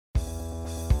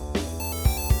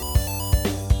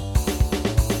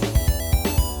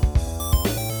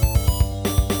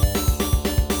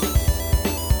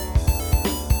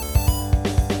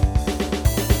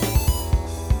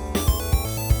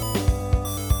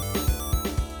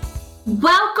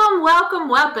Welcome.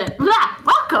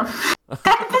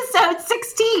 Episode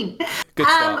 16. Good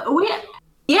start.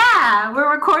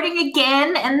 We're recording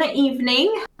again in the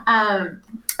evening. And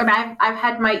I've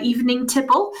had my evening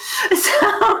tipple,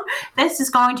 so this is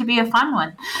going to be a fun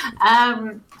one.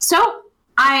 So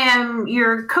I am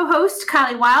your co-host,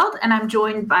 Kylie Wild, and I'm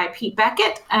joined by Pete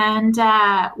Beckett, and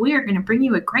we are going to bring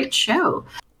you a great show.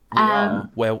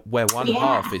 Where one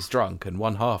half is drunk and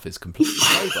one half is completely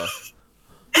sober.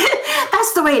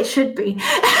 That's the way it should be.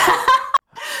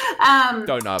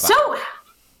 Don't know about so,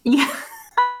 yeah.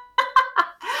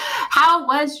 How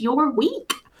was your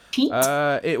week, Pete?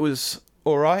 It was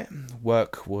all right.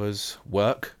 Work was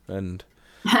work, and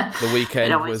the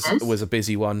weekend was a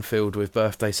busy one filled with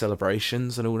birthday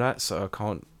celebrations and all that. So I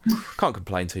can't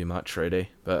complain too much really.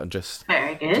 But I'm just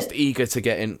very good. Just eager to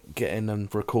get in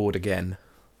and record again.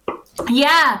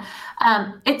 Yeah,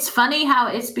 it's funny how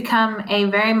it's become a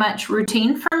very much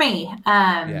routine for me.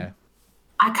 I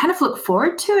kind of look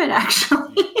forward to it,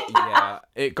 actually. Yeah,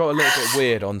 it got a little bit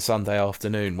weird on Sunday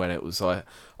afternoon when it was like,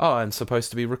 oh, I'm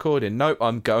supposed to be recording. Nope,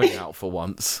 I'm going out for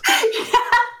once.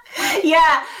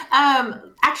 Yeah.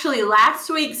 Actually, last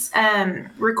week's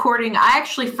recording, I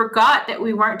actually forgot that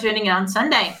we weren't doing it on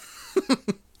Sunday.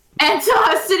 And so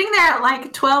I was sitting there at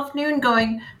like 12 noon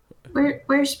going,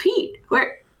 where's Pete?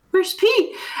 Where's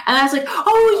Pete? And I was like,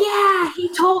 oh yeah, he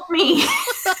told me.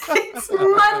 It's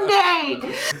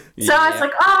Monday. So I was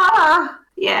like,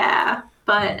 yeah.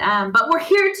 But we're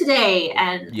here today,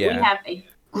 and we have a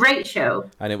great show.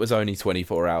 And it was only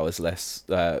 24 hours less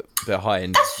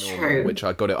behind normal, which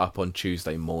I got it up on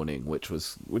Tuesday morning, which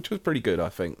was pretty good, I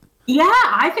think. Yeah,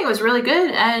 I think it was really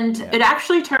good, and it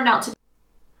actually turned out to be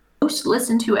the most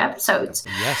listened to episodes.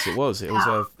 Yes, it was. It was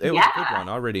a good one.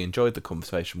 I really enjoyed the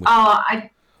conversation with you.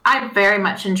 I very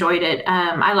much enjoyed it.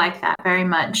 I like that very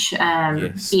much.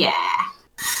 Yes. Yeah.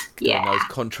 And those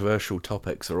controversial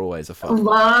topics are always a fun.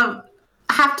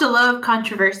 Have to love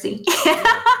controversy. Yeah,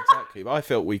 exactly. But I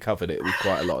felt we covered it with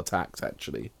quite a lot of tact,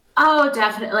 actually. Oh,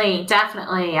 definitely,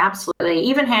 absolutely.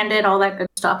 Even-handed, all that good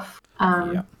stuff.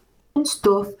 And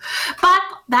stuff. But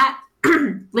that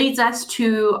leads us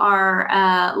to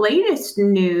our latest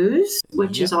news,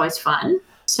 which is always fun.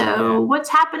 So what's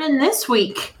happening this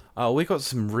week? Oh, we got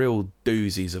some real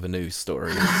doozies of a news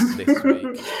story this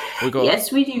week. Yes,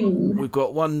 we do. We've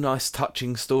got one nice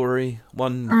touching story,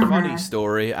 one funny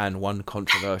story, and one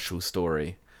controversial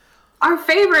story. Our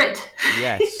favourite!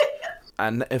 Yes.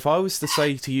 And if I was to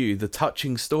say to you the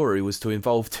touching story was to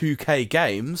involve 2K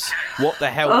games, what the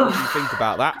hell would you think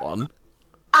about that one?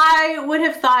 I would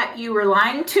have thought you were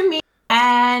lying to me,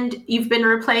 and you've been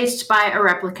replaced by a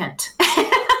replicant.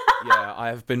 Yeah, I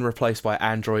have been replaced by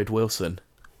Android Wilson.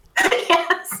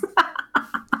 Yes.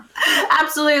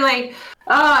 Absolutely.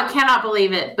 Oh, I cannot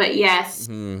believe it, but yes.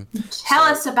 Tell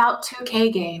us about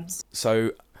 2K games.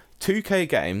 So, 2K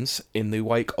games, in the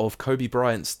wake of Kobe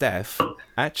Bryant's death,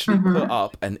 actually put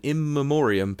up an in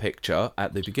memoriam picture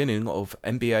at the beginning of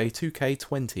NBA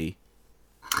 2K20.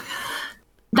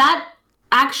 That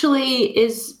actually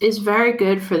is very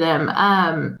good for them.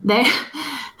 They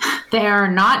are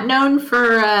not known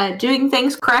for doing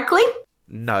things correctly.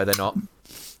 No, they're not.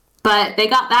 But they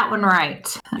got that one right.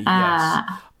 Yes.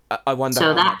 I wonder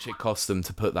how much it cost them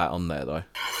to put that on there, though.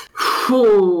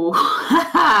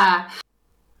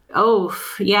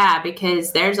 Yeah,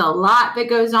 because there's a lot that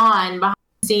goes on behind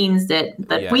the scenes that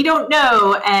we don't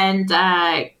know. And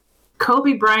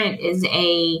Kobe Bryant is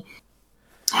a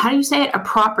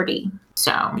property.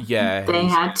 So they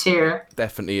had to.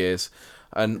 Definitely is.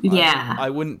 And I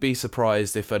wouldn't be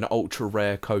surprised if an ultra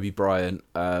rare Kobe Bryant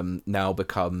now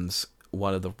becomes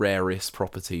one of the rarest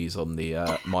properties on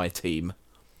the my team.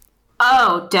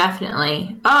 Oh,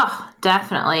 definitely. Oh,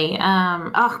 definitely.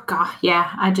 Oh god,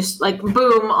 yeah. I just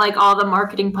boom, all the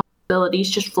marketing possibilities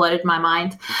just flooded my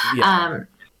mind. Yeah.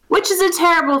 Which is a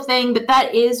terrible thing, but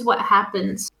that is what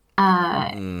happens.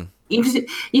 You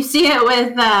see it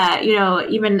with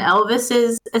even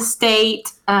Elvis's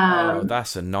estate.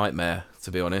 That's a nightmare,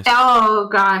 to be honest. Oh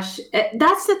gosh,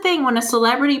 that's the thing when a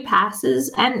celebrity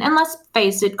passes, and let's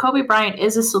face it, Kobe Bryant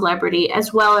is a celebrity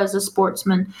as well as a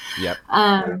sportsman. Yep.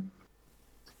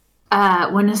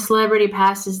 When a celebrity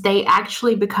passes, they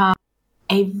actually become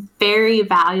a very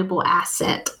valuable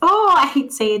asset. Oh, I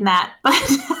hate saying that, but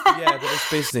yeah, but it's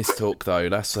business talk though.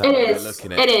 That's how we're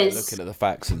looking at it. We're looking at the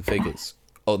facts and figures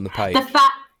on the page.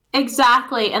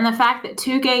 Exactly, and the fact that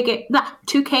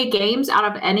 2K games out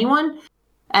of anyone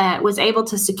was able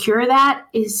to secure that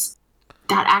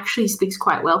actually speaks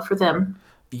quite well for them.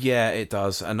 Yeah, it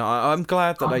does, and I'm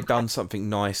glad that they've done something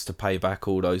nice to pay back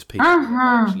all those people who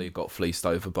actually got fleeced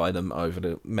over by them over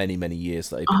the many, many years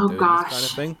they've been doing this kind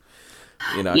of thing.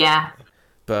 You know. Yeah.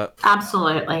 But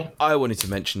absolutely. I wanted to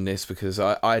mention this because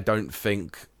I don't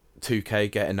think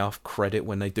 2K get enough credit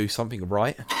when they do something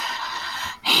right.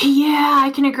 Yeah,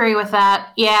 I can agree with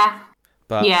that. Yeah.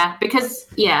 But yeah, because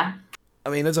I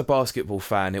mean, as a basketball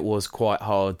fan, it was quite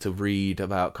hard to read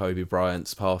about Kobe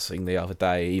Bryant's passing the other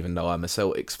day, even though I'm a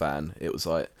Celtics fan. It was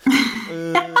like,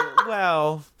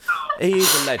 well, he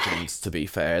is a legend, to be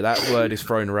fair. That word is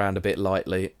thrown around a bit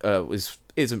lightly.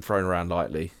 Isn't thrown around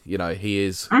lightly. You know, he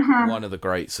is one of the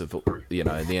greats of, you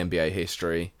know, in the NBA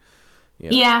history. You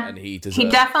know, yeah. And he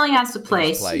definitely has a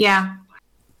place. Yeah.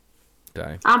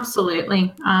 Okay.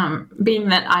 Absolutely. Being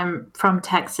that I'm from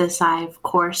Texas, I of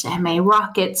course am a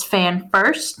Rockets fan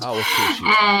first. Oh, of course you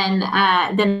are.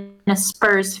 And then a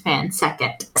Spurs fan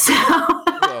second. So.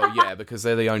 Well, yeah, because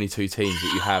they're the only two teams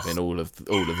that you have in all of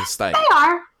the states. They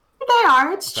are.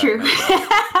 It's true.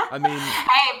 I mean,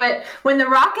 hey, but when the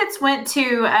Rockets went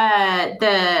to the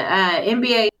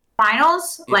NBA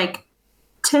Finals, like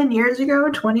 10 years ago,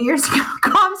 20 years ago,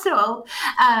 I'm so old.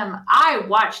 I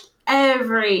watched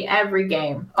every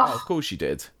game. Oh, of course you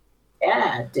did.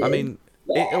 Yeah, dude. I mean,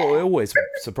 it always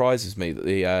surprises me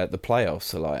that the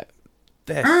playoffs are like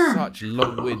they're such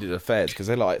long-winded affairs because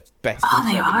they're like best of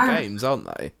 7 games, aren't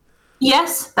they?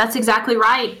 Yes, that's exactly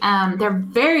right. They're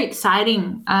very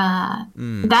exciting.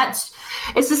 It's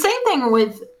the same thing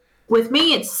with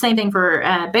me. It's the same thing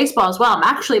for baseball as well. I'm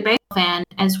actually a baseball fan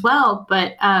as well,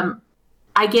 but I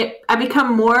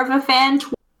become more of a fan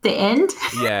towards the end.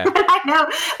 Yeah.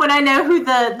 when I know who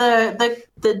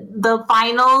the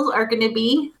finals are going to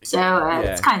be. So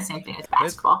it's kind of the same thing as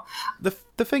basketball.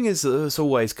 The thing is that's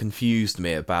always confused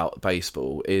me about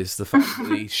baseball is the fact that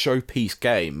the showpiece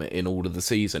game in all of the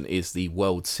season is the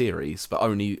World Series, but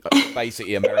only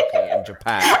basically America and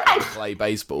Japan can play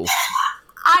baseball.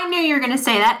 I knew you were going to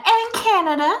say that. And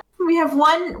Canada. We have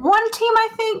one team, I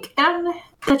think,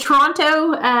 the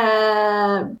Toronto.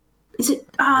 It's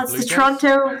the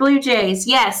Toronto Blue Jays.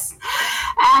 Yes.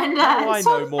 And I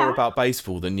know more about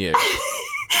baseball than you.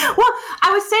 Well,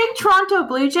 I was saying Toronto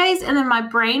Blue Jays, and then my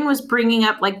brain was bringing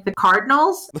up like the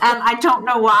Cardinals, and I don't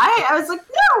know why. I was like,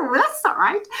 no, that's not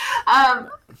right.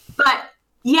 But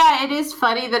yeah, it is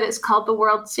funny that it's called the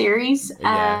World Series.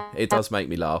 Yeah, it does make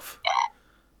me laugh.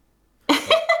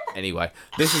 Anyway,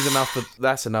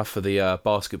 that's enough for the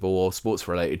basketball or sports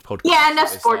related podcast. Yeah, enough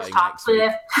sports talk.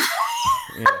 Yeah,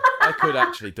 I could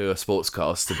actually do a sports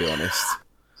cast, to be honest.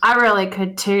 I really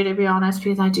could too, to be honest,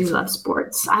 because I do love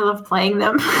sports. I love playing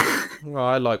them. Well,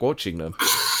 I like watching them.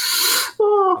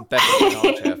 Oh. I'm definitely an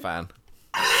armchair fan.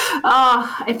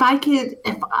 Oh, if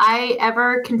I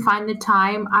ever can find the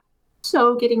time, I'm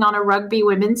so getting on a rugby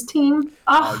women's team.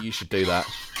 Oh, you should do that.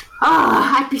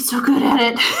 Oh, I'd be so good at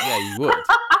it. Yeah, you would.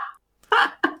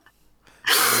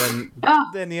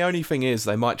 Then the only thing is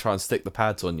they might try and stick the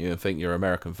pads on you and think you're an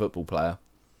American football player.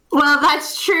 Well,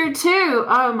 that's true too.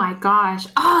 Oh my gosh.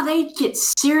 Oh, they get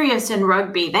serious in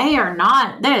rugby. They are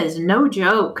not. That is no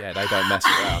joke. Yeah, they don't mess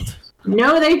around.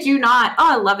 No, they do not.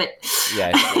 Oh, I love it.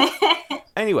 Yeah.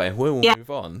 Anyway, we'll move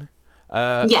on.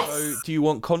 Yes. So, do you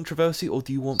want controversy or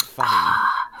do you want funny?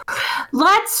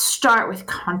 Let's start with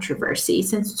controversy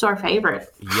since it's our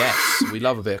favorite. Yes, we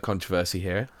love a bit of controversy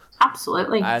here.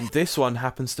 Absolutely. And this one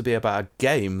happens to be about a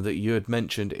game that you had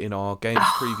mentioned in our games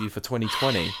preview for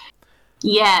 2020.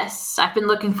 Yes, I've been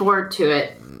looking forward to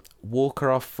it.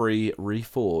 Warcraft 3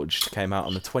 Reforged came out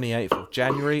on the 28th of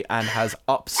January and has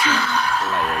upset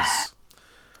players.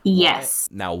 Yes.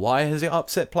 Now, why has it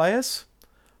upset players?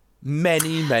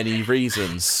 Many, many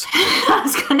reasons. I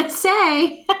was going to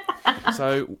say.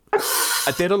 So,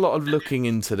 I did a lot of looking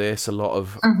into this, a lot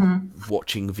of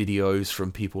watching videos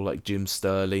from people like Jim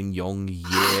Sterling, Yong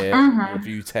Year,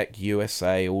 Review Tech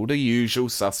USA, all the usual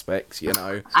suspects, you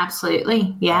know.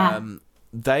 Absolutely, yeah.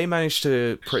 They managed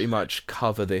to pretty much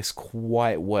cover this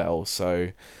quite well,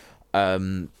 so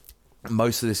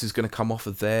most of this is going to come off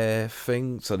of their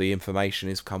thing, so the information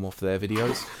is come off their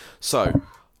videos. So,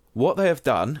 what they have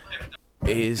done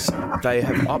is they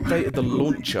have updated the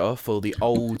launcher for the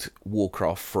old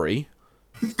Warcraft 3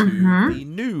 to the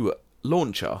new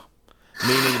launcher,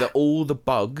 meaning that all the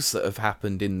bugs that have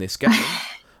happened in this game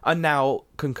are now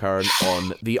concurrent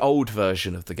on the old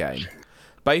version of the game.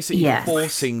 Basically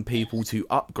forcing people to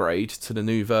upgrade to the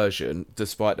new version,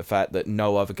 despite the fact that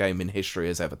no other game in history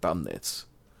has ever done this.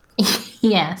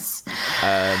 Yes.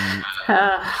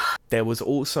 There was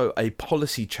also a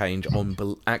policy change on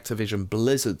Activision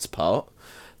Blizzard's part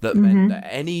that meant that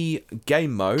any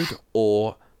game mode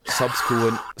or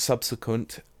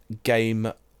subsequent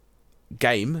game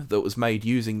that was made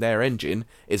using their engine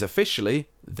is officially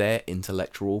their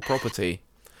intellectual property.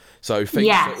 So things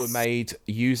that were made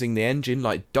using the engine,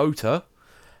 like Dota,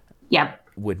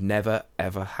 would never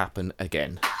ever happen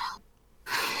again.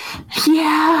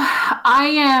 Yeah,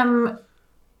 I am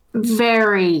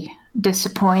very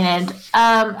disappointed.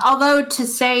 Although to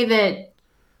say that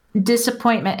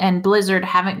disappointment and Blizzard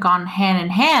haven't gone hand in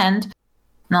hand in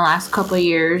the last couple of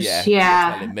years,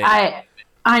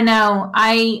 I know.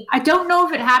 I don't know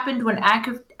if it happened when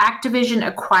Activision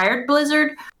acquired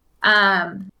Blizzard.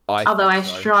 Although I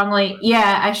strongly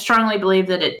believe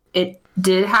that it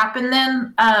did happen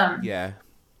then.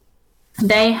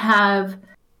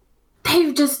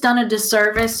 They've just done a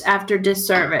disservice after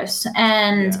disservice,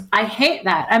 and I hate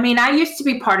that. I mean, I used to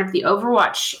be part of the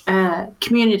Overwatch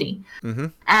community,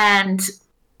 and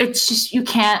it's just you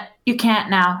can't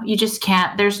now. You just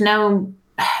can't. There's no.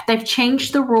 They've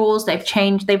changed the rules. They've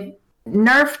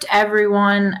nerfed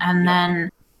everyone, and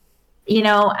then,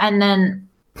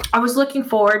 I was looking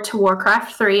forward to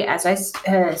Warcraft 3, as I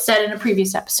said in a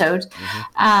previous episode,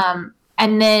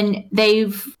 and then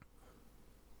they've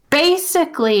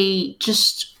basically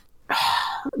just,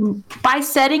 by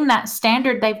setting that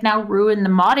standard, they've now ruined the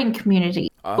modding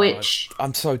community, which...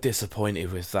 I'm so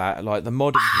disappointed with that. Like, the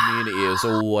modding community has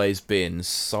always been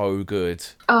so good.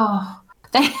 Oh...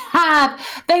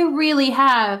 They really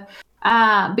have.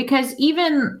 Because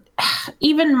even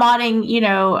modding,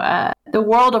 the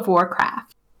World of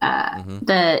Warcraft,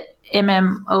 the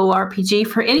MMORPG,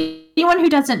 for anyone who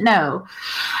doesn't know,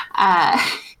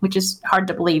 which is hard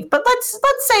to believe, but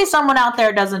let's say someone out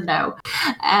there doesn't know,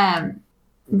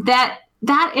 that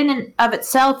in and of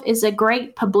itself is a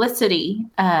great publicity,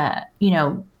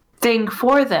 thing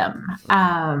for them.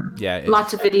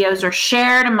 Lots of videos are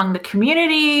shared among the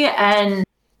community, and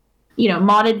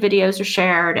modded videos are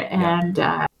shared, and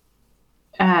or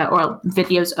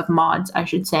videos of mods, I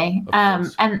should say,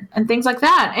 and things like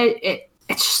that.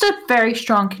 It's just a very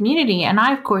strong community, and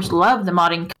I of course love the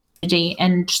modding community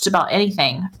and just about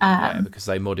anything. Because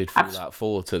they modded Fallout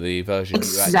 4 to the version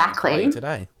you actually play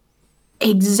today.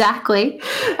 Exactly.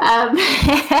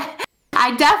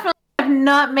 I definitely have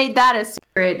not made that a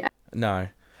secret. No,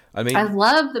 I mean, I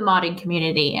love the modding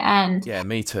community, and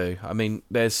me too. I mean,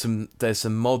 there's some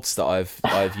mods that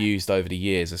I've used over the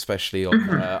years, especially on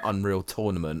Unreal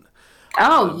Tournament.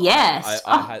 Oh yes,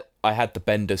 I had the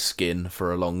Bender skin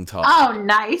for a long time. Oh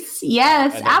nice,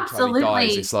 yes, and absolutely. Every time he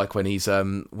dies, it's like when he's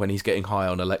getting high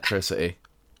on electricity.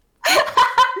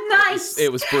 Nice.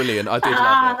 It was brilliant. I did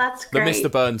love it. That's great. The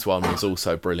Mr. Burns one was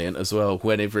also brilliant as well.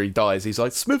 Whenever he dies, he's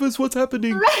like, "Smithers, what's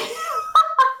happening?"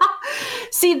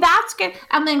 See, that's good.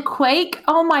 And then Quake.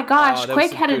 Oh my gosh,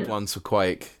 Quake had good ones for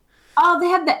Quake. Oh, they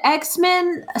had the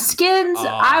X-Men skins.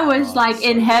 I was like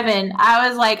in heaven. I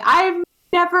was like, I'm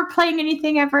never playing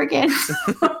anything ever again.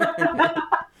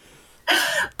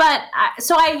 But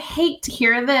so I hate to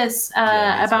hear this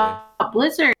about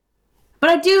Blizzard. But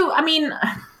I do. I mean,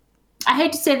 I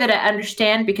hate to say that I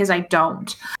understand, because I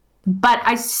don't. But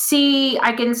I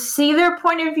can see their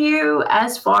point of view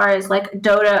as far as like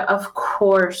Dota, of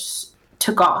course,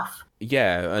 took off.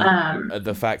 Yeah, and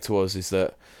the fact is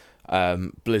that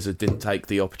Blizzard didn't take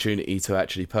the opportunity to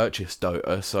actually purchase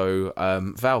Dota, so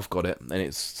Valve got it, and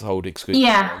it's sold exclusively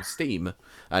on Steam,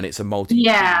 and it's a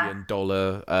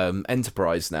multi-billion-dollar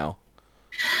enterprise now.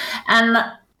 And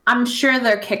I'm sure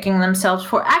they're kicking themselves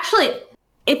for. Actually,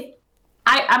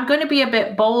 I'm going to be a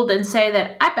bit bold and say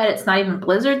that I bet it's not even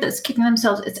Blizzard that's kicking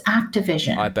themselves. It's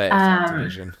Activision. I bet it's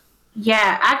Activision.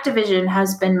 Yeah, Activision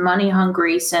has been money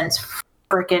hungry since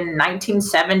freaking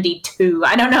 1972.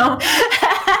 I don't know.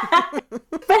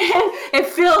 But it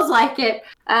feels like it.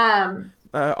 I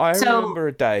remember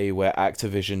a day where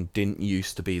Activision didn't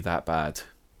used to be that bad.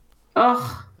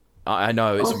 Oh. I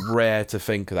know it's rare to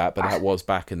think of that, but that was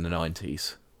back in the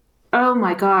 90s. Oh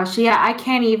my gosh. Yeah, I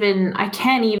can't even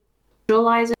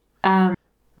visualize it.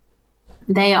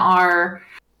 They are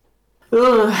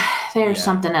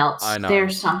something else. I know.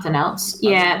 There's something else.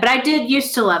 Yeah, but I did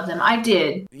used to love them. I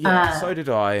did. Yeah, so did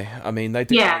I. I mean, they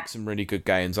did make some really good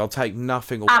games. I'll take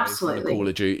nothing away from the Call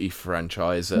of Duty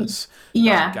franchise that's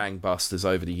gangbusters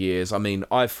over the years. I mean,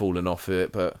 I've fallen off of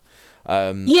it, but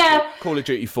Call of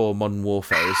Duty 4 Modern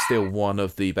Warfare is still one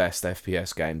of the best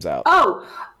FPS games out. Oh,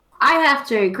 I have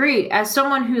to agree. As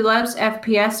someone who loves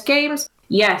FPS games,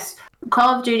 yes,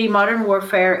 Call of Duty Modern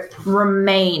Warfare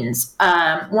remains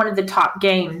one of the top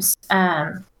games.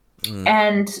 And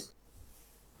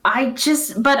I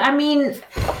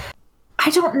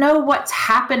don't know what's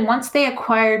happened once they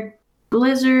acquired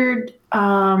Blizzard,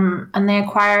 and they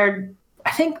acquired,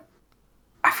 I think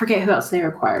I forget who else they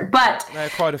acquired, but there are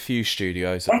quite a few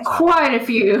studios. Quite a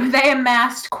few. They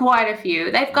amassed quite a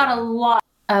few. They've got a lot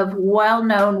of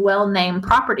well-known, well-named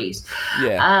properties.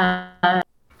 Yeah.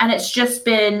 And it's just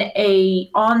been a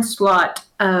onslaught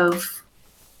of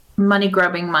money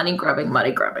grubbing.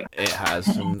 It has,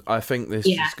 and I think this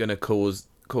is going to cause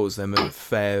them a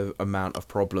fair amount of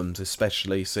problems,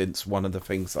 especially since one of the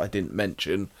things I didn't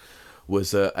mention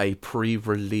was a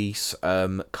pre-release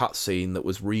cutscene that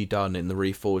was redone in the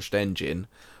Reforged engine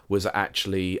was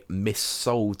actually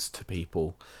missold to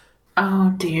people.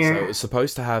 Oh dear. So it was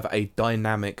supposed to have a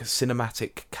dynamic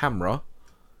cinematic camera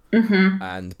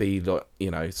and be like,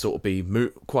 sort of be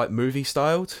quite movie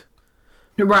styled.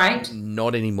 Right.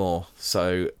 Not anymore.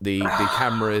 So the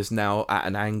camera is now at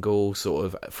an angle sort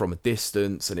of from a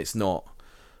distance, and it's not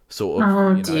sort of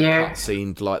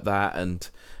cutscened like that, and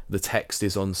the text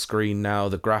is on screen now.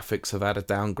 The graphics have had a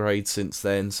downgrade since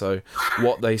then. So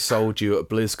what they sold you at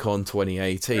BlizzCon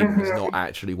 2018 is not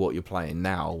actually what you're playing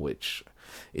now, which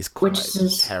is quite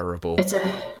terrible. It's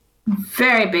a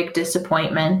very big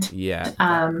disappointment. Yeah.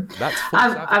 That's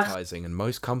false advertising, and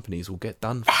most companies will get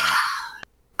done for that.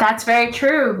 That's very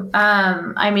true.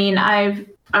 I mean, I've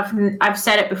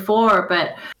said it before,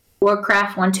 but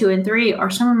Warcraft 1, 2, and 3 are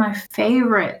some of my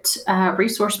favorite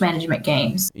resource management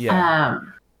games. Yeah.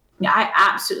 I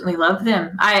absolutely love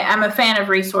them. I'm a fan of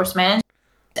resource management,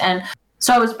 and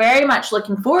so I was very much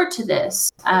looking forward to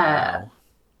this.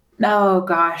 Oh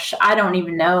gosh, I don't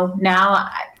even know. Now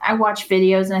I watch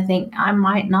videos and I think I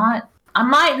might not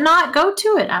go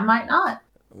to it. I might not.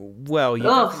 Well, you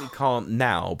definitely can't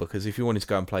now, because if you wanted to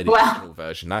go and play the original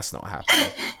version, that's not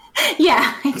happening.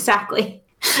 Yeah, exactly.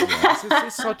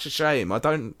 It's such a shame.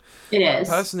 It is.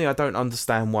 Personally, I don't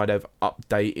understand why they've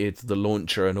updated the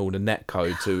launcher and all the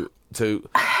netcode to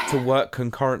work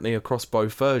concurrently across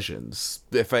both versions,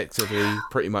 effectively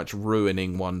pretty much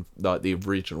ruining one, like the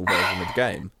original version of the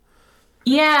game.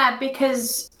 Yeah,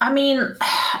 because I mean,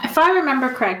 if I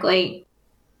remember correctly,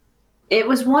 it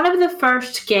was one of the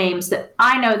first games that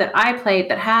I know that I played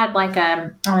that had like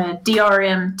a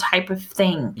DRM type of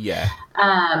thing. Yeah.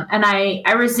 And I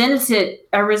resented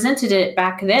it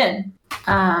back then.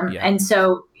 And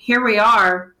so here we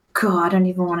are. God, I don't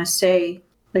even want to say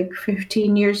like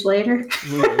 15 years later.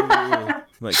 Oh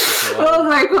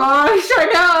my gosh, I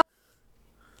know.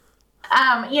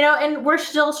 And we're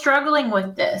still struggling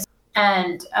with this.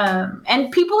 And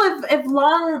people have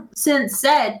long since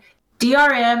said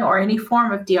DRM or any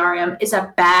form of DRM is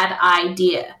a bad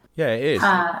idea. Yeah, it is.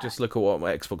 Just look at what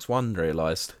my Xbox One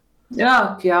realised.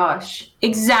 Oh, gosh.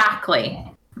 Exactly.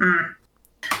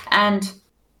 And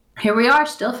here we are,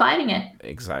 still fighting it.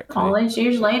 Exactly. All these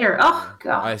years later. Oh,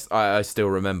 God. I still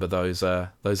remember those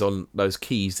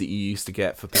keys that you used to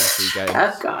get for PC games.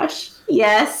 Oh, gosh.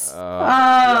 Yes.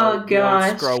 Gosh.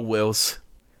 The scroll wheels.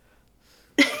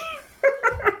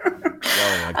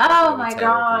 Oh, my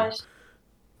gosh.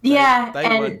 Yeah. They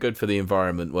weren't good for the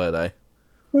environment, were they?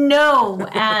 No.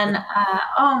 And,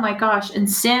 oh, my gosh. And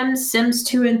Sims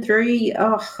 2 and 3.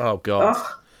 Oh, God.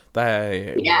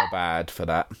 They were bad for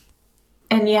that.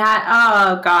 And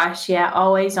oh, gosh. Yeah.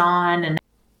 Always on. And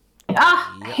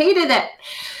hated it.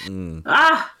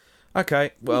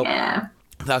 Okay. Well,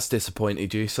 that's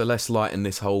disappointed you. So let's lighten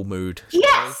this whole mood.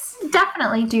 Yes.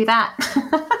 Definitely do that.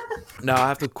 Now, I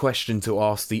have a question to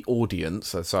ask the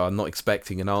audience, so I'm not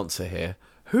expecting an answer here.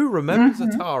 Who remembers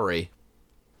Atari?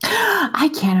 I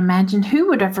can't imagine who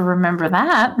would ever remember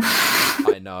that.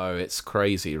 I know, it's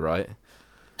crazy, right?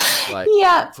 Like,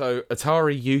 yeah. So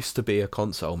Atari used to be a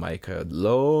console maker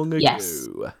long ago. Yes.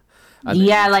 And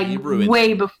like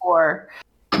way before.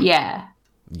 Yeah.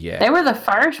 Yeah. They were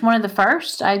one of the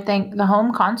first, I think, the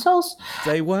home consoles.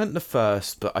 They weren't the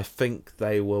first, but I think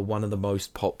they were one of the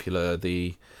most popular.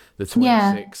 The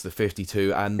 26, the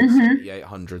 52, and the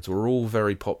 7800s were all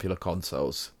very popular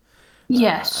consoles.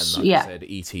 Yes, and like I said,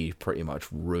 E.T. pretty much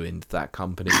ruined that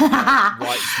company.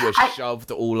 Rights were shoved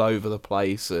all over the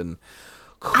place, and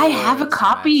I have a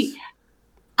copy.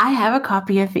 I have a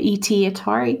copy of E.T.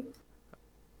 Atari.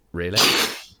 Really?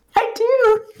 I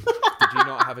do. Did you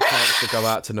not have a chance to go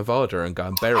out to Nevada and go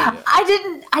and bury it?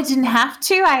 I didn't have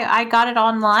to. I got it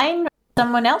online.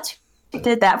 Someone else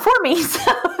did that for me.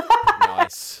 So.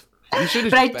 Nice. You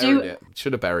should have buried it.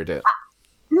 Should have buried it.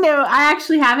 No, I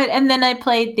actually have it, and then I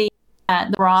played the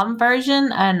ROM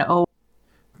version, and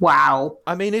wow.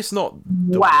 I mean, it's not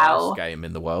the worst game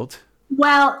in the world.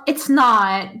 Well, it's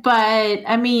not, but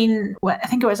I mean, I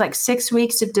think it was like 6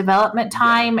 weeks of development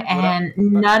time, and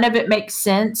none of it makes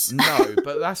sense. No,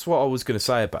 but that's what I was going to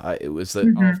say about it. It was that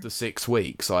after 6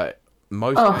 weeks,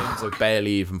 most games are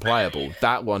barely even playable.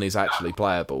 That one is actually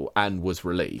playable and was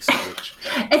released, which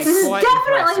is quite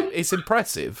impressive. It's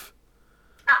impressive.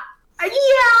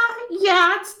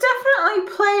 Yeah, it's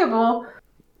definitely playable.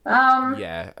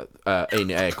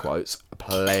 In air quotes,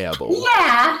 playable.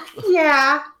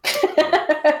 Yeah.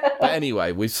 But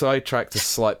anyway, we've sidetracked a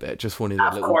slight bit. Just wanted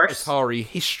a little Atari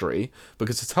history,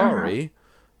 because Atari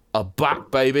are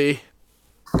back, baby.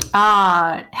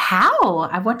 How?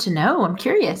 I want to know. I'm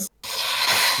curious.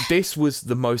 This was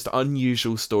the most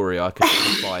unusual story I could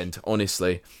find,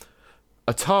 honestly.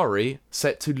 Atari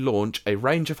set to launch a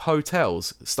range of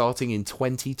hotels starting in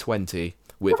 2020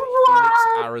 with Phoenix,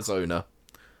 Arizona.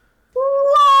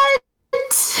 What?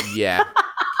 Yeah.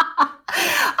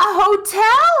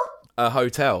 A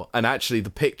hotel. And actually the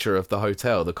picture of the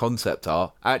hotel, the concept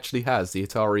art, actually has the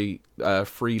Atari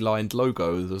three-lined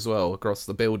logos as well across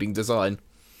the building design.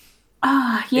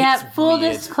 Full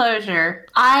disclosure.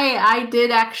 I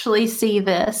did actually see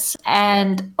this,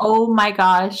 and oh my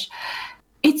gosh.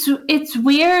 It's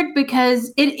weird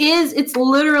because it's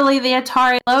literally the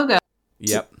Atari logo.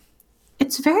 Yep.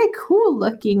 It's very cool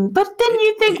looking, but then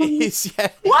you think, it is, yeah.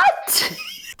 What?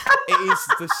 It is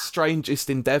the strangest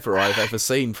endeavour I've ever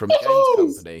seen from a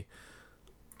games company.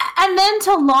 And then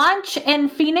to launch in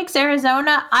Phoenix,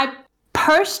 Arizona, I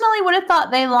personally would have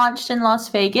thought they launched in Las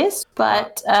Vegas,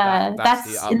 but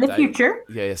that's in the future.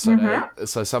 Yeah,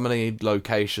 so some of the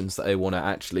locations that they want to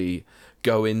actually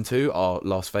go into are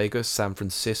Las Vegas, San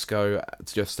Francisco,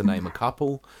 just to name a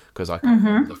couple, because I can't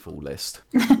remember the full list.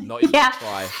 Not even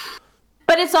try.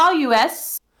 But it's all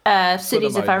U.S.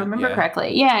 cities, if I remember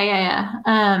correctly. Yeah.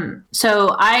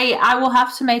 So I will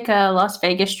have to make a Las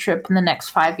Vegas trip in the next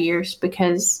 5 years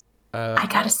because I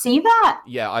got to see that.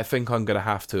 Yeah, I think I'm going to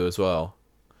have to as well.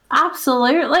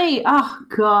 Absolutely. Oh,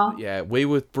 God. Yeah, we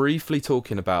were briefly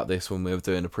talking about this when we were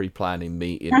doing a pre-planning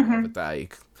meeting the other day.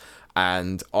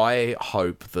 And I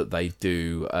hope that they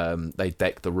do, they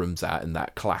deck the rooms out in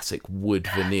that classic wood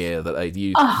veneer that they'd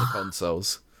use in the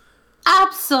consoles.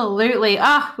 Absolutely.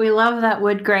 We love that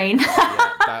wood grain.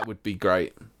 Yeah, that would be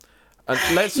great. And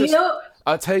let's just,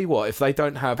 I'll tell you what, if they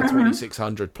don't have a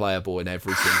 2600 playable in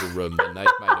every single room, then they've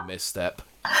made a misstep.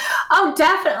 Oh,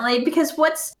 definitely, because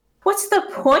what's the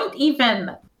point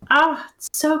even? Oh, it's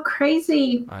so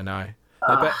crazy. I know.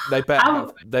 They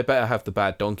better have the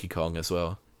bad Donkey Kong as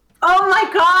well. Oh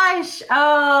my gosh!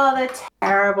 Oh, the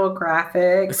terrible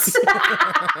graphics.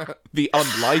 The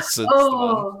unlicensed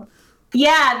one.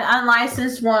 Yeah, the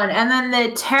unlicensed one. And then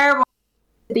the Atari,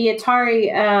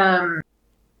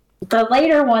 the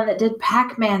later one that did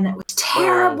Pac-Man that was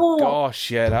terrible. Oh gosh,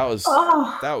 yeah,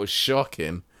 that was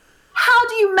shocking. How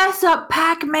do you mess up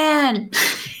Pac-Man?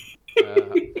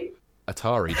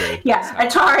 Atari did. Yeah,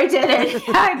 Atari did it.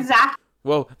 Yeah, exactly.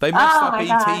 Well, they messed up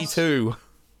E.T. too.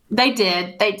 They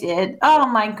did. Oh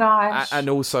my gosh. And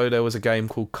also there was a game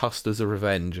called Custer's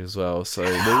Revenge as well, so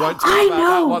we won't talk about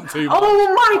that one too much.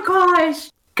 Oh my gosh.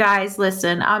 Guys,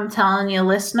 listen, I'm telling you,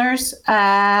 listeners, it's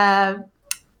a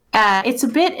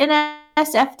bit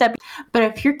NSFW, but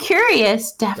if you're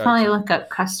curious, definitely look up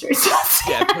Custer's.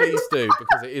 Yeah, please do,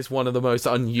 because it is one of the most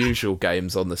unusual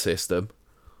games on the system.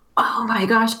 Oh my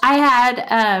gosh. I had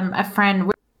a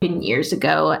friend years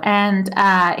ago, and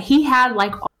he had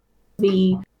like all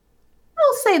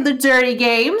we'll say the dirty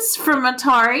games from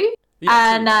Atari.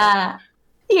 Yeah, and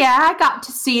I got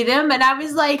to see them, and I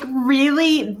was like,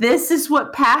 really? This is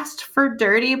what passed for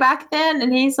dirty back then?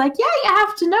 And he's like, yeah, you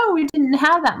have to know, we didn't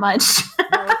have that much.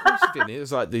 No, of course you didn't. It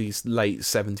was like these late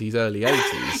 70s, early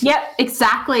 80s. Yep,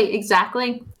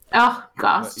 exactly. Oh,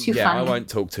 gosh, too funny. Yeah, I won't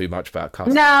talk too much about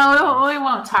customers. No, we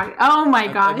won't talk. Oh, my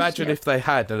gosh. Imagine if they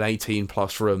had an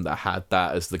 18-plus room that had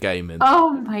that as the game in.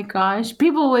 Oh, my gosh.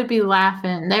 People would be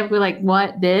laughing. They'd be like,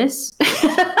 what, this?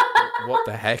 What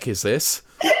the heck is this?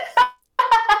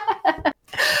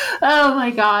 Oh,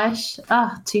 my gosh.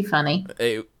 Oh, too funny.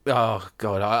 Oh,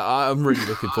 God. I'm really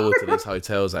looking forward to these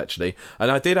hotels, actually.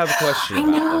 And I did have a question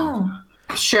about them.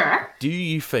 Sure. Do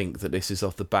you think that this is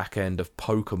off the back end of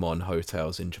Pokemon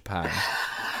hotels in Japan?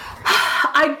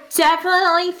 I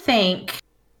definitely think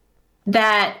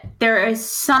that there is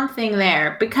something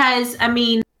there because, I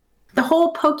mean, the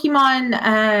whole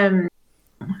Pokemon,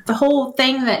 the whole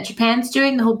thing that Japan's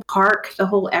doing, the whole park, the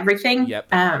whole everything,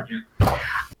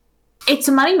 it's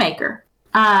a moneymaker.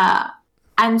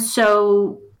 And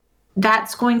so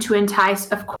that's going to entice,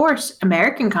 of course,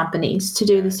 American companies to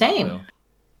do the same. Well.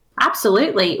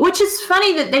 Absolutely. Which is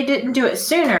funny that they didn't do it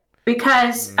sooner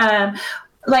because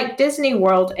like Disney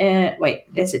World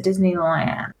is it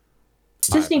Disneyland? It's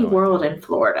Disney World in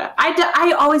Florida.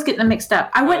 I always get them mixed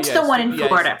up. I went to the one in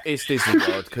Florida. It's Disney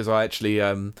World because I actually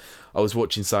I was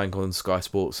watching something on Sky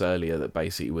Sports earlier that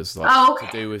basically was like to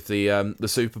do with the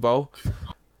Super Bowl.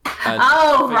 And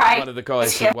right. One of the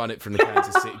guys who won it from the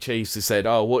Kansas City Chiefs has said,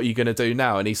 "Oh, what are you going to do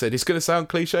now?" And he said, "It's going to sound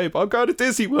cliche, but I'm going to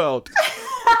Disney World."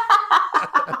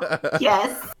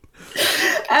 Yes.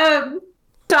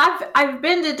 So I've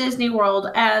been to Disney World,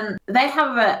 and they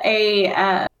have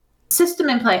a system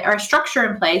in place, or a structure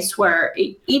in place, where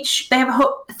they have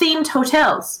themed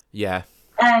hotels. Yeah.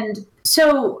 And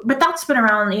so, but that's been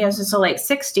around, since the late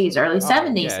 60s, early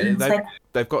 70s. Yeah, and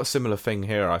they've got a similar thing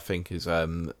here, I think, is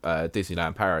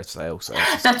Disneyland Paris. They also.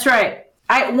 That's right.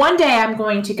 One day I'm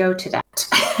going to go to that.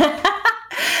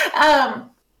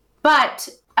 But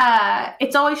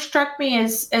it's always struck me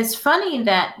as funny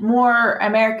that more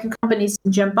American companies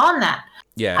jump on that.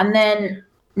 Yeah. And then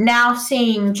now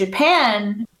seeing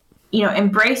Japan,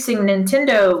 embracing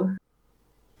Nintendo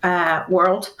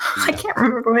World. Yeah. I can't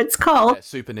remember what it's called. Yeah,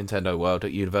 Super Nintendo World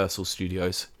at Universal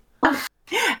Studios.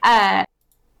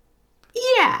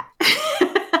 Yeah.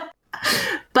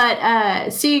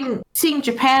 But seeing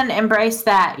Japan embrace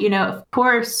that, of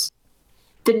course,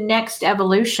 the next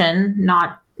evolution,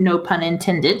 no pun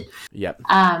intended. Yep.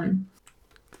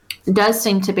 Does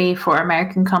seem to be for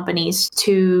American companies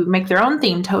to make their own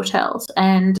themed hotels,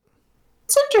 and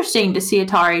it's interesting to see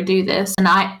Atari do this. And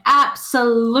I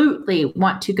absolutely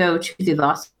want to go to the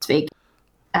Las Vegas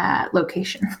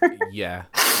location. Yeah.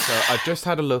 So I've just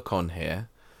had a look on here,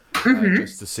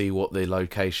 just to see what the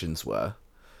locations were.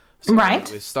 So right.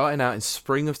 We're starting out in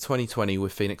spring of 2020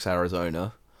 with Phoenix,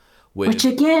 Arizona. Which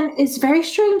again is very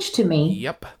strange to me.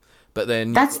 Yep. But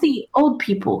then that's the old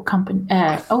people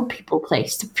old people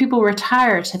place. People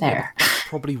retire to there. That's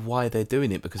probably why they're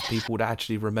doing it, because people would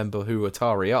actually remember who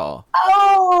Atari are.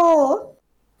 Oh,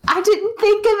 I didn't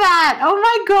think of that. Oh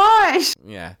my gosh.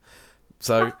 Yeah.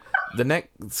 So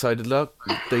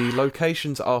the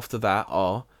locations after that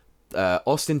are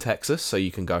Austin, Texas, so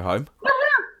you can go home.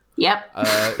 Yep.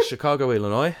 Chicago,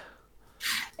 Illinois.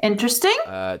 Interesting.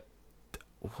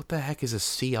 What the heck is a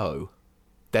CO?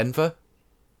 Denver?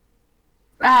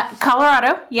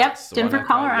 Colorado. Yep. Denver,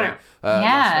 Colorado.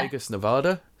 Las Vegas,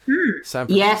 Nevada. San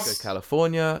Francisco,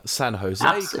 California. San Jose,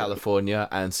 California.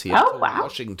 And Seattle,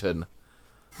 Washington.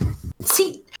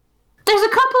 See, there's a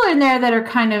couple in there that are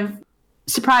kind of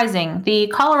surprising. The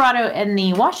Colorado and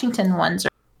the Washington ones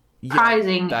are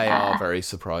surprising. They are very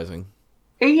surprising.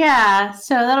 Yeah,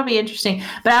 so that'll be interesting.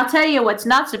 But I'll tell you what's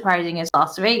not surprising is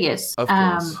Las Vegas. Of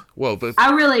course. Well, but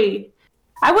I would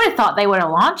have thought they would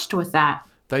have launched with that.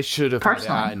 They should have put it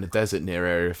out in the desert near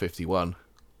Area 51.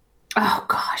 Oh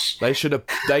gosh. They should have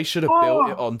built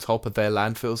it on top of their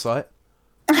landfill site.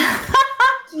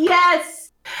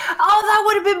 Yes. Oh, that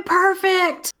would have been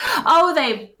perfect. Oh,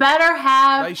 they better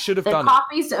have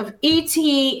copies of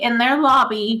E.T. in their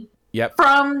lobby. Yep.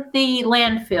 From the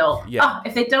landfill. Yeah. Oh,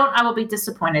 if they don't, I will be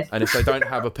disappointed. And if they don't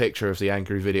have a picture of the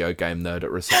angry video game nerd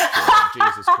at reception,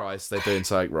 Jesus Christ, they're doing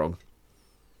something wrong.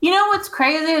 You know what's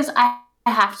crazy is I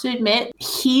have to admit,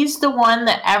 he's the one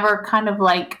that ever kind of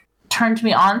turned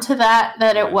me on to that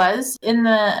it was in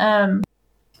the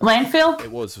landfill. It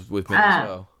was with me as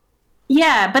well.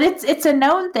 Yeah, but it's a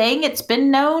known thing. It's been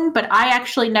known, but I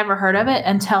actually never heard of it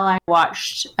until I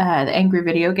watched the Angry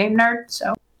Video Game Nerd.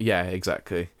 So. Yeah,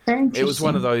 exactly. It was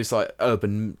one of those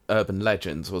urban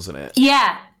legends, wasn't it?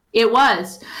 Yeah, it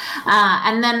was.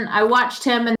 And then I watched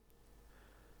him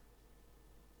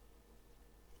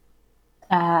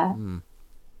and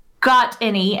got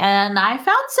any, and I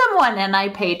found someone, and I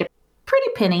paid a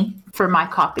pretty penny for my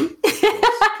copy.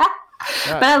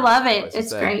 But I love it.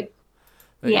 It's great.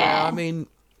 Yeah, I mean,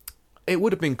 it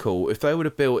would have been cool if they would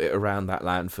have built it around that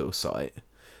landfill site.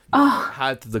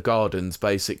 Had the gardens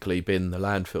basically been the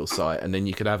landfill site, and then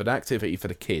you could have an activity for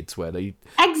the kids where they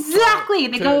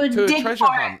go and dig a treasure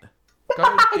hunt.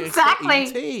 Go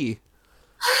exactly.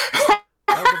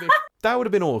 That would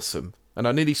have been awesome, and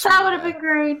I nearly. That would have been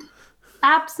great.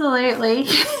 Absolutely.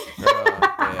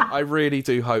 I really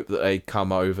do hope that they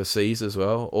come overseas as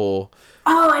well, or.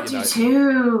 Oh, I do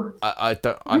too. I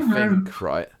think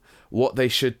right. What they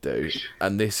should do,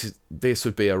 and this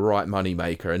would be a right money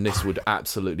maker, and this would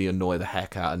absolutely annoy the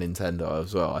heck out of Nintendo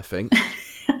as well, I think.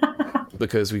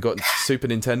 Because we've got Super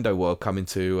Nintendo World coming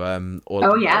to Orlando.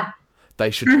 Oh, yeah.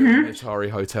 They should do an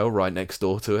Atari Hotel right next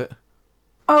door to it.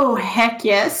 Oh, heck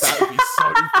yes. That would be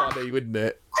so funny, wouldn't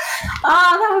it?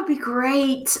 Oh, that would be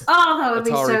great. Oh, that would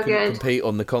be so good. Atari can compete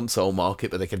on the console market,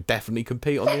 but they can definitely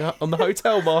compete on the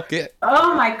hotel market.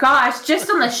 Oh, my gosh. Just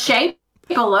on the shape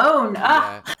alone.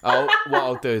 Yeah. What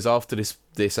I'll do is after this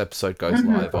episode goes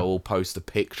live, I will post a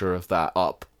picture of that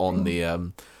up on the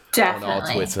on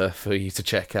our Twitter for you to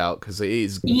check out, because it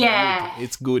is good.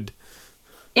 It's good.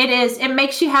 It is. It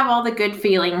makes you have all the good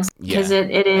feelings because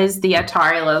it is the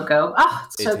Atari logo. Oh,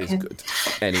 it's so good.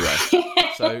 Anyway,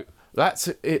 so that's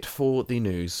it for the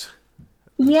news.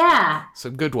 Yeah.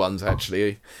 Some good ones,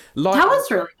 actually. That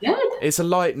was really good. It's a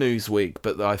light news week,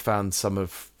 but I found some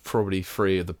of probably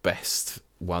 3 of the best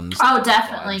ones. Oh,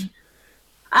 definitely.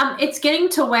 It's getting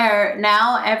to where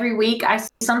now every week I see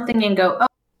something and go, oh,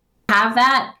 have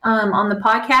that on the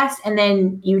podcast, and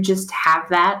then you just have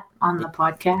that on the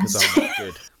podcast. Because I'm not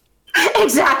good.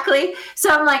 Exactly.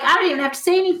 So I'm like, I don't even have to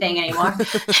say anything anymore.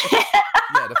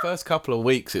 Yeah, the first couple of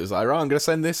weeks it was like, right, I'm going to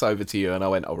send this over to you, and I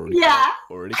went, already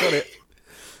got it.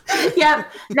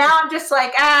 Yep. Now I'm just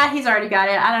like, he's already got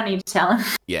it. I don't need to tell him.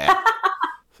 Yeah.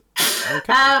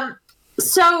 Okay.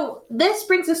 So this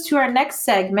brings us to our next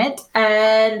segment,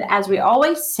 and as we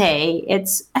always say,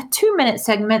 it's a 2-minute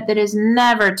segment that is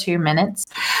never 2 minutes.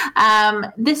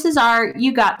 This is our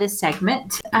You Got This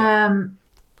segment.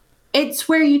 It's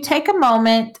where you take a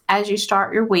moment as you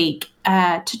start your week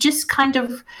to just kind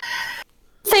of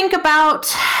think about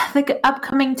the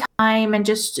upcoming time and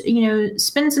just,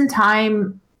 spend some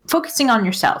time focusing on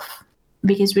yourself,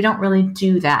 because we don't really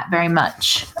do that very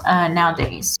much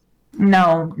nowadays.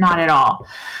 No, not at all.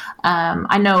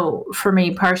 I know for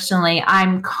me personally,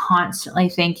 I'm constantly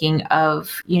thinking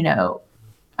of,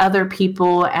 other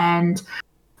people, and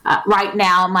right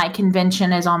now my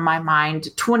convention is on my mind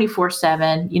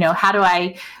 24/7. How do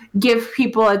I give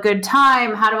people a good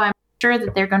time? How do I make sure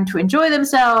that they're going to enjoy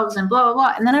themselves and blah, blah,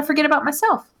 blah. And then I forget about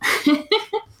myself.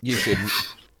 You shouldn't.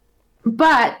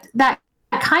 But that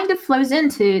kind of flows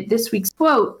into this week's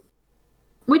quote,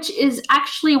 which is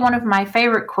actually one of my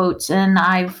favorite quotes, and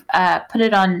I've put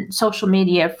it on social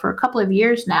media for a couple of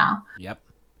years now. Yep.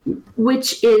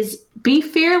 Which is, be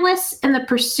fearless in the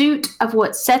pursuit of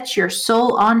what sets your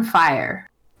soul on fire.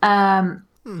 I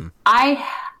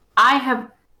have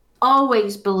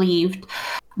always believed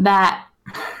that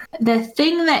the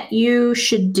thing that you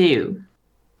should do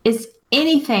is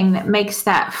anything that makes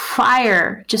that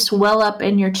fire just well up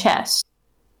in your chest.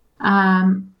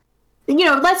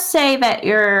 Let's say that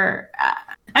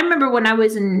I remember when I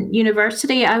was in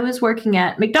university, I was working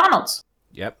at McDonald's.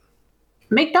 Yep.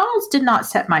 McDonald's did not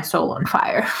set my soul on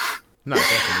fire. No,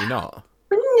 definitely not.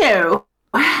 No.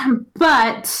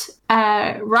 But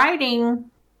writing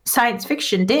science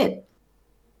fiction did.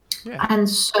 Yeah. And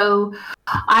so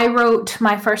I wrote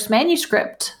my first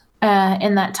manuscript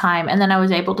in that time, and then I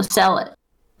was able to sell it.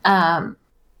 And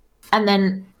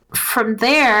then from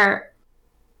there,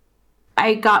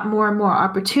 I got more and more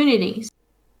opportunities.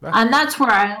 And that's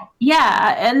where I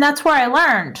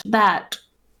learned that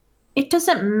it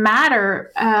doesn't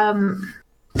matter.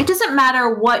 It doesn't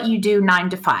matter what you do 9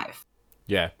 to 5.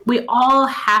 Yeah. We all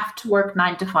have to work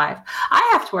 9 to 5. I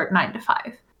have to work 9 to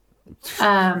 5.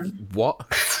 What?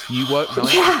 You work 9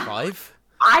 to 5?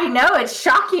 I know, it's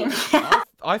shocking.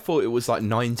 I thought it was like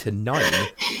 9 to 9.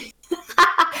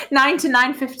 9 to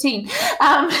 9:15. No,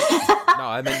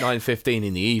 I meant 9:15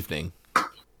 in the evening.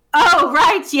 Oh,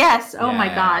 right, yes. Oh, my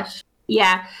gosh.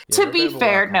 Yeah. To be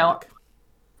fair, no.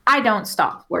 I don't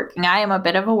stop working. I am a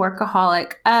bit of a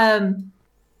workaholic.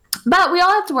 But we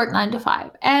all have to work 9 to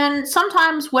 5. And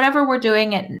sometimes whatever we're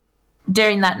doing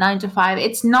during that 9 to 5,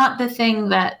 it's not the thing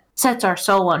that sets our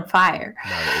soul on fire.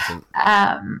 No, it isn't.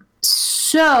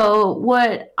 So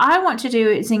what I want to do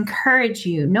is encourage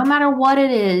you, no matter what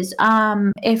it is.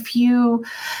 If you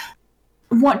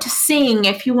want to sing,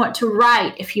 if you want to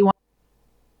write, if you want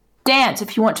to dance,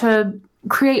 if you want to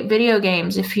create video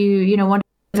games, if you want to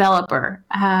be a developer,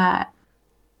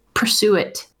 pursue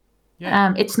it.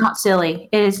 Yeah. It's not silly.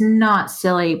 It is not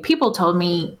silly. People told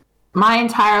me my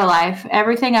entire life,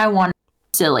 everything I wanted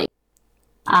was silly.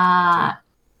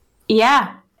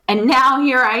 Yeah. And now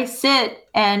here I sit,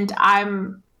 and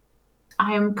I'm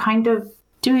kind of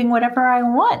doing whatever I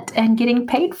want and getting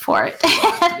paid for it.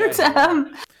 And,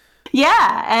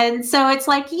 and so it's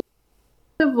like,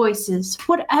 the voices,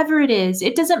 whatever it is,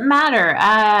 it doesn't matter.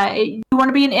 You want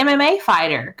to be an MMA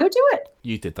fighter, go do it.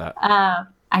 You did that.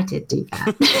 I did do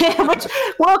that, which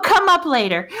will come up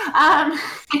later.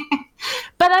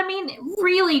 But I mean,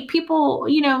 really, people,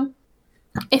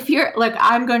 if you're like,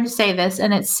 I'm going to say this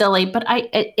and it's silly, but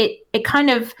it kind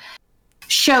of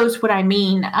shows what I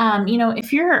mean.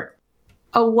 If you're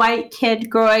a white kid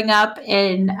growing up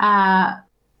in,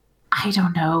 I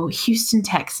don't know, Houston,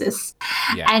 Texas,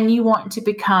 and you want to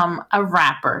become a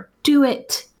rapper, do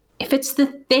it. If it's the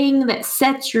thing that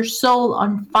sets your soul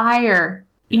on fire,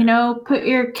 put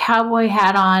your cowboy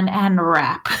hat on and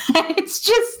rap.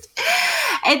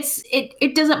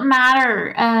 It doesn't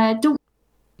matter.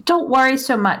 Don't worry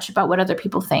so much about what other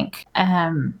people think.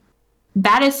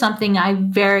 that is something I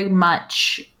very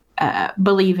much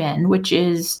believe in, which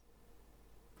is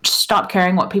stop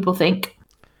caring what people think.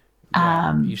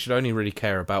 Yeah, you should only really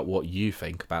care about what you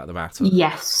think about the matter.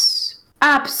 Yes,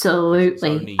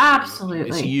 absolutely. Absolutely.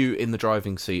 It's you in the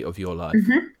driving seat of your life.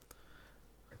 Mm-hmm.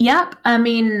 Yep. I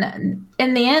mean,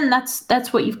 in the end,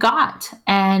 that's what you've got.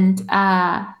 And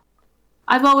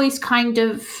I've always kind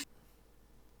of,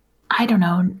 I don't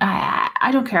know, I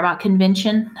don't care about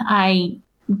convention. I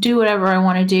do whatever I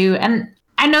want to do. And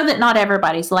I know that not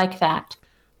everybody's like that.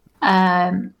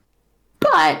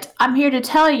 But I'm here to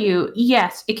tell you,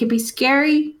 yes, it can be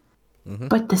scary,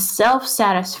 but the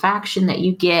self-satisfaction that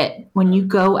you get when you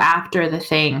go after the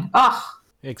thing,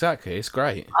 exactly, it's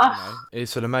great. You know,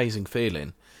 it's an amazing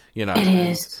feeling. You know, it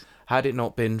is. Had it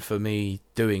not been for me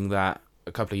doing that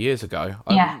a couple of years ago,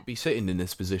 I wouldn't be sitting in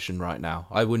this position right now.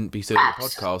 I wouldn't be doing a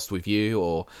podcast with you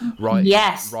or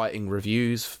writing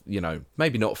reviews. You know,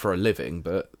 maybe not for a living,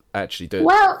 but actually doing it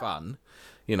for fun.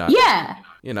 You know,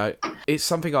 you know, it's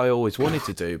something I always wanted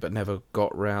to do, but never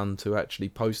got round to actually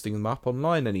posting them up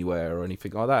online anywhere or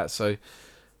anything like that. So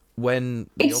when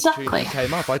the opportunity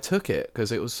came up, I took it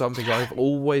because it was something I've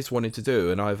always wanted to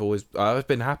do, and I've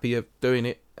been happy of doing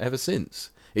it ever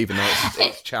since. Even though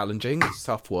it's challenging, it's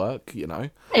tough work, you know.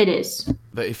 It is.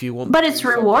 But if you want, but it's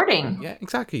rewarding. Yeah,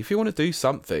 exactly. If you want to do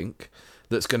something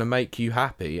that's going to make you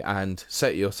happy and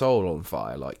set your soul on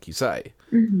fire, like you say,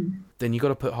 then you got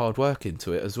to put hard work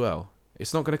into it as well.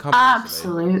 It's not going to come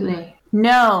absolutely easily.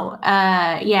 No.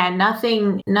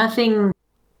 Nothing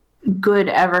good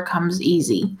ever comes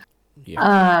easy.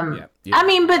 I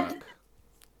mean, but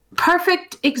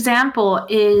perfect example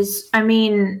is, I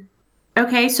mean,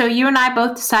 okay, so you and I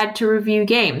both decide to review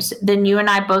games. Then you and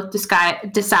I both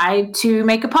decide to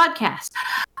make a podcast.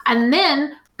 And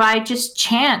then by just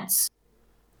chance,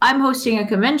 I'm hosting a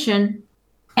convention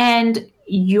and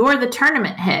you're the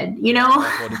tournament head, you know?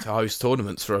 I've wanted to host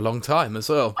tournaments for a long time as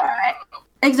well.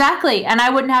 Exactly. And I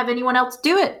wouldn't have anyone else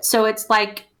do it. So it's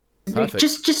like,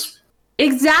 just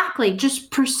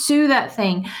pursue that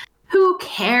thing. Who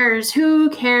cares? Who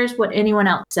cares what anyone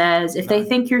else says? If they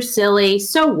think you're silly,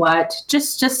 so what?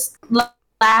 Just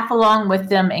laugh along with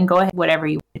them and go ahead, whatever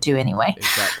you want to do anyway.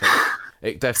 Exactly.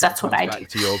 It definitely comes back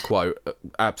to your quote.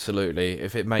 Absolutely.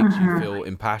 If it makes you feel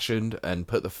impassioned and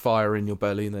put the fire in your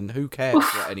belly, then who cares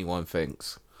what anyone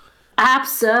thinks?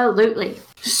 Absolutely.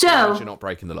 So you're not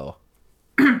breaking the law.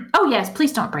 Oh yes,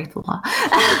 please don't break the law.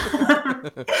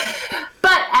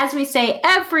 But as we say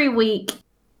every week,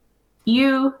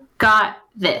 you got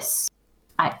this.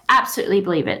 I absolutely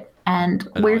believe it. And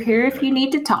we're here if you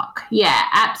need to talk. Yeah,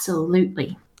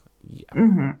 absolutely.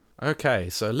 Yeah. Okay,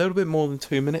 so a little bit more than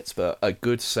 2 minutes, but a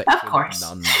good section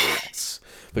nonetheless.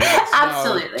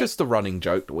 Absolutely. Just the running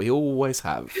joke that we always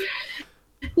have.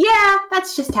 Yeah,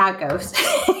 that's just how it goes.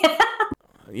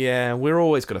 Yeah, we're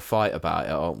always going to fight about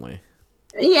it, aren't we?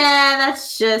 Yeah,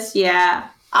 that's just,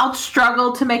 I'll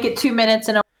struggle to make it 2 minutes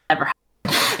and it'll never happen.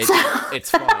 It's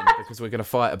fine, because we're going to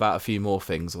fight about a few more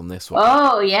things on this one.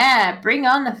 Oh, yeah, bring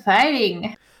on the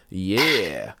fighting.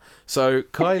 Yeah. So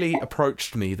Kylie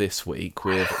approached me this week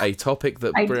with a topic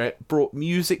that brought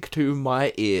music to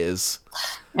my ears.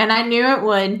 And I knew it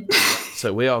would.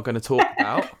 So we are going to talk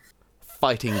about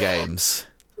fighting games.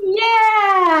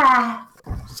 Yeah!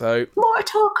 So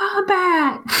Mortal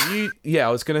Kombat!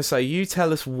 I was going to say, you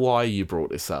tell us why you brought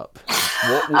this up.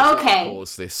 What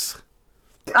caused this?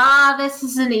 This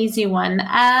is an easy one.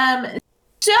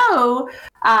 So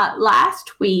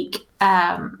last week,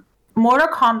 Mortal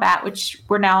Kombat, which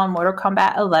we're now on Mortal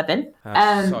Kombat 11.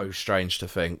 That's so strange to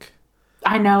think.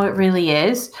 I know, it really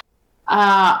is.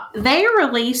 They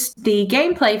released the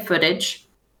gameplay footage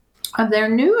of their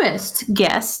newest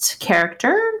guest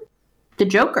character, the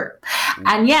Joker.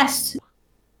 And yes,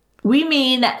 we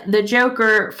mean the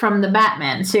Joker from the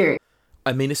Batman series.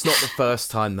 I mean, it's not the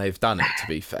first time they've done it, to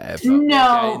be fair. But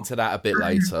no. We'll get into that a bit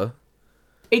later.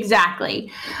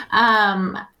 Exactly.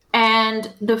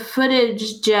 And the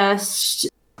footage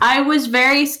I was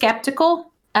very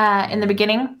skeptical in the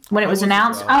beginning when it was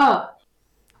announced.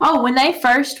 Oh, when they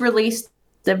first released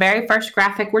the very first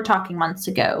graphic, we're talking months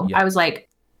ago, I was like,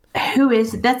 who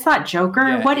is it? That's not Joker.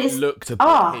 Yeah, what is? It looked a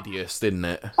bit hideous, didn't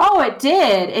it? Oh, it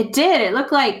did. It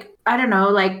looked like, I don't know,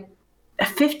 like a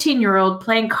 15-year-old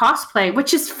playing cosplay,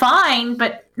 which is fine,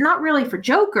 but not really for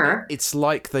Joker. It's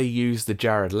like they used the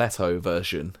Jared Leto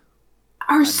version.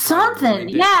 Or something.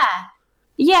 Yeah,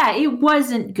 it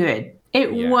wasn't good.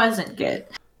 It wasn't good.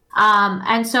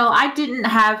 And so I didn't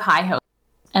have high hopes,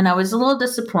 and I was a little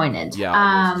disappointed. Yeah,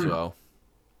 I was as well.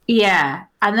 Yeah,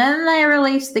 and then they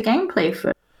released the gameplay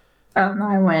footage, and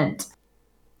I went,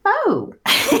 oh.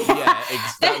 Yeah,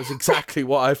 That was exactly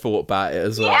what I thought about it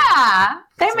as well. Yeah,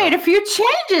 they made a few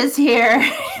changes here.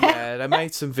 Yeah, they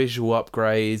made some visual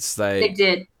upgrades. They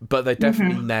did. But they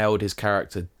definitely nailed his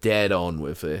character dead on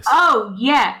with this. Oh,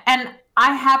 yeah. And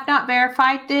I have not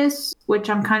verified this, which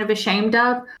I'm kind of ashamed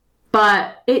of,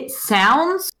 but it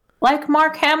sounds like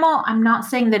Mark Hamill. I'm not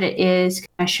saying that it is.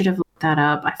 I should have looked that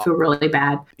up. I feel really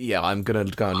bad. Yeah, I'm going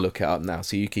to go and look it up now,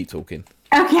 so you keep talking.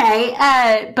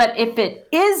 Okay, but if it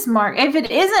is Mark, if it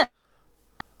isn't,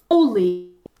 holy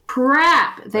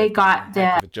crap, they got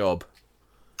the job.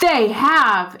 They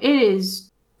have. It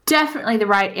is definitely the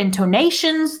right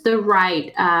intonations, the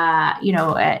right,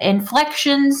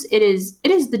 inflections. It is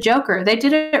the Joker. They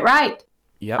did it right.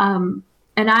 Yep.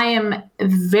 And I am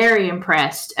very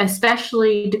impressed,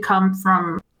 especially to come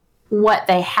from what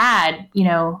they had,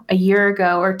 a year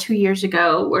ago or 2 years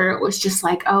ago, where it was just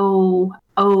like, oh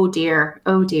dear.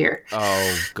 Oh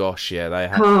gosh, yeah, they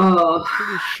had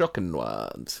pretty shocking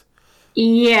ones.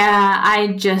 Yeah,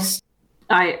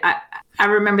 I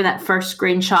remember that first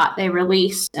screenshot they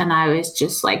released, and I was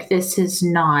just like, this is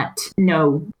not,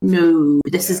 no,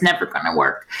 this is never going to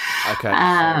work. Okay, so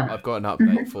I've got an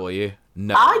update for you.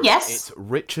 No, yes. It's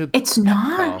Richard. It's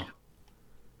not.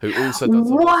 Who also does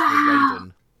the voice for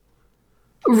Raiden.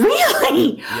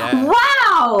 Really? Yeah.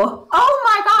 Wow. Oh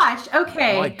my gosh.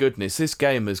 Okay. My goodness, this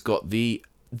game has got the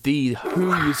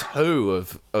who's who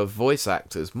of voice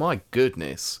actors. My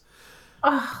goodness.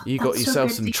 Oh, you got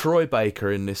yourself some Troy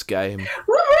Baker in this game.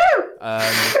 Woohoo!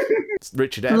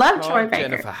 Richard Love Troy Epstein, Baker.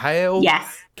 Jennifer Hale.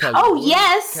 Yes. Kelly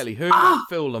yes. Kelly Hu,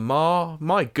 Phil Lamar.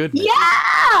 My goodness.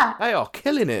 Yeah. They are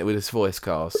killing it with this voice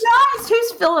cast. Nice.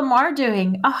 Who's Phil Lamar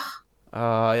doing?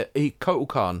 Kotal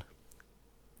Khan.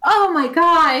 Oh my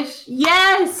gosh.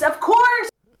 Yes, of course.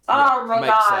 Oh my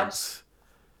makes gosh. Sense.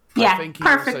 Yeah, I think he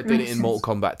perfect. also did it in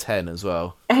Mortal Kombat 10 as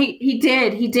well. He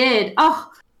did. Oh,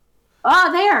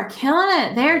 they are killing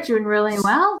it. They're doing really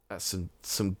well. That's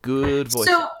some good voice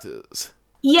actors.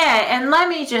 Yeah, and let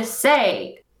me just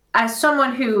say, as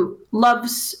someone who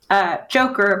loves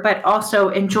Joker but also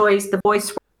enjoys the voice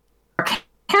for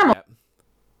Hamill,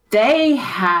 they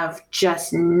have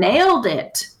just nailed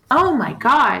it. Oh my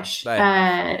gosh.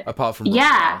 Apart from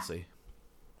Darcy.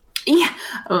 Yeah.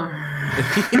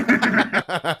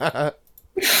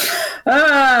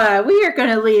 We are going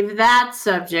to leave that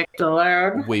subject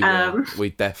alone. We will.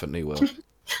 We definitely will.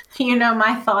 You know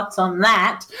my thoughts on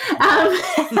that.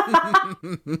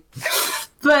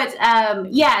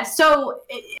 So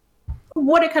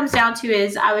what it comes down to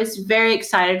is I was very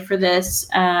excited for this.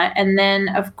 And then,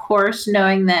 of course,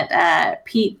 knowing that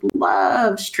Pete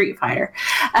loves Street Fighter.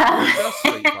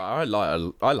 Street Fighter. I like a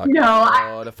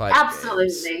lot of fighting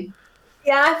absolutely. Games.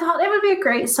 Yeah, I thought it would be a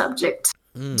great subject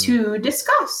to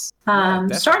discuss.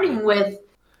 Starting with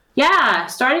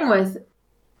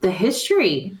the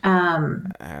history.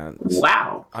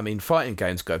 Wow. I mean, fighting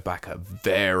games go back a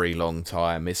very long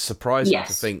time. It's surprising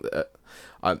to think that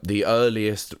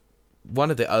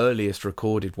one of the earliest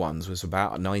recorded ones was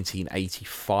about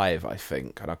 1985, I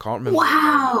think, and I can't remember what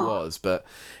game it was, but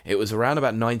it was around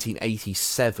about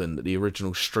 1987 that the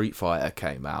original Street Fighter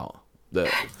came out.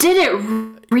 Did it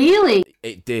really?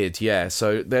 It did, yeah.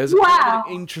 So there's an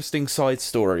interesting side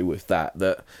story with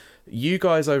that you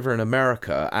guys over in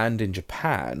America and in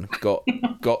Japan got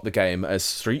the game as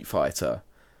Street Fighter.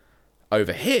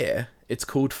 Over here, it's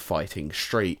called Fighting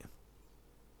Street.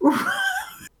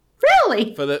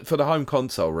 Really? For the home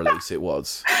console release, it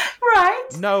was. Right.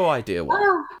 No idea why.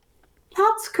 Oh,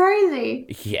 that's crazy.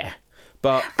 Yeah,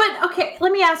 but okay,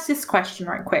 let me ask this question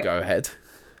right quick. Go ahead.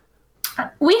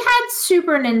 We had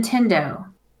Super Nintendo.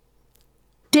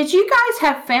 Did you guys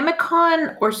have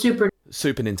Famicom or Super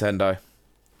Nintendo?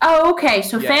 Oh, okay.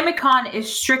 So Famicom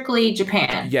is strictly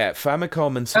Japan. Yeah,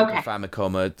 Famicom and Super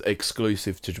Famicom are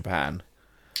exclusive to Japan.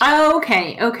 Oh,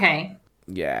 okay.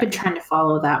 Yeah. Been trying to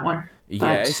follow that one.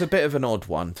 Yeah, it's a bit of an odd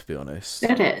one, to be honest.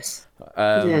 It is.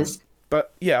 It is.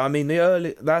 But yeah, I mean,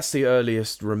 that's the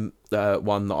earliest one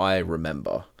that I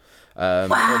remember.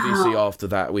 Obviously, after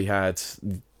that, we had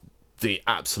the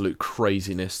absolute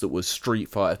craziness that was Street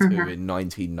Fighter 2 in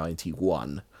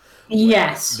 1991.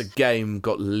 Yes. The game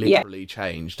got literally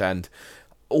changed, and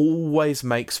always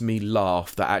makes me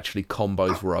laugh that actually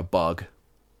combos were a bug.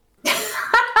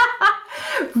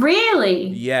 Really?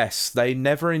 Yes, they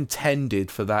never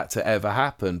intended for that to ever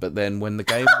happen, but then when the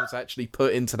game was actually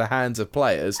put into the hands of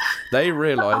players, they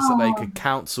realised that they could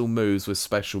cancel moves with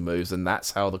special moves, and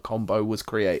that's how the combo was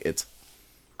created.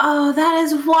 Oh, that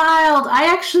is wild.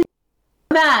 I actually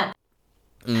that.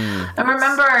 I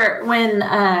remember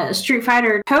when Street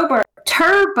Fighter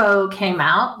Turbo came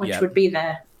out, which would be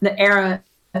the era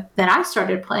that I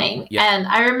started playing. Yeah. And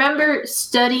I remember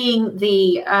studying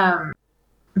the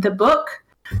book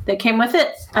that came with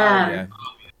it,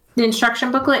 the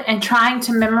instruction booklet, and trying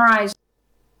to memorize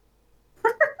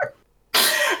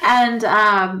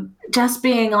and just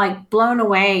being like blown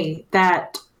away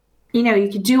that, you know, you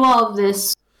could do all of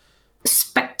this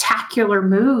spectacular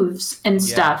moves and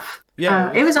stuff.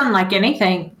 Yeah. It was unlike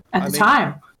anything at the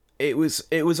time. It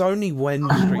was only when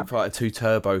Street Fighter 2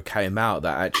 Turbo came out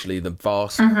that actually the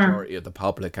vast majority of the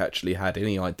public actually had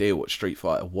any idea what Street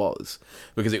Fighter was,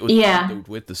 because it was bundled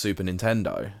with the Super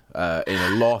Nintendo in a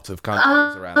lot of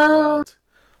countries around the world.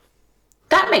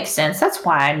 That makes sense. That's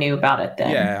why I knew about it then.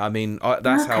 Yeah, I mean,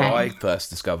 that's how I first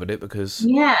discovered it, because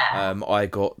I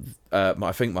got,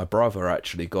 I think my brother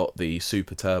actually got the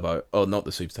Super Turbo, or not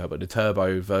the Super Turbo, the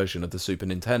Turbo version of the Super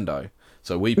Nintendo.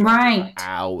 So we played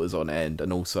hours on end,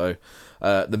 and also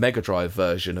the Mega Drive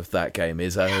version of that game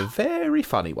is a very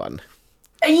funny one.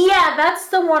 Yeah, that's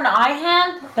the one I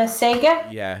had, the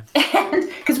Sega. Yeah.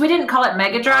 Because we didn't call it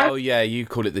Mega Drive. Oh, yeah, you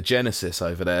call it the Genesis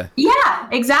over there. Yeah,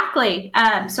 exactly.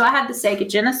 So I had the Sega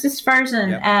Genesis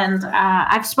version, and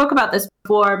I've spoke about this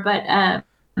before, but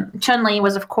Chun-Li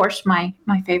was, of course, my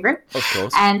favorite. Of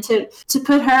course. And to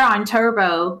put her on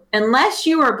Turbo, unless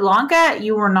you were Blanca,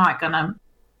 you were not going to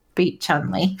beat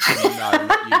Chun-Li. No,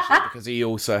 not usually, because he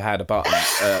also had a button,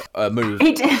 a move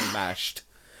he mashed.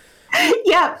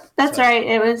 Yep, that's right.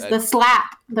 It was the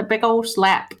slap, the big old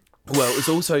slap. Well, it was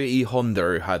also E Honda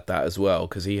who had that as well,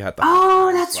 because he had that.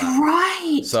 Oh, that's slap.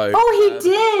 Right. So, he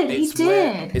did. He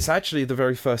did. It's actually the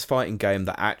very first fighting game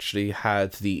that actually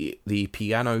had the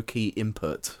piano key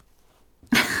input.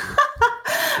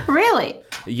 Really?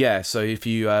 Yeah. So if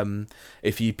you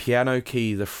piano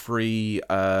key the three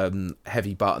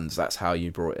heavy buttons, that's how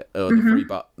you brought it. Or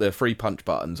the free punch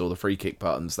buttons or the free kick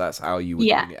buttons, that's how you would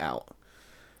bring it out.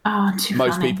 Oh,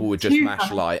 Most funny. people would just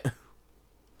mash light.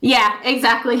 Yeah,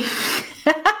 exactly.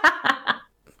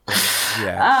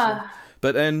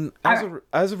 But then,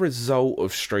 as a result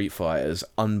of Street Fighter's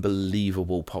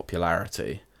unbelievable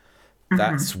popularity,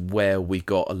 that's where we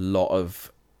got a lot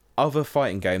of other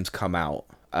fighting games come out.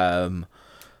 One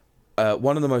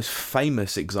of the most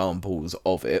famous examples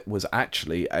of it was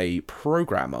actually a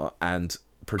programmer and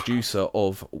producer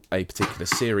of a particular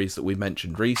series that we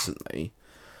mentioned recently.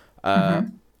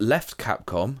 Left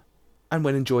Capcom and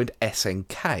went and joined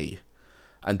SNK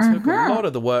and took a lot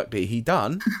of the work that he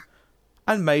done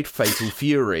and made Fatal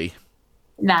Fury.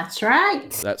 That's right.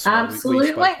 That's why we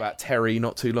spoke about Terry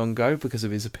not too long ago because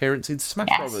of his appearance in Smash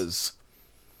Brothers.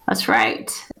 That's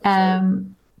right.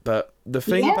 But the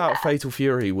thing about Fatal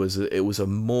Fury was that it was a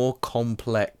more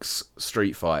complex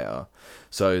Street Fighter.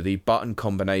 So the button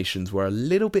combinations were a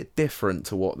little bit different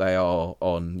to what they are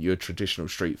on your traditional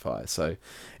Street Fighter. So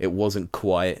it wasn't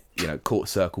quite, quarter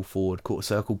circle forward, quarter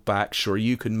circle back,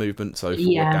 Shoryuken movement, so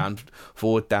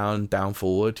forward, down,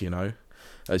 forward,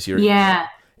 as you're... Yeah.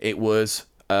 It was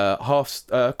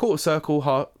quarter circle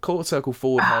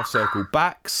forward, half circle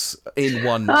backs in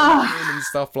one and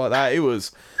stuff like that. It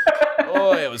was...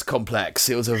 it was complex.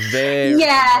 It was a very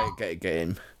complicated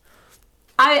game.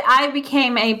 I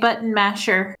became a button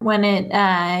masher when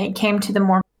it came to the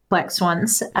more complex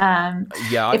ones.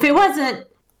 If it wasn't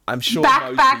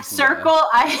back circle,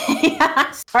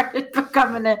 I started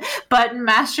becoming a button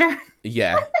masher.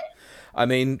 Yeah. I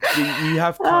mean, you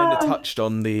have kind of touched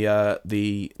on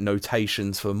the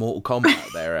notations for Mortal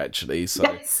Kombat there, actually. So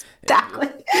yes, exactly.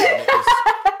 It was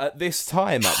at this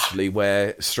time, actually,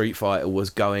 where Street Fighter was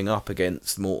going up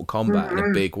against Mortal Kombat in a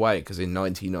big way, because in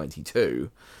 1992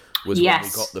 was when we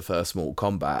got the first Mortal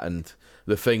Kombat, and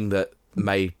the thing that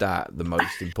made that the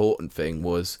most important thing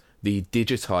was the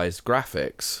digitized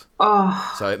graphics.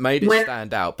 So it made it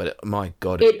stand out, but my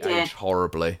God, it aged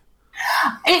horribly.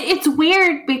 It's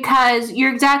weird because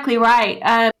you're exactly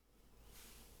right.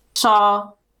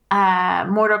 Saw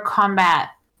Mortal Kombat,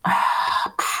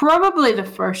 probably the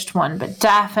first one, but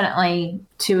definitely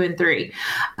 2 and 3.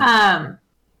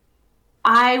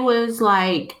 I was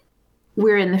like,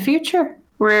 we're in the future.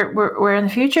 We're in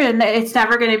the future, and it's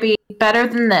never going to be better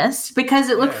than this because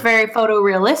it looked very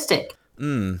photorealistic.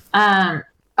 And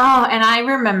I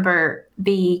remember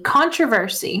the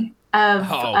controversy of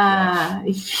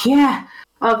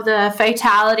of the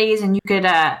fatalities, and you could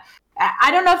I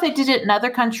don't know if they did it in other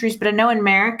countries, but I know in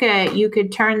America you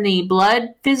could turn the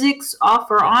blood physics off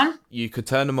or on. You could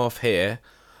turn them off here,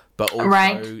 but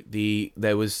also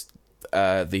there was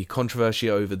the controversy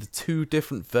over the 2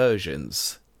 different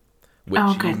versions,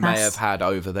 which you may have had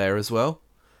over there as well.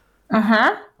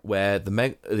 Where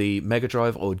the Mega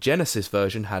Drive or Genesis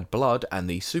version had blood, and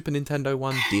the Super Nintendo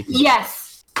one didn't.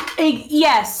 Yes,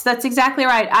 that's exactly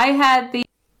right. I had the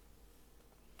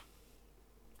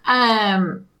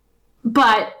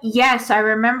But yes, I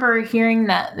remember hearing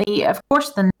that of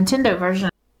course, the Nintendo version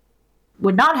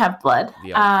would not have blood.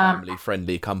 The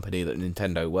family-friendly company that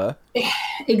Nintendo were.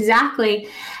 Exactly.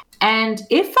 And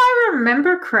if I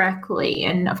remember correctly,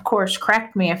 and of course,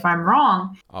 correct me if I'm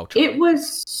wrong, it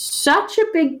was such a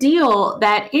big deal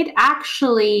that it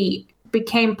actually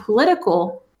became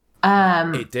political.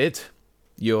 It did.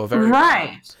 You're very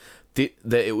right.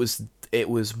 It was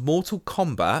Mortal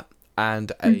Kombat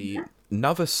and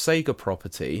another Sega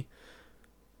property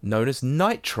known as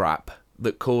Night Trap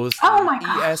that caused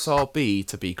ESRB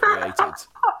to be created.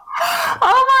 Oh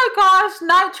my gosh,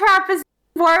 Night Trap is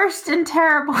worst and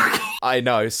terrible. I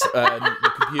know. The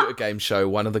computer game show,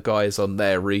 one of the guys on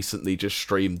there recently just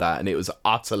streamed that, and it was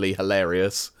utterly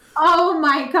hilarious. Oh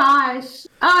my gosh.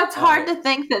 Oh, it's hard to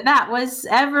think that was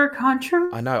ever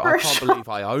controversial. I know. I can't believe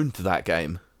I owned that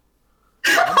game.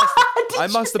 I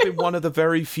must have been one of the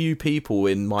very few people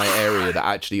in my area that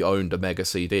actually owned a Mega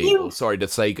CD. The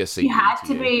Sega CD. You had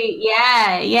to be,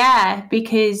 yeah,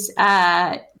 because,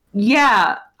 I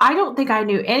don't think I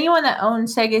knew anyone that owned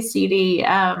Sega CD.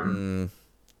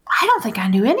 I don't think I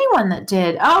knew anyone that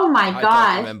did. Oh my god!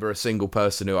 I don't remember a single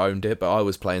person who owned it, but I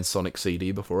was playing Sonic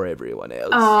CD before everyone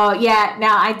else. Oh yeah,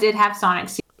 now I did have Sonic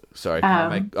CD. Sorry,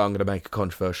 I'm going to make a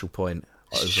controversial point.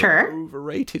 Sure.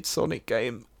 Overrated Sonic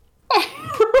game.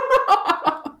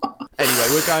 Anyway,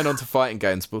 we're going on to fighting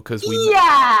games because we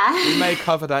may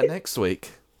cover that next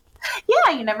week.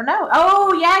 Yeah, you never know.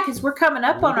 Oh, yeah, because we're coming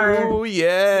up on our... Oh,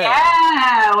 yeah.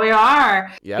 Yeah, we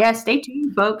are. Yep. Yeah, stay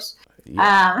tuned, folks.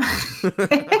 Yeah, I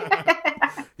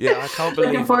can't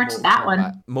believe... Looking forward to that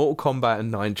one. Mortal Kombat and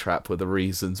Night Trap were the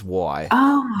reasons why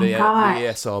the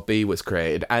ESRB was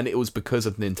created, and it was because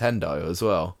of Nintendo as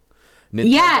well.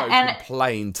 Nintendo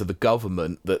complained to the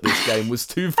government that this game was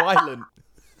too violent.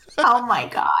 Oh my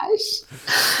gosh.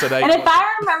 And if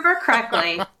I remember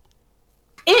correctly...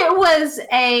 It was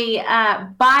a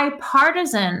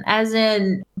bipartisan, as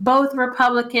in both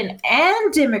Republican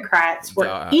and Democrats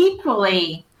were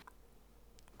equally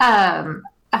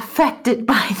affected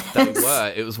by this. They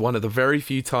were. It was one of the very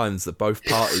few times that both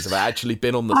parties have actually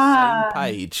been on the same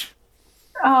page.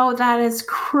 Oh, that is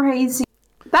crazy.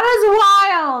 That is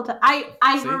wild. I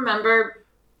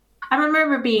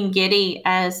remember being giddy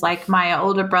as like my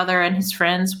older brother and his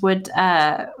friends would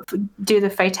do the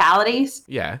fatalities.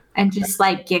 Yeah. And just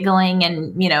like giggling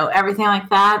and, everything like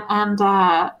that. And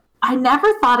I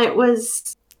never thought it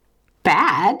was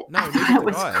bad. No, I thought it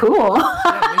was cool.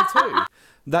 Yeah, me too.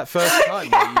 That first time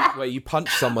where you punch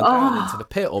someone down into the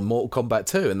pit on Mortal Kombat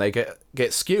 2 and they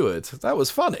get skewered. That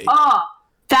was funny. Oh,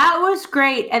 that was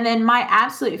great. And then my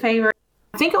absolute favorite,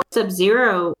 I think it was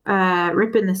Sub-Zero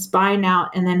ripping the spine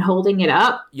out and then holding it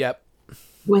up. Yep.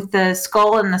 With the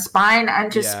skull and the spine. I'm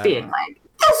just being like,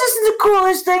 this is the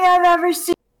coolest thing I've ever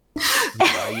seen. Yeah,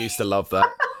 I used to love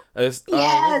that.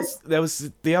 Yes. There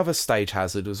was the other stage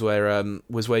hazard was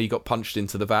where you got punched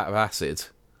into the vat of acid.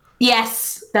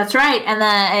 Yes, that's right. And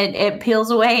then it peels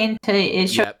away into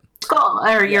your skull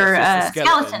or your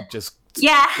skeleton. Just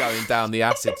going down the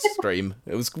acid stream.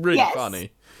 It was really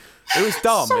funny. It was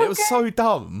dumb. It was so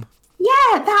dumb.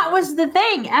 Yeah, that was the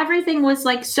thing. Everything was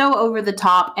like so over the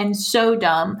top and so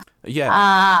dumb.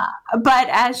 Yeah. But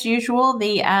as usual,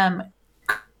 the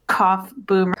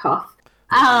boomer cough.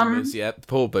 Boomers,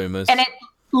 poor boomers. And it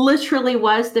literally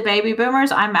was the baby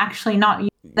boomers. I'm actually not using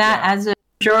that as a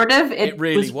pejorative. It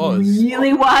really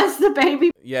was the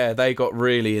baby. Yeah, they got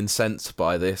really incensed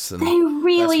by this, and they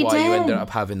really that's why did. you ended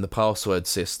up having the password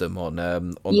system on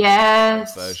the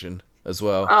version as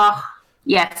well.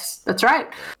 Yes, that's right.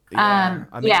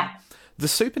 The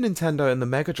Super Nintendo and the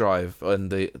Mega Drive and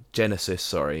the Genesis,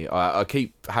 sorry, I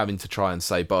keep having to try and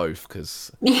say both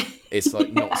because it's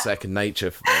like not second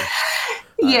nature for me.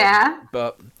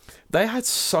 But they had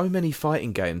so many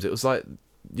fighting games. It was like,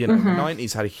 the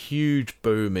 90s had a huge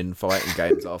boom in fighting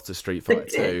games after Street Fighter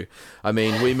 2. I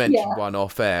mean, we mentioned one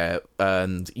off air,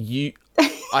 and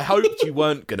I hoped you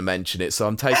weren't going to mention it, so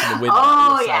I'm taking the win.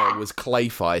 It was Clay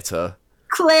Fighter.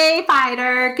 Clay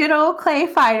Fighter, good old Clay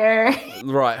Fighter.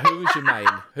 Right, who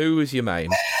was your main?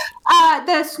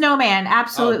 The Snowman,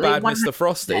 absolutely. Oh, Bad Mr.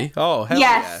 Frosty. Oh, hell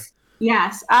yeah.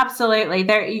 Yes, absolutely.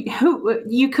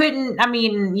 You couldn't. I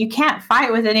mean, you can't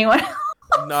fight with anyone else.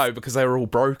 No, because they were all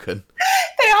broken.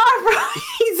 They are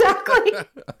exactly.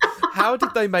 How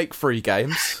did they make free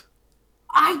games?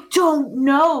 I don't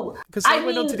know. Because they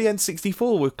went on to the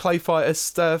N64 with Clay Fighter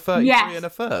 33 and a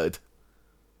third.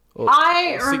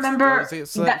 I remember. Was it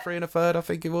 33 and a third? I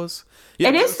think it was. Yeah,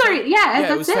 it is 30.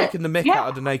 Yeah, it was taking the mick out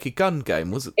of the Naked Gun game,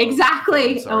 was it?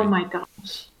 Exactly. Oh my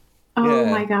gosh. Oh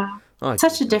my god.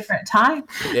 Such a different time.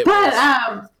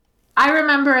 I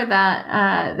remember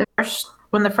that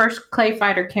when the first Clay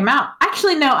Fighter came out.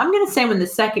 Actually, no, I'm going to say when the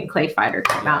second Clay Fighter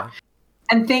came out.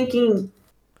 And thinking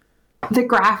the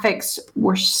graphics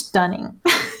were stunning.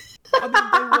 I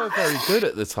mean, they were very good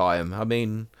at the time. I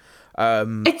mean,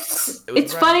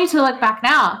 it's funny to look back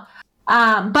now,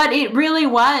 but it really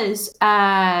was.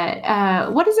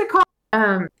 What is it called?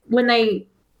 When they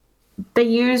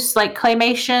use like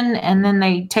claymation and then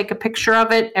they take a picture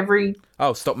of it every.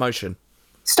 Oh, stop motion.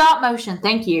 Stop motion,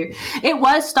 thank you. It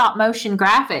was stop motion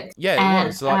graphics. Yeah, it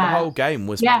was. Like the whole game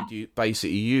was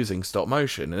basically using stop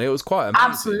motion, and it was quite amazing.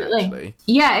 Absolutely. Actually.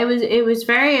 Yeah, it was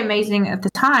very amazing at the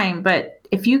time. But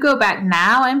if you go back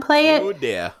now and play it, oh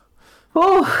dear.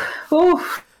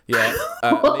 Oh.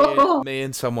 Yeah, me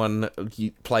and someone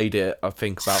played it. I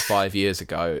think about 5 years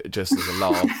ago, just as a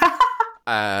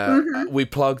laugh. We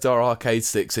plugged our arcade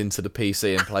sticks into the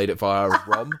PC and played it via a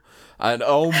ROM. And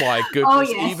oh my goodness,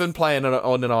 even playing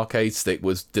on an arcade stick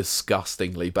was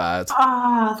disgustingly bad.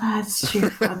 Oh, that's too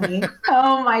funny.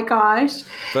 Oh my gosh.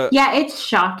 But yeah, it's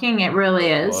shocking. It really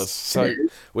is. So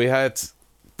we had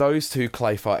those two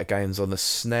Clay Fighter games on the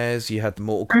SNES. You had the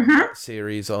Mortal Kombat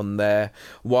series on there.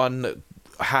 One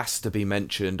has to be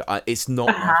mentioned. It's not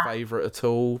my favourite at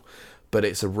all, but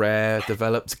it's a Rare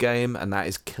developed game, and that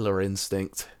is Killer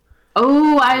Instinct.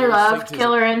 Oh, I love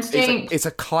Killer Instinct. It's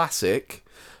a classic.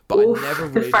 But I never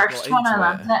really the first one I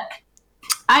loved it.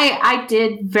 I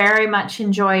did very much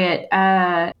enjoy it,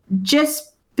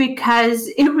 just because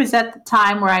it was at the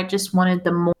time where I just wanted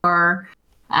the more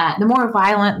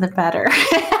violent the better.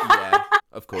 Yeah,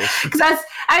 of course. Because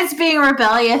I was being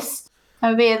rebellious.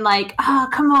 I'm being like, oh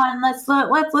come on,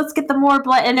 let's get the more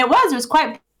blood, and it was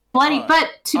quite bloody. But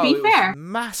to be fair, was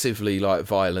massively like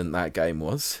violent, that game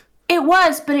was. It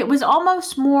was, but it was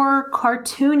almost more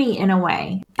cartoony in a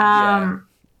way.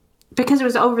 Because it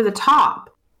was over the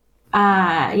top.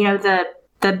 The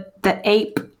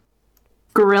ape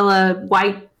gorilla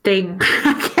white thing.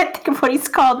 I can't think of what he's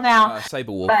called now.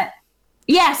 Saberwolf. But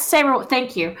yes, Saberwolf.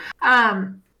 Thank you.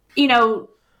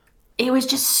 It was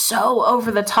just so over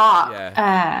the top.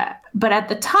 Yeah. But at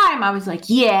the time, I was like,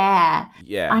 yeah.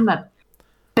 I'm a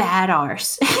bad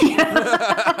arse.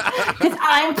 Because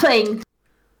I'm playing.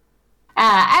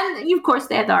 And of course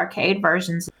they had the arcade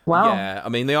versions as well. Yeah, I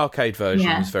mean the arcade version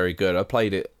was very good. I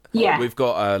played it. Yeah, we've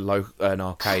got an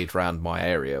arcade around my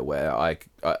area where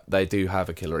they do have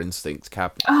a Killer Instinct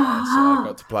cabinet, so I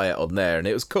got to play it on there, and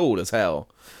it was cool as hell.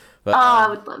 But, I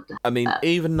would love that. I mean,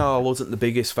 even though I wasn't the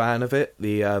biggest fan of it,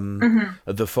 the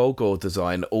Fulgore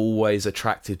design always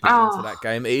attracted me into that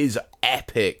game. It is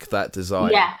epic, that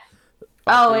design. Yeah.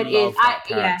 It is.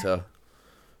 Character.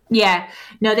 Yeah,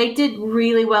 no, they did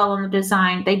really well on the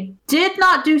design. They did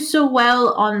not do so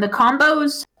well on the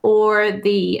combos or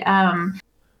the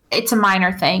it's a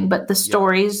minor thing, but the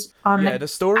stories on the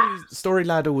story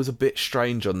ladder was a bit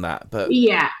strange on that, but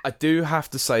I do have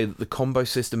to say that the combo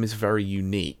system is very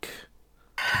unique.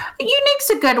 Unique's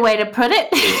a good way to put it.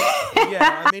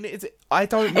 Yeah, I mean, I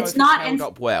don't know if it's held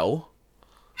up well.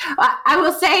 I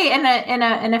will say in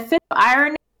a fit of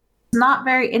irony, it's not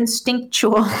very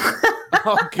instinctual.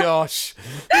 Oh gosh.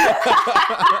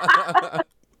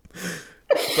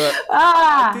 But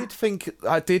I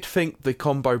did think the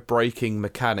combo breaking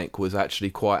mechanic was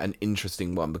actually quite an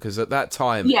interesting one, because at that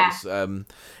time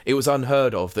it was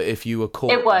unheard of that if you were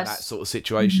caught in that sort of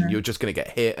situation, you were just going to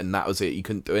get hit and that was it. You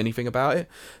couldn't do anything about it.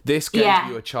 This gave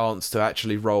you a chance to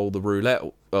actually roll the roulette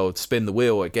or spin the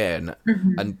wheel again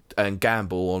and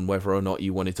gamble on whether or not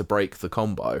you wanted to break the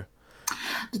combo.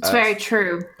 It's very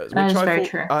true. That is very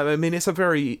true. I mean, it's a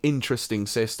very interesting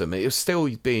system. It was still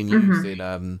being used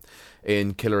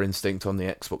in Killer Instinct on the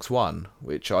Xbox One,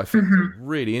 which I think is a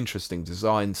really interesting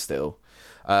design still.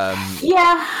 A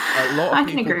lot of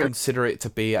people consider it to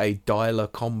be a dialer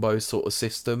combo sort of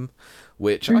system,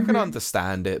 which I can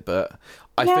understand it, but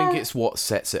I think it's what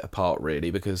sets it apart,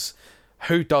 really, because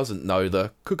who doesn't know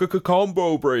the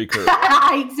combo breaker?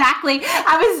 Exactly.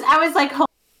 I was like,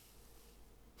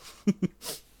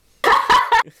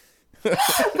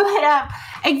 but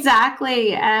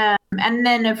exactly, and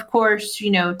then of course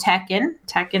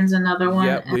Tekken's another one.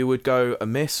 Yeah, we would go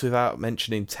amiss without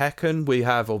mentioning Tekken. We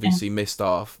have obviously missed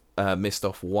off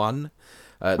one.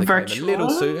 The game a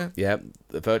little sooner. Yeah,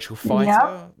 the Virtua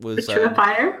Fighter was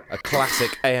a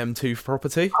classic AM2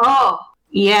 property. Oh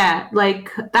yeah,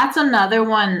 like that's another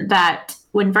one that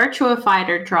when Virtua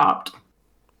Fighter dropped,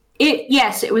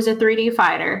 it was a 3D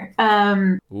fighter.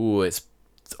 Ooh, it's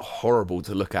horrible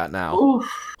to look at now.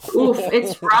 Oof,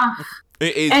 it's rough.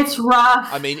 It is. It's rough.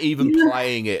 I mean, even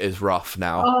playing it is rough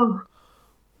now. Oh,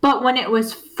 but when it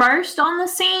was first on the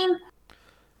scene,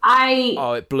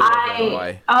 it blew everyone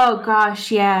away. Oh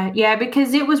gosh, yeah,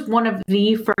 because it was one of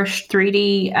the first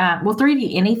 3D,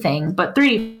 3D anything, but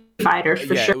 3D fighters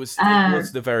for sure. It was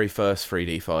the very first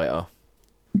 3D fighter.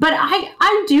 But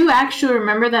I do actually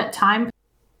remember that time.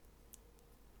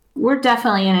 We're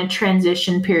definitely in a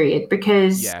transition period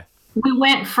because we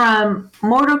went from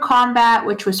Mortal Kombat,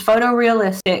 which was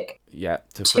photorealistic,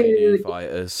 to 3D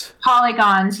fighters,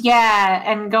 polygons,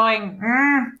 and going.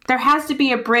 There has to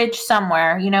be a bridge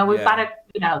somewhere. We've got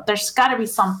to. There's got to be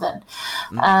something.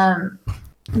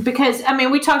 Because I mean,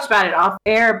 we talked about it off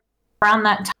air around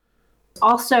that time.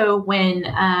 Also, when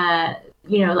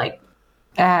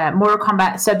Mortal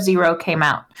Kombat Sub-Zero came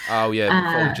out. Oh yeah,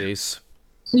 apologies.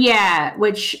 Yeah,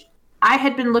 which I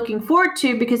had been looking forward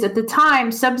to because at the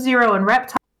time Sub-Zero and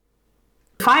Reptile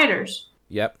were fighters.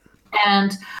 Yep.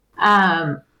 And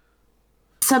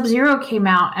Sub-Zero came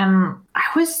out, and I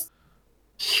was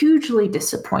hugely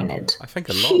disappointed. I think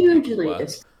a lot. Hugely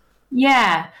disappointed.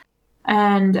 Yeah.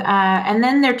 And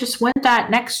then there just went that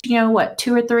next, 2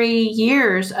 or 3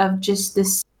 years of just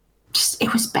this.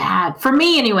 It was bad for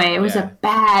me anyway. It was a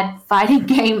bad fighting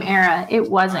game era. It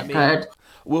wasn't good.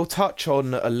 We'll touch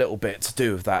on a little bit to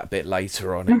do with that a bit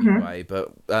later on anyway.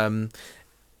 But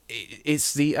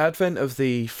it's the advent of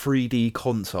the 3D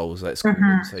consoles. Let's call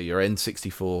them. So your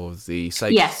N64, the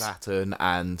Sega Saturn,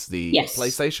 and the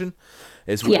PlayStation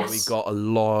is where we got a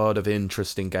lot of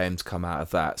interesting games come out of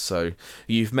that. So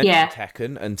you've mentioned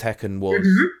Tekken, and Tekken was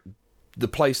the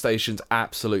PlayStation's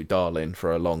absolute darling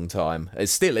for a long time. It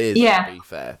still is, to be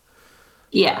fair.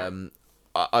 Yeah.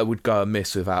 I would go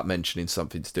amiss without mentioning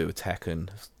something to do with Tekken.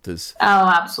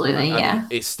 Absolutely, I mean,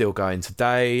 it's still going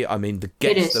today. I mean, the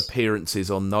guest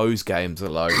appearances on those games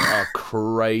alone are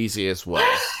crazy as well.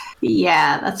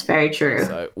 Yeah, that's very true.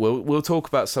 So we'll talk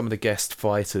about some of the guest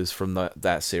fighters from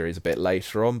that series a bit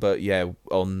later on. But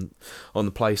on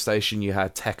the PlayStation, you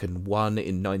had Tekken 1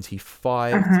 in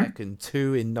 95, Tekken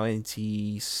 2 in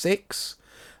 96,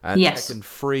 and Tekken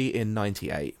 3 in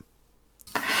 98.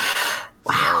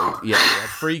 Wow. So, we had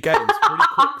 3 games pretty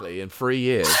quickly in 3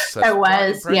 years. So it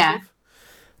was,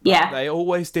 yeah. They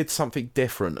always did something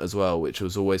different as well, which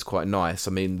was always quite nice.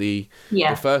 I mean, the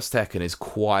first Tekken is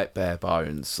quite bare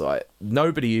bones. Like,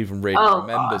 nobody even really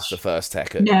remembers the first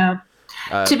Tekken. No.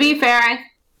 To be fair,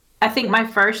 I think my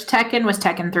first Tekken was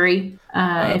Tekken 3,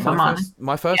 if I'm honest.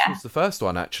 My first was the first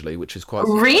one, actually, which is quite...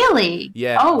 Really?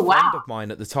 Yeah. A friend of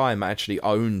mine at the time actually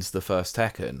owns the first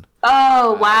Tekken.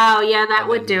 Oh, wow. Yeah, that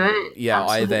would do it. Yeah,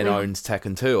 absolutely. I then owned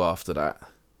Tekken 2 after that.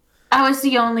 I was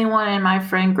the only one in my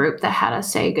friend group that had a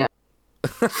Sega.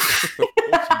 Of course you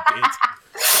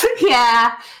did.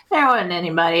 Yeah, there wasn't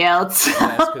anybody else.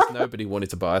 That's because nobody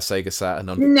wanted to buy a Sega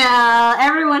Saturn. No,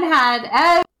 everyone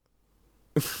had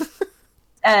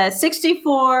a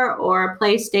 64 or a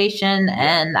PlayStation,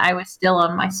 and I was still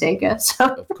on my Sega. So.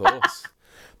 Of course.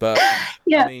 But,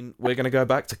 I mean, we're going to go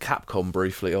back to Capcom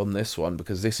briefly on this one,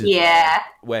 because this is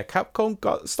where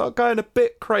Capcom started going a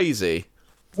bit crazy.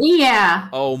 Yeah.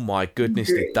 Oh my goodness,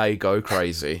 did they go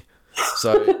crazy.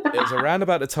 So, it was around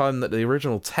about the time that the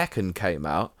original Tekken came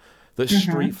out that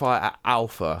Street Fighter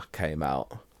Alpha came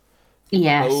out.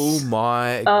 Yes. Oh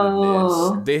my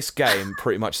goodness. This game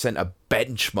pretty much set a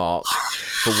benchmark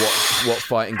for what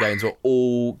fighting games were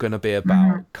all going to be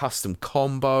about. Custom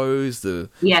combos, the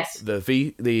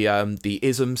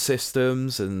ism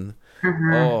systems, and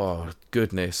oh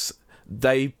goodness.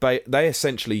 They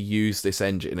essentially used this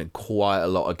engine in quite a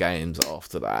lot of games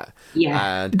after that.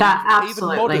 Yeah, and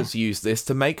absolutely. Even modders used this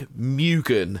to make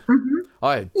Mugen.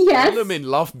 I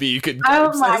love Mugen games.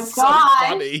 Oh my They're so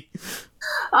funny.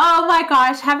 Oh my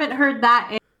gosh, haven't heard that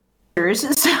in years.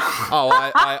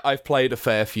 I've played a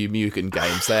fair few Mugen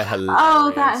games. They're hilarious.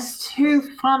 Oh, that's too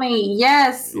funny.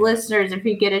 Yes, listeners, if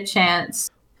you get a chance,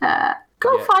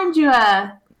 go find you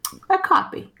a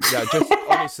copy. Yeah,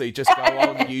 honestly, just go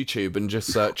on YouTube and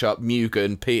just search up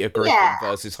Mugen Peter Griffin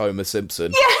versus Homer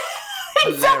Simpson.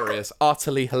 Yeah, hilarious,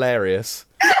 utterly hilarious.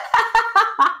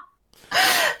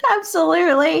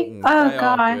 Absolutely. Oh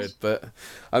gosh. Good, but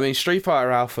I mean, Street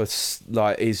Fighter Alpha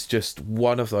is just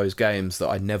one of those games that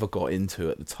I never got into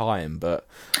at the time, but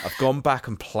I've gone back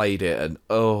and played it, and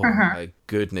oh my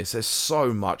goodness, there's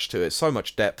so much to it, so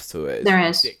much depth to it.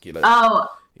 It's ridiculous. Oh.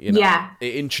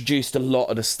 It introduced a lot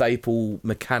of the staple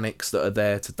mechanics that are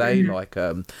there today, like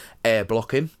air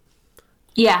blocking,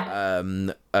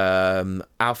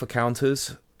 alpha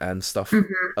counters and stuff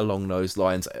along those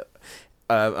lines.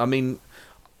 I mean,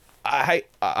 I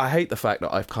hate the fact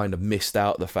that I've kind of missed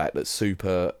out the fact that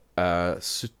Super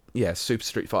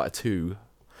Street Fighter 2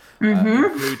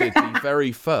 included the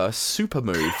very first super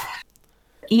move.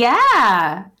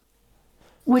 Yeah.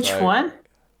 Which one?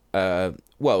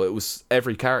 well, it was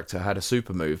every character had a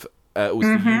super move. It was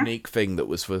the unique thing that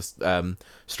was for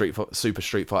Super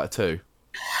Street Fighter 2.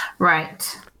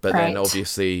 Right. But then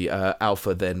obviously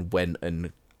Alpha then went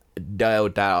and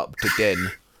dialed that up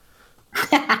again.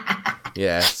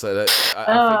 Yeah, so that,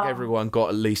 I think everyone got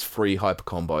at least 3 hyper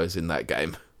combos in that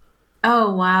game.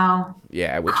 Oh, wow.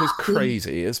 Yeah, which is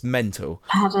crazy. It's mental.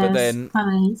 But then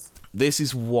this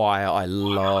is why I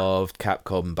loved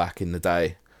Capcom back in the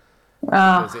day.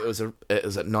 Because it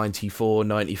was at 94,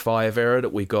 95 era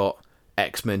that we got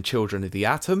X-Men Children of the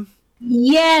Atom.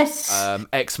 Yes.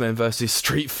 X-Men versus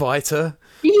Street Fighter.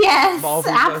 Yes,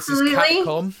 Marvel absolutely. versus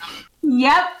Capcom.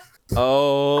 Yep.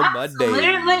 Oh,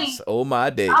 absolutely. my days. Oh, my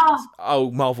days. Oh,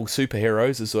 Marvel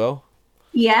superheroes as well.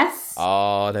 Yes.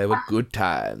 Oh, they were good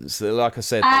times. Like I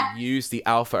said, they used the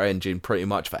Alpha engine pretty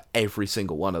much for every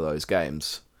single one of those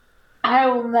games. I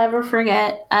will never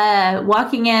forget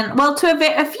walking in, well, to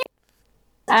a few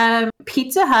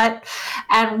Pizza Hut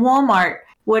and Walmart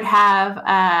would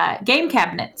have game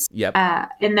cabinets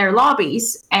in their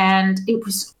lobbies, and it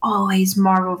was always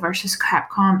Marvel versus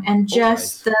Capcom, and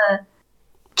just the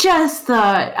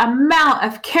amount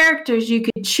of characters you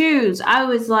could choose. I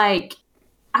was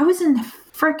in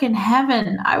freaking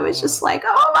heaven. I was just like,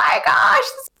 oh my gosh,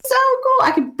 this is so cool.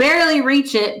 I could barely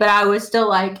reach it, but I was still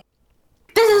like,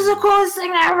 this is the coolest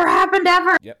thing that ever happened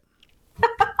ever. Yep.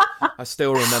 I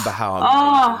still remember how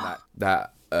amazing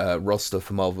that roster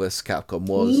for Marvel vs. Capcom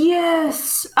was.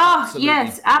 Yes. Oh,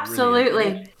 yes,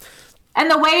 absolutely. Brilliant. And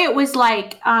the way it was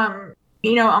like,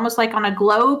 almost like on a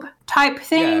globe type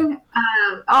thing. Yeah.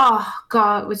 Oh,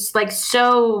 God, it was like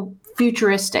so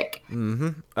futuristic.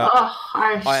 Mm-hmm.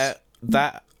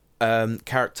 That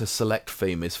character select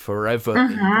theme is forever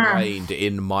ingrained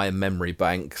in my memory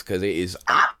bank because it is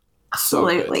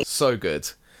absolutely so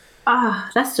good. Ah,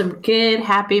 that's some good,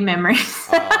 happy memories.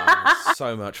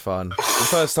 So much fun. The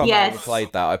first time I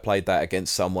ever played that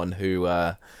against someone who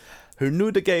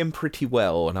knew the game pretty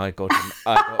well, and I got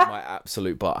my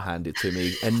absolute butt handed to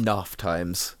me enough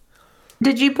times.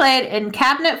 Did you play it in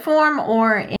cabinet form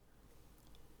or in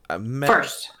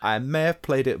first? I may have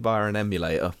played it via an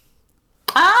emulator.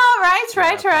 Oh, right.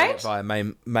 Via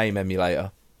MAME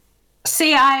emulator.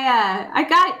 See, I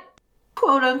got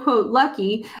quote unquote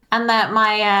lucky, and that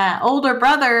my older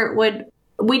brother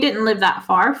we didn't live that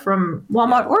far from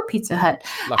Walmart or Pizza Hut.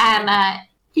 Lucky. And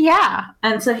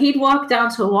and so he'd walk down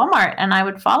to Walmart and I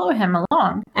would follow him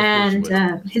along, and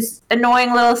his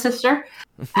annoying little sister,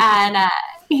 and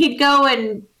he'd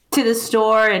go to the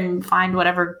store and find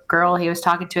whatever girl he was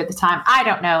talking to at the time. I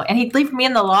don't know. And he'd leave me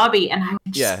in the lobby and I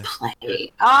would just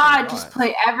play. I'd just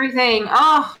play everything.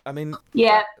 Oh, I mean,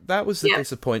 yeah. That was the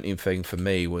disappointing thing for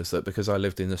me, was that because I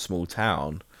lived in a small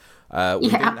town, we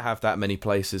didn't have that many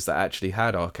places that actually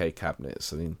had arcade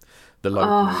cabinets. I mean,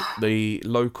 the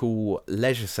local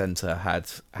leisure centre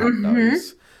had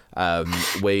those.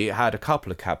 We had a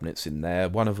couple of cabinets in there.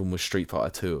 One of them was Street Fighter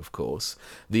 2, of course.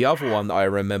 The other one that I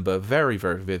remember very,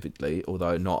 very vividly,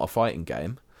 although not a fighting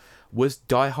game, was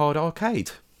Die Hard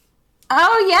Arcade.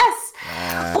 Oh, yes.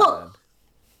 Well,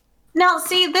 now,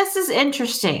 see, this is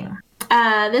interesting.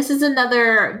 This is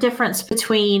another difference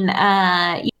between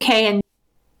UK and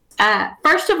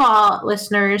first of all,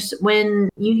 listeners, when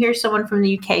you hear someone from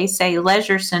the UK say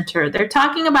leisure centre, they're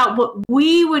talking about what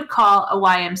we would call a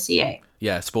YMCA.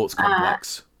 Yeah, sports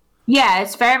complex.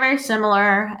 It's very, very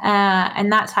similar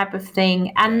and that type of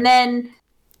thing. And then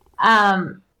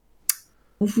I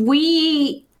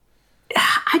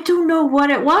don't know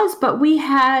what it was, but we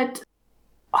had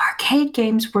arcade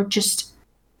games were just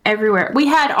everywhere. We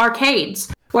had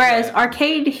arcades, whereas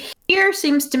arcade here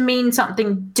seems to mean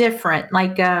something different.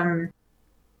 Like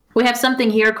we have something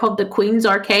here called the Queen's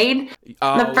Arcade.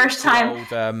 The first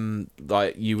time,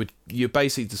 like you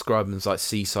basically describe them as like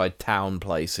seaside town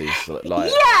places,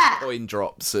 like coin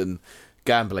drops and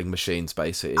gambling machines,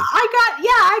 basically.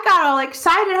 I got all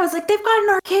excited. I was like, they've got an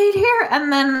arcade here,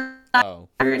 and then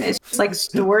it's just like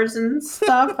stores and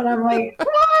stuff, and I'm like,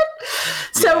 what?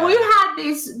 So we had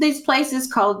these places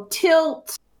called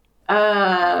Tilt,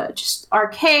 just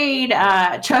arcade,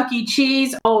 Chuck E.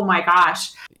 Cheese. Oh my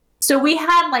gosh. So we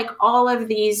had like all of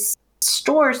these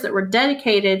stores that were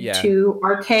dedicated to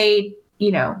arcade,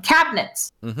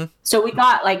 cabinets. Mm-hmm. So we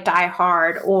got like Die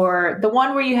Hard, or the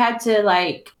one where you had to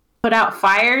like put out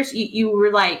fires. You were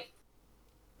like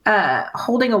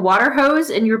holding a water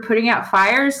hose and you were putting out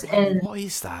fires. And what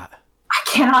is that? I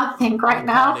cannot think right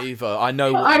now. I can't either. I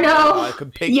know. I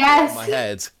can picture it in my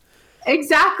head.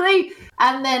 Exactly.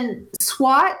 And then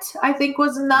SWAT, I think,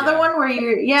 was another one where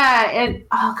and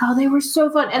oh god, they were so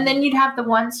fun. And then you'd have the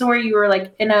ones where you were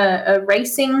like in a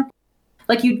racing,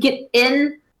 like you'd get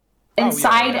in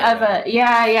inside of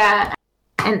a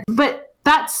but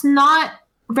that's not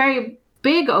very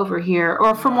big over here,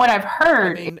 or from what I've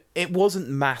heard. I mean, it wasn't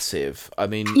massive. I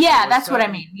mean, that's what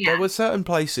I mean. Yeah, there were certain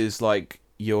places like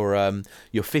your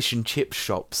fish and chip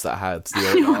shops that had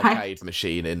the arcade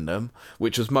machine in them,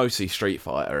 which was mostly Street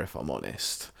Fighter, if I'm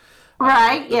honest.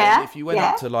 Right. Yeah. If you went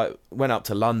up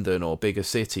to London or bigger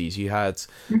cities, you had.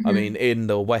 I mean, in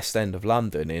the West End of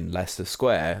London, in Leicester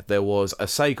Square, there was a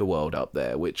Sega World up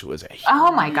there, which was a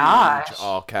huge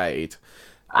arcade.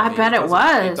 I bet it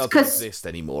was. It doesn't exist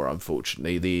anymore,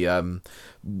 unfortunately. The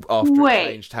after it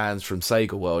changed hands from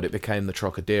Sega World, it became the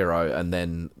Trocadero, and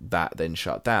then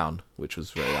shut down, which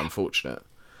was very unfortunate.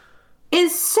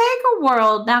 Is Sega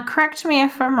World, now correct me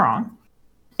if I'm wrong,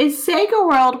 is Sega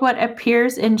World what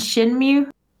appears in Shenmue?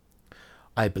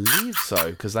 I believe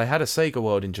so, because they had a Sega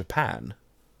World in Japan.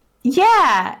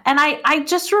 Yeah, and I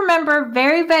just remember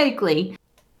very vaguely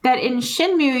that in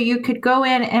Shenmue you could go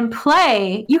in and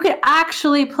you could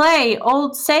actually play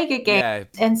old Sega games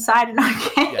inside an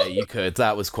arcade. Yeah, you could.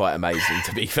 That was quite amazing,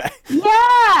 to be fair.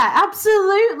 Yeah,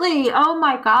 absolutely. Oh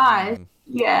my gosh.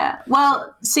 Yeah.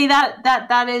 Well, see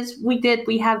that is,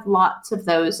 we have lots of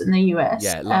those in the US.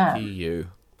 Yeah, lucky you.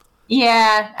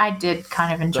 Yeah, I did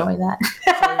kind of enjoy that.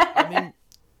 So, I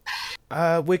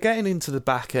mean, we're getting into the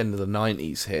back end of the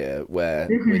 90s here, where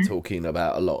we're talking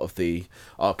about a lot of the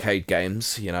arcade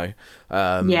games, you know.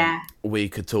 We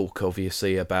could talk,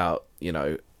 obviously, about, you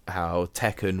know, how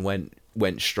Tekken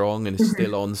went strong and is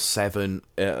still on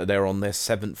they're on their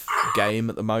 7th game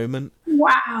at the moment.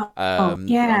 Wow. I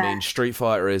mean, Street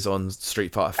Fighter is on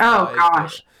Street Fighter 5. Oh,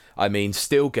 gosh. I mean,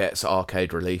 still gets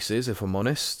arcade releases, if I'm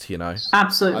honest, you know.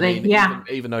 Absolutely, I mean,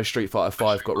 even though Street Fighter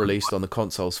 5 got released on the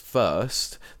consoles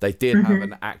first, they did have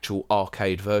an actual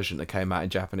arcade version that came out in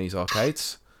Japanese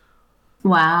arcades.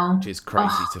 Wow. Which is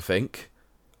crazy to think.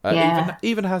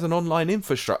 Even has an online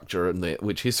infrastructure in it,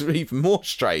 which is even more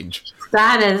strange.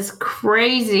 That is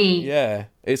crazy. Yeah.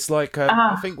 It's like,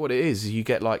 I think what it is you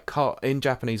get like, in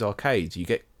Japanese arcades, you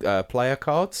get player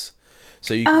cards.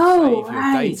 So you can save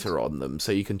your data on them,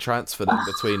 so you can transfer them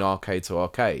between arcade to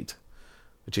arcade,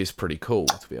 which is pretty cool,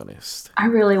 to be honest. I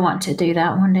really want to do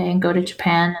that one day and go to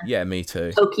Japan. Yeah, me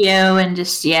too. Tokyo and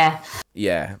just,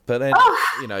 Yeah, but then,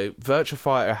 you know, Virtua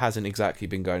Fighter hasn't exactly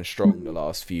been going strong the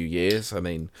last few years. I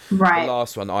mean, the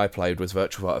last one I played was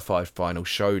Virtua Fighter 5 Final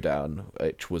Showdown,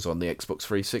 which was on the Xbox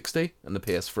 360 and the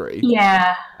PS3.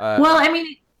 Yeah. Well, I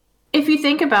mean, if you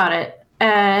think about it,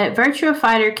 Virtua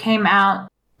Fighter came out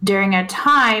during a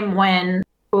time when,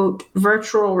 quote,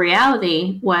 virtual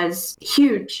reality was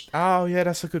huge. Oh, yeah,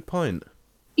 that's a good point.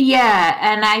 Yeah,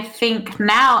 and I think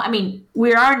now, I mean,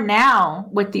 we are now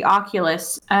with the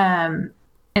Oculus, and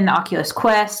the Oculus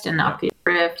Quest and the Oculus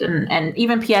Rift and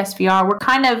even PSVR, we're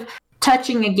kind of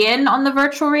touching again on the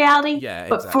virtual reality. Yeah,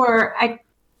 exactly. But for a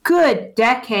good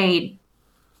decade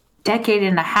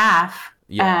and a half,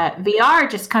 VR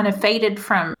just kind of faded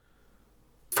from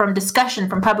discussion,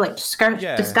 from public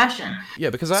discussion.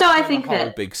 Yeah, because that's I think a whole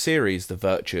big series, the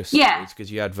Virtua series,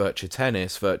 because you had Virtua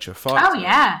Tennis, Virtua Fighter. Oh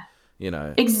yeah. You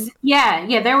know.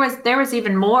 There was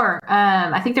even more.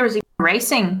 I think there was even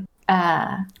racing.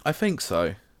 I think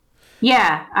so.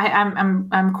 Yeah,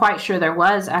 I'm quite sure there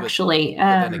was actually.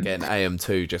 But then again,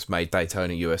 AM2 just made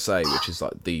Daytona USA, which is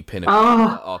like the pinnacle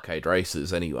of arcade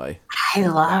races anyway. I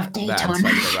love Daytona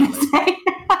USA.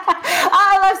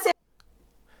 I love it.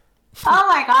 Oh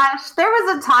my gosh, there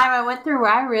was a time I went through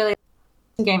where I really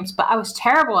liked games, but I was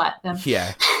terrible at them.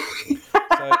 Yeah.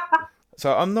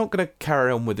 So I'm not going to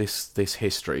carry on with this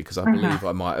history, because I believe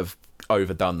I might have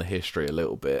overdone the history a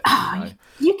little bit.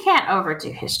 You can't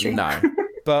overdo history. No.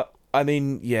 But, I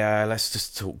mean, yeah, let's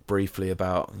just talk briefly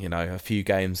about, you know, a few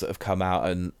games that have come out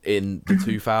in the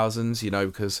 2000s, you know,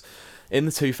 because in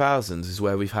the 2000s is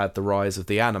where we've had the rise of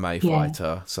the anime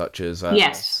fighter, such as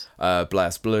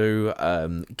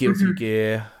BlazBlue, Guilty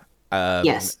Gear,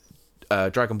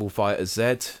 Dragon Ball Fighter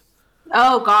Z.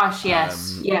 Oh gosh,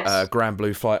 yes. Grand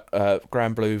Blue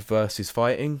versus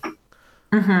Fighting,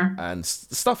 and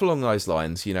stuff along those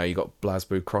lines. You know, you got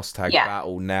BlazBlue Cross Tag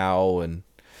Battle now, and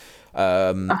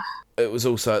it was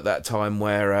also at that time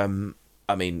where,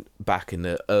 I mean, back in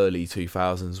the early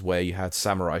 2000s, where you had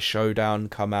Samurai Showdown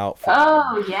come out from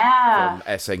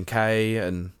SNK,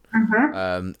 and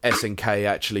SNK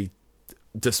actually,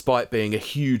 despite being a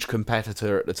huge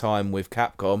competitor at the time with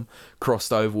Capcom,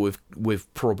 crossed over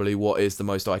with probably what is the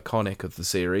most iconic of the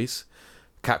series,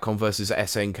 Capcom versus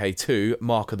SNK 2,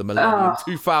 Mark of the Millennium,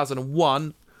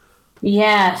 2001.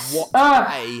 Yes. What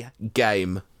a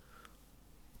game.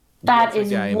 That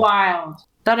is wild.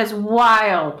 That is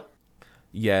wild.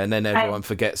 Yeah, and then everyone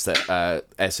forgets that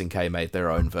SNK made their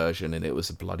own version, and it was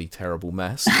a bloody terrible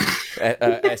mess.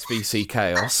 SVC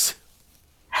Chaos.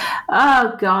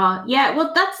 Oh god, yeah.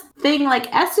 Well, that's the thing. Like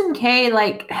SNK,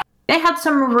 like they had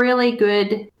some really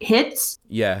good hits.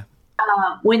 Yeah.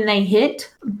 When they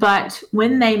hit, but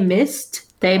when they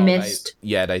missed, they missed.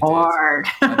 They hard.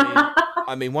 Did.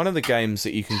 I mean, one of the games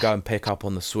that you can go and pick up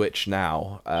on the Switch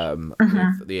now,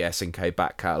 with the SNK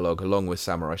back catalogue, along with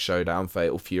Samurai Showdown,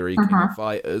 Fatal Fury, King of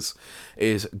Fighters,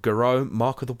 is Garou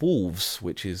Mark of the Wolves,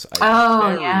 which is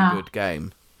a very good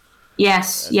game.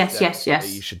 Yes.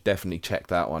 You should definitely check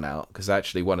that one out, because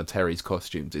actually one of Terry's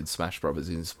costumes in Smash Brothers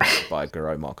is inspired by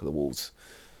Garou Mark of the Wolves.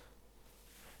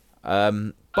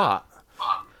 But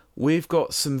we've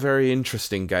got some very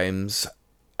interesting games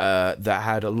that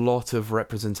had a lot of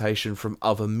representation from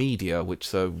other media,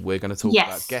 so we're going to talk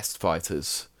about guest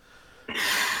fighters.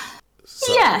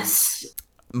 So, yes.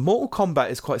 Mortal Kombat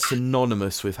is quite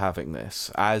synonymous with having this,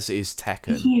 as is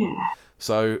Tekken. Yeah.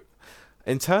 So,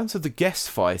 in terms of the guest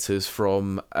fighters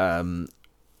from Mortal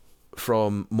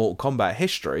Kombat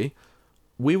history,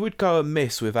 we would go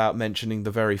amiss without mentioning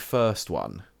the very first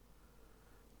one,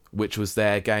 which was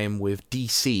their game with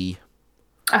DC.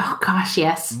 Oh gosh,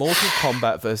 yes. Mortal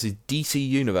Kombat versus DC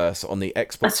Universe on the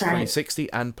Xbox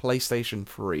 360 and PlayStation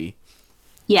 3.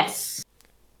 Yes.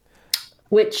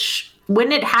 Which,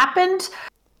 when it happened,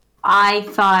 I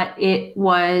thought it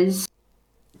was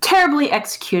terribly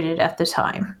executed at the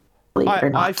time.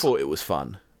 I thought it was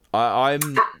fun. A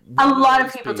lot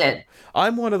of people did.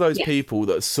 I'm one of those people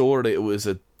that saw it was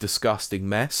a disgusting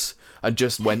mess and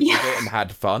just went with it and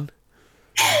had fun.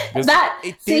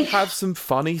 It did have some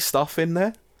funny stuff in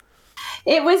there.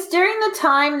 It was during the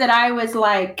time that I was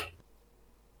like,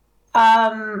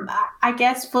 I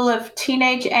guess full of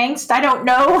teenage angst. I don't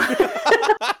know.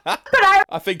 But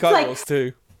I think I was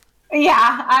too.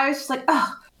 Yeah, I was just like,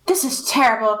 oh, this is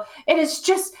terrible. It is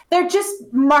just, they're just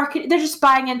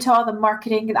buying into all the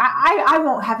marketing. I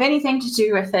won't have anything to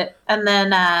do with it. And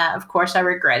then, of course, I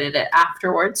regretted it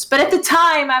afterwards. But at the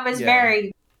time, I was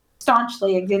very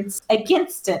staunchly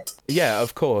against it. Yeah,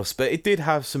 of course, but it did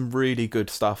have some really good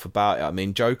stuff about it. I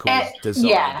mean, Joker was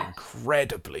designed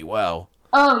incredibly well.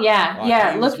 Oh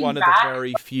yeah, He was one of the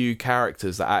very few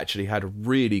characters that actually had a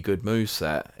really good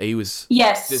moveset. He was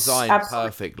designed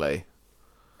perfectly.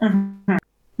 Mm-hmm.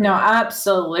 No,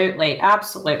 absolutely.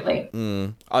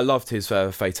 I loved his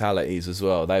fatalities as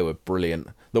well. They were brilliant.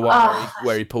 The one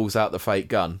where he pulls out the fake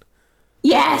gun.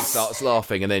 Yes. He starts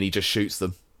laughing and then he just shoots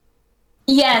them.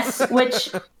 Yes,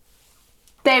 which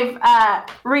they've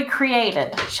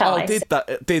recreated, shall I say.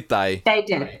 Did they? They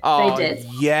did. Oh, they did.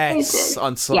 Yes. They did.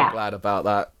 I'm so glad about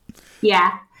that.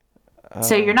 Yeah.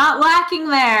 So you're not lacking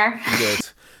there. Good.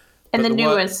 In the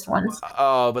newest ones.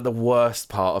 Oh, but the worst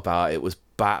part about it was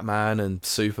Batman and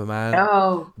Superman.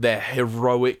 Oh. Their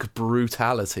heroic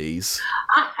brutalities.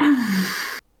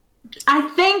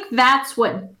 I think that's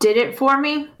what did it for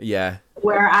me. Yeah.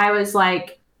 Where I was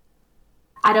like,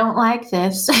 I don't like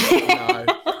this. No.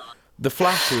 The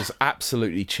Flash was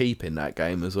absolutely cheap in that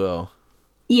game as well.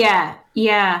 Yeah.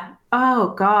 Oh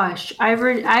gosh, I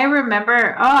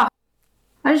remember. Oh,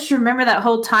 I just remember that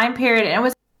whole time period, and it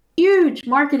was a huge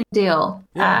marketing deal.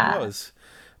 Yeah, it was.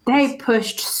 They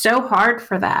pushed so hard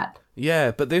for that. Yeah,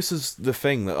 but this is the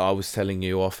thing that I was telling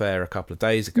you off air a couple of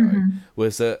days ago,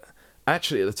 was that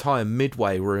actually at the time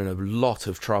Midway were in a lot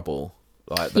of trouble.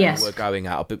 Like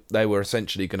they were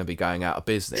essentially going to be going out of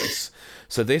business.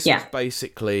 So this was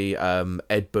basically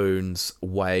Ed Boon's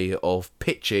way of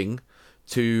pitching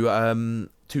to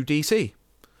DC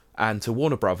and to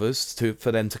Warner Brothers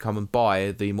for them to come and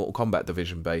buy the Mortal Kombat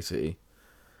division, basically.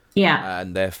 Yeah.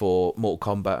 And therefore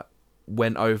Mortal Kombat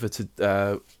went over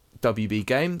to WB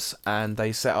Games and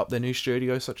they set up their new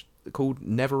studio called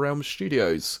NetherRealm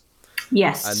Studios.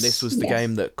 Yes. And this was the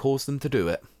game that caused them to do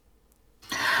it.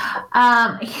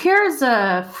 Here's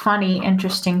a funny,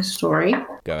 interesting story.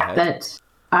 Go ahead. That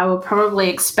I will probably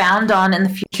expound on in the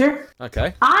future.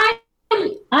 Okay. I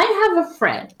have a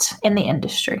friend in the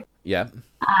industry. Yeah.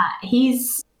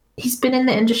 He's been in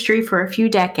the industry for a few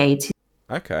decades.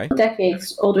 Okay.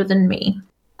 Decades older than me.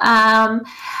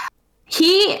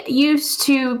 He used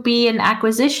to be in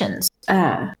acquisitions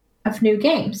of new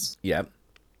games. Yeah.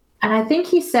 And I think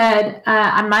he said,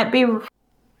 I might be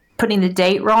putting the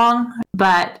date wrong,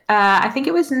 but I think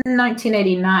it was in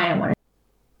 1989.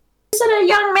 He said a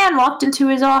young man walked into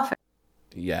his office.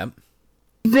 Yeah.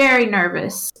 Very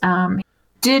nervous.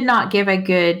 Did not give a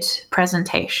good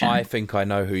presentation. I think I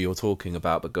know who you're talking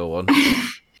about, but go on.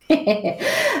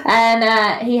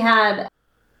 And he had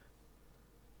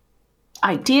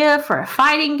idea for a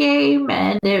fighting game,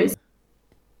 and it was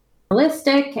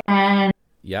realistic. And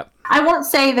yep. I won't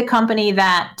say the company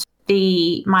that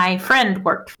my friend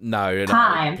worked for. No,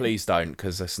 please don't,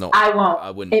 because that's not. I won't.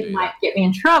 I wouldn't. It might get me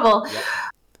in trouble. Yep.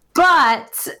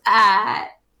 But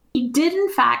he did, in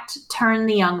fact, turn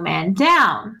the young man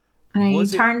down. And he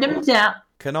turned him down.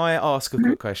 Can I ask a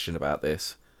quick question about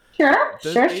this? Sure.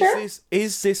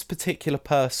 Is this particular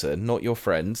person, not your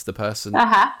friend, the person,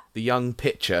 the young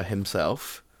pitcher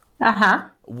himself?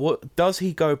 What does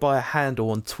he go by a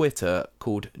handle on Twitter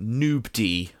called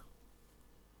Noobd?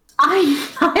 I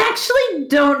actually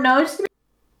don't know.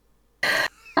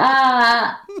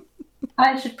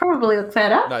 I should probably look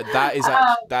that up. No,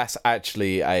 that's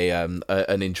actually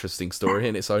an interesting story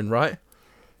in its own right.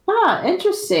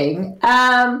 Interesting.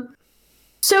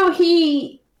 So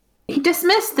he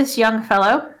dismissed this young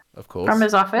fellow, of course, from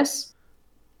his office,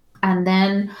 and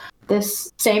then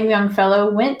this same young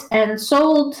fellow went and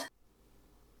sold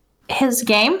his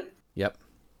game. Yep.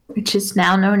 Which is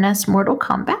now known as Mortal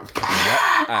Kombat.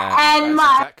 Yep. And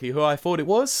that's exactly who I thought it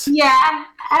was. Yeah.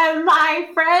 And my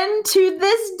friend, to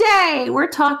this day, we're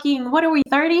talking, what are we,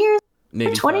 30 years?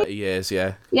 Nearly 30 years,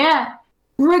 yeah. Yeah.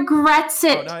 Regrets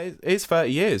it. Oh, no, it's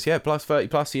 30 years, yeah, plus 30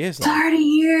 plus years now. 30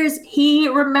 years. He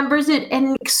remembers it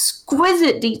in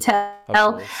exquisite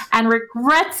detail and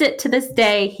regrets it to this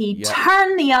day. He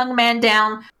turned the young man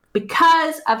down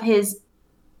because of his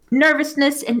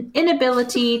nervousness and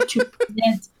inability to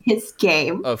present his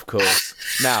game. Of course.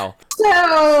 Now,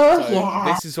 so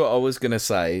this is what I was going to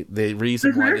say. The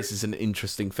reason why this is an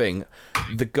interesting thing.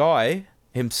 The guy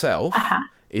himself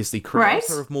is the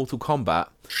creator of Mortal Kombat.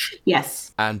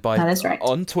 Yes. And that is right.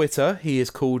 On Twitter, he is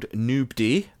called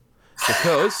Noobd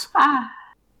because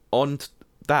on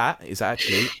that is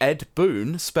actually Ed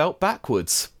Boon spelt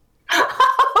backwards.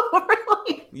 Oh,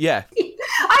 really? Yeah.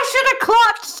 I should have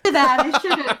clocked to that. I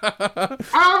should have.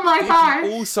 Oh my gosh.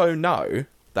 You also know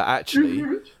that actually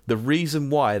the reason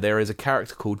why there is a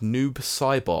character called Noob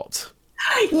Saibot.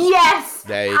 Yes,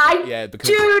 I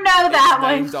do know that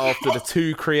one. Named after the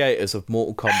two creators of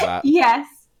Mortal Kombat. Yes,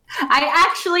 I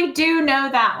actually do know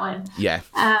that one. Yeah.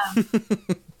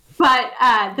 But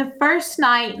the first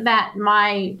night that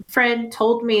my friend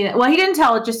told me that, well, he didn't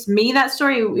tell just me that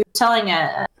story. We were telling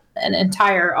an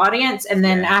entire audience, and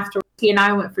then afterwards, he and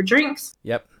I went for drinks.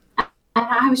 Yep. And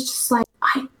I was just like,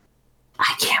 I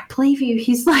can't believe you.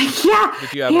 He's like, yeah.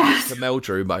 Did you have the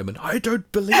Meldrew moment? I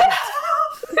don't believe it.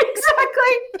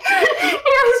 Exactly.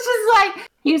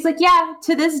 He was like, yeah,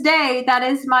 to this day, that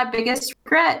is my biggest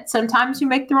regret. Sometimes you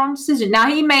make the wrong decision. Now,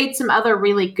 he made some other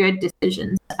really good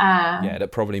decisions.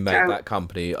 That probably made that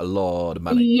company a lot of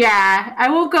money. Yeah, I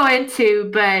won't go into,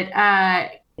 but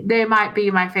they might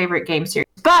be my favorite game series.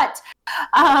 But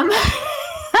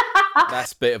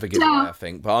that's a bit of a giveaway, I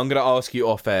think. But I'm going to ask you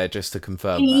off air just to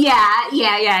confirm that.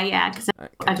 Yeah. Because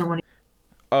I don't want to.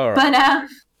 All right. But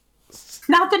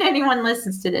not that anyone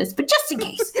listens to this, but just in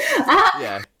case.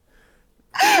 Yeah.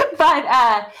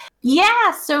 But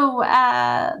so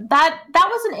that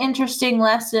was an interesting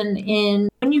lesson in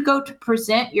when you go to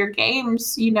present your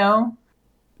games,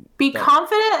 be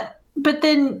confident. But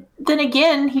then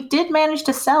again, he did manage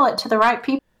to sell it to the right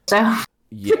people. So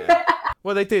yeah.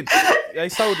 Well, they did. They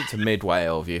sold it to Midway,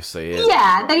 obviously.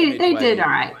 Yeah, they did all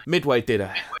right. Midway did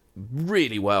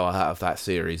really well out of that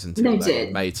series until they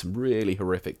made some really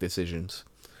horrific decisions.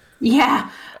 Yeah,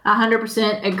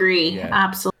 100% agree. Yeah.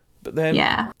 Absolutely. But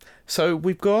then, so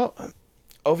we've got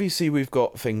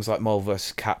things like Marvel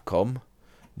vs. Capcom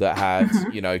that had,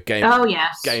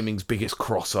 gaming's biggest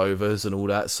crossovers and all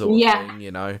that sort of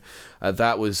thing,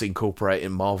 that was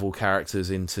incorporating Marvel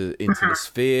characters into the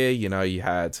sphere. You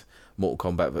had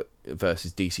Mortal Kombat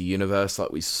versus DC Universe,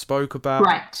 like we spoke about.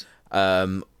 Right.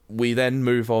 We then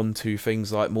move on to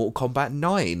things like Mortal Kombat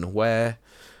 9, where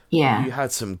you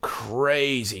had some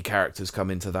crazy characters come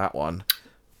into that one.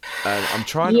 I'm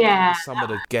trying to remember some of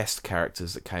the guest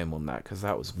characters that came on that, because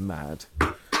that was mad.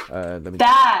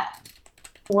 That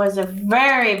was a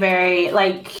very, very,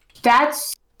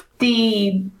 that's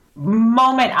the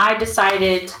moment I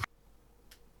decided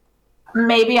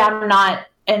maybe I'm not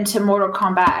into Mortal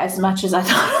Kombat as much as I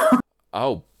thought.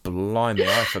 Oh, blimey,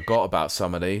 I forgot about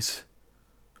some of these.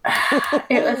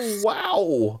 It was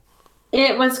wow.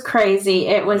 It was crazy.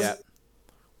 It was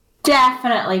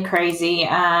definitely crazy.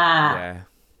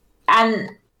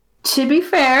 And to be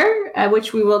fair,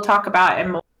 which we will talk about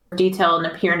in more detail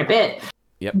here in a bit,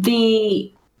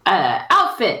 the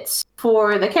outfits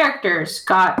for the characters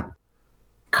got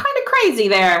kind of crazy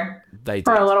there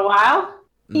for a little while.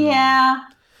 Yeah.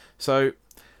 So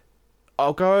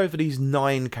I'll go over these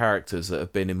 9 characters that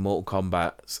have been in Mortal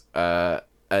Kombat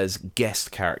as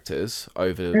guest characters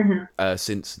over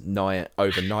since 9,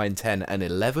 10, and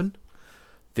 11.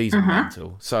 These are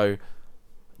mental. So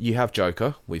you have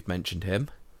Joker. We've mentioned him.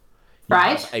 You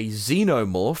right. have a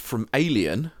xenomorph from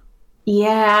Alien.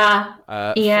 Yeah.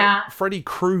 Freddy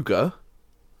Krueger.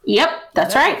 Yep,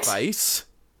 that's right. Leatherface.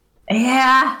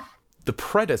 Yeah. The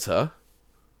Predator.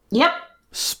 Yep.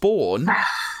 Spawn.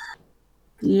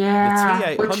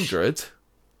 Yeah. The T-800.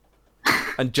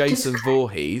 And Jason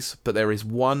Voorhees. But there is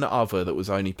one other that was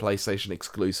only PlayStation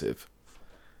exclusive.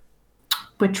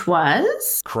 Which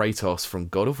was? Kratos from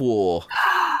God of War.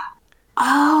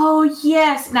 Oh,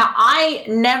 yes. Now, I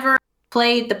never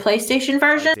played the PlayStation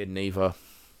version. I didn't either.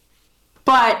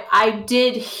 But I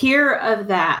did hear of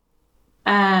that.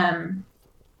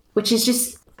 Which is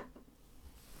just...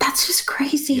 That's just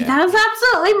crazy. Yeah. That was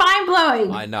absolutely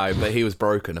mind-blowing. I know, but he was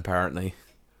broken, apparently.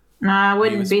 No, I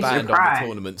wouldn't be surprised. He was banned on the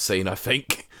tournament scene, I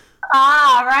think.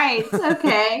 Ah, right.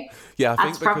 Okay. Yeah, I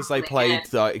think because they played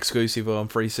exclusive on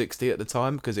 360 at the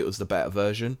time, because it was the better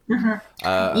version.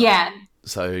 Yeah.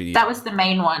 So yeah. That was the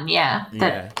main one,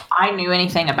 that I knew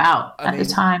anything about at the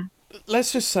time.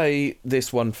 Let's just say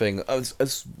this one thing.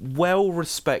 As well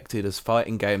respected as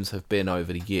fighting games have been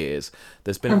over the years,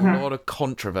 there's been a lot of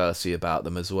controversy about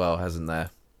them as well, hasn't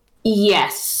there?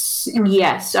 Yes.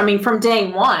 I mean, from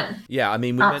day one. Yeah, I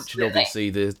mean, we mentioned obviously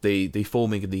the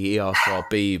forming of the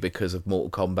ESRB because of Mortal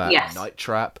Kombat and Night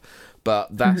Trap,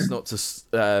 but that's not to...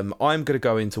 I'm going to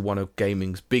go into one of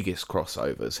gaming's biggest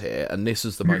crossovers here, and this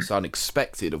is the most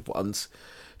unexpected of ones.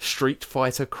 Street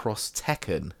Fighter cross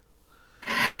Tekken.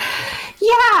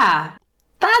 Yeah,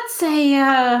 that's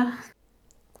a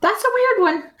weird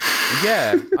one.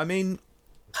 Yeah, I mean...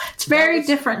 It's very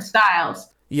different styles.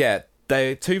 Yeah,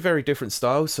 they're two very different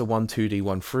styles, so one 2D,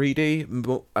 one 3D,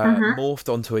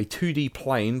 morphed onto a 2D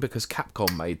plane because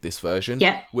Capcom made this version,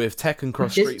 with Tekken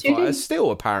Cross Street Fighter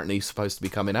still apparently supposed to be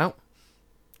coming out.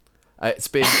 It's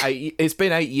been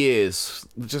 8 years.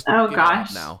 Just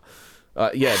gosh. Now.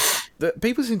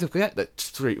 People seem to forget that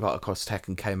Street Fighter Cross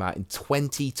Tekken came out in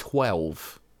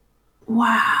 2012.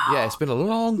 Wow. Yeah, it's been a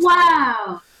long time.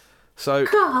 Wow. So,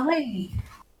 golly.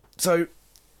 So,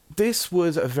 this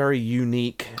was a very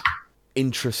unique,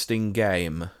 interesting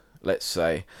game, let's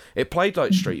say. It played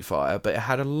like Street Fighter, but it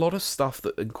had a lot of stuff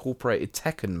that incorporated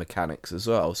Tekken mechanics as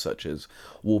well, such as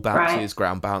wall bounces,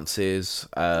 ground bounces,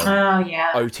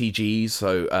 OTGs.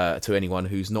 So, to anyone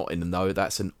who's not in the know,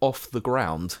 that's an off the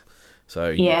ground. So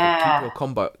you can keep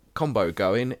your combo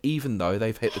going, even though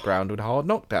they've hit the ground with a hard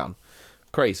knockdown.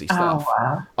 Crazy stuff. Oh,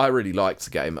 wow. I really liked the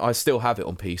game. I still have it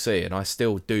on PC, and I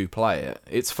still do play it.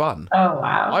 It's fun. Oh,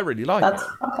 wow. I really like it.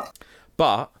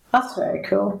 But... That's very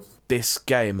cool. This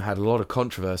game had a lot of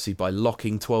controversy by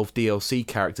locking 12 DLC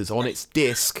characters on its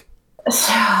disc.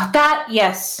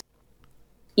 Yes.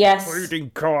 Including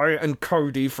Kai and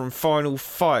Cody from Final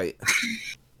Fight.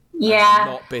 Yeah. I'm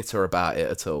not bitter about it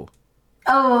at all.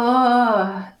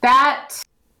 Oh, that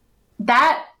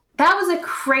was a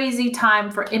crazy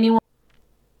time for anyone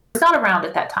who was not around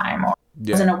at that time or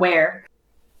wasn't aware.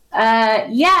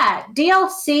 DLC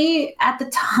at the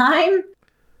time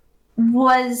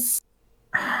was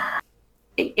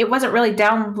it wasn't really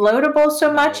downloadable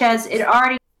so much as it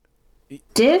already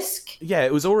disc. Yeah,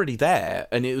 it was already there,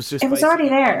 and it was just already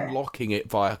there, unlocking it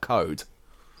via code.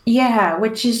 Yeah,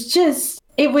 which is just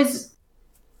it was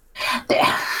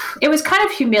kind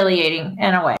of humiliating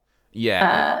in a way.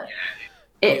 Yeah.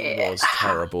 It was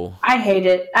terrible. I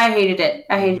hated it.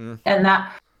 And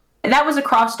that was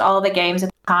across all the games at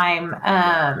the time.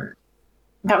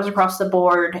 That was across the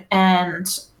board, and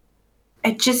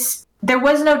it just there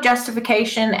was no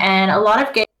justification, and a lot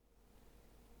of games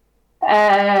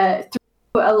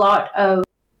threw a lot of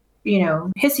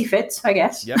hissy fits, I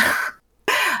guess,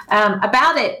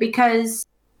 about it because.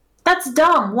 That's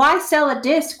dumb. Why sell a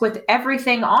disc with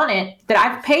everything on it that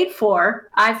I've paid for?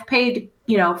 I've paid,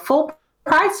 full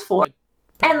price for,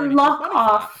 and lock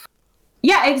off.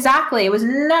 Yeah, exactly. It was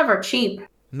never cheap.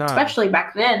 No, especially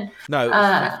back then. No,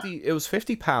 it was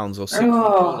 £50 or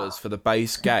 $60 for the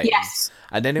base game. Yes,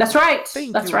 and then that's right.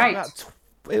 It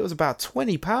was about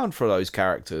 £20 for those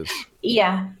characters.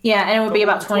 Yeah, and it would be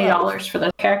about $20 for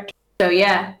those characters. So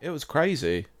yeah, it was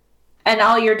crazy. And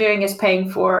all you're doing is paying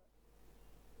for.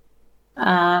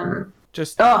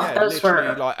 Those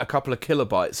were like a couple of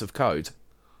kilobytes of code.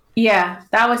 Yeah,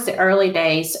 that was the early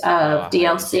days of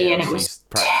DLC, and it was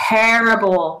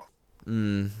terrible.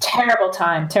 Terrible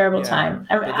time.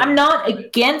 I'm not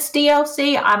against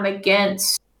DLC. I'm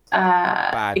against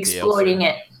exploiting DLC.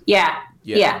 It.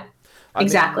 Yeah,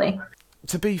 exactly.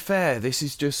 To be fair, this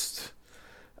is just...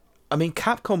 I mean,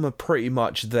 Capcom are pretty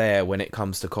much there when it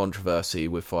comes to controversy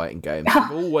with fighting games.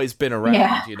 They've always been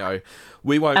around, you know.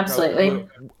 We won't. Absolutely.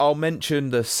 I'll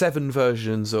mention the 7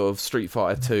 versions of Street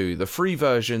Fighter 2, the 3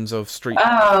 versions of Street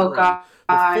Fighter 3, gosh.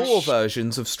 The 4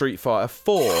 versions of Street Fighter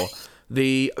 4,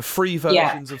 the 3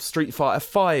 versions of Street Fighter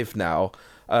 5 now.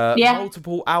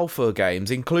 Multiple Alpha games,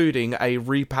 including a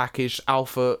repackaged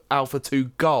Alpha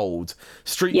 2 Gold,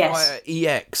 Street Fighter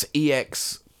EX,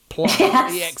 EX Plus,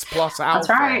 EX Plus Alpha. That's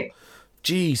right.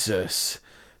 Jesus.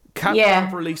 Capcom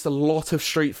have released a lot of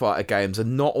Street Fighter games,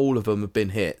 and not all of them have been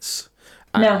hits.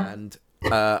 No. And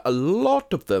a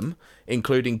lot of them,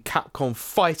 including Capcom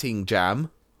Fighting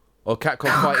Jam, or Capcom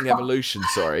Fighting Evolution,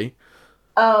 sorry,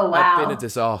 have been a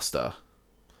disaster.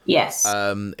 Yes.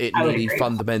 It nearly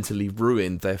fundamentally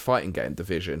ruined their fighting game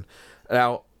division.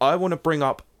 Now, I want to bring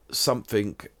up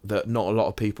something that not a lot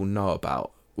of people know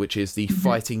about, which is the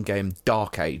fighting game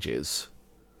Dark Ages.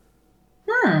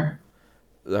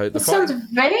 It sounds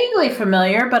vaguely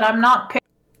familiar, but I'm not...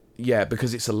 Yeah,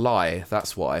 because it's a lie,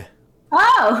 that's why.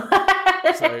 Oh!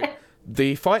 So,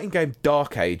 the fighting game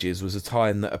Dark Ages was a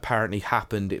time that apparently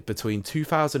happened between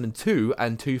 2002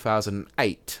 and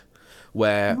 2008.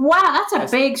 Where... Wow,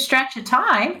 that's a big stretch of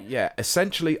time. Yeah,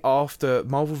 essentially after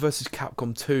Marvel vs.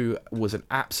 Capcom 2 was an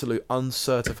absolute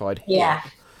uncertified hit,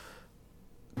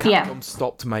 Capcom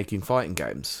stopped making fighting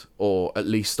games, or at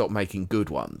least stopped making good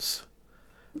ones.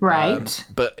 Right.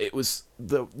 But it was...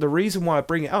 The reason why I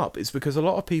bring it up is because a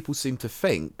lot of people seem to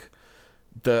think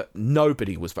that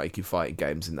nobody was making fighting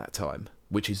games in that time,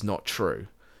 which is not true.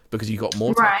 Because you got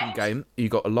more Tekken game, you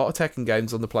got a lot of Tekken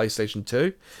games on the PlayStation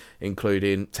 2,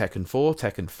 including Tekken 4,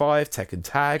 Tekken 5, Tekken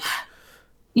Tag.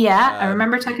 Yeah, I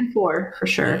remember Tekken 4 for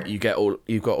sure. Yeah,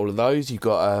 you've got all of those. You've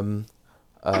got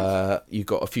a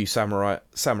few Samurai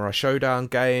Showdown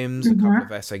games, a couple of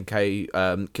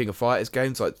SNK King of Fighters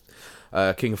games like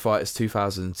King of Fighters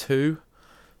 2002.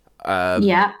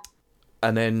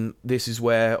 And then this is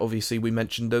where obviously we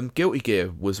mentioned them. Guilty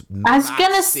Gear was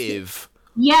massive.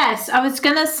 Yes, I was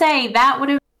gonna say that would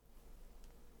have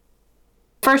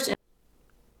first.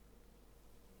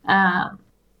 I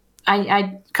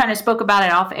kind of spoke about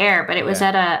it off air, but it was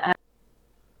at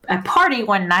a party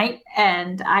one night,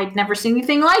 and I'd never seen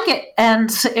anything like it, and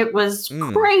it was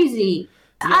crazy,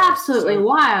 absolutely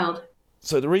wild.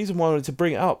 So the reason why I wanted to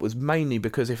bring it up was mainly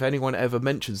because if anyone ever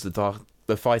mentions the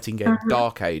fighting game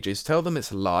Dark Ages, tell them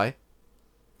it's a lie.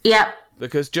 Yep.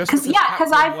 Because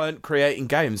Capcom weren't creating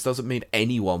games doesn't mean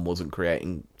anyone wasn't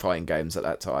creating fighting games at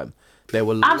that time. There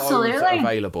were loads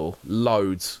available.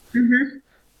 Loads.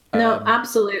 No,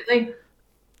 absolutely.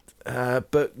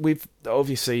 But we've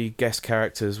obviously guest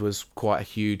characters was quite a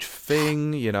huge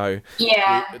thing, you know.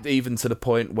 Yeah. Even to the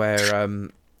point where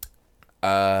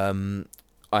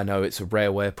I know it's a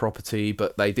Rareware property,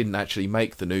 but they didn't actually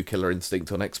make the new Killer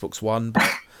Instinct on Xbox One. But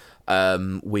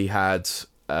we had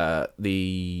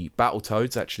the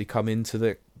Battletoads actually come into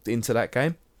that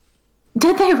game.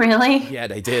 Did they really? Yeah,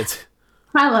 they did.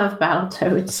 I love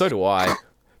Battletoads. So do I.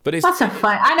 But it's lots of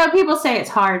fun. I know people say it's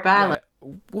hard, but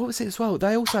what was it as well?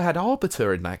 They also had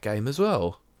Arbiter in that game as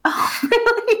well. Oh,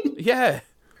 really? Yeah.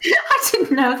 I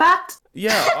didn't know that.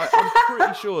 Yeah, I'm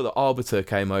pretty sure that Arbiter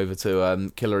came over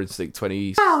to Killer Instinct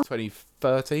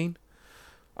 2013.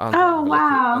 Oh,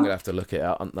 wow. I'm going to have to look it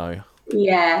out, aren't I?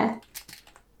 Yeah.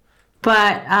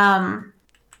 But,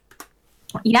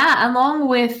 along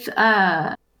with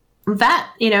that,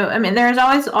 you know, I mean, there's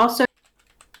always also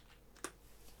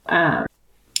the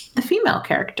female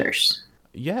characters.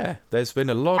 Yeah, there's been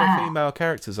a lot of female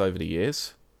characters over the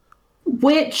years.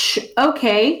 Which,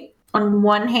 okay, on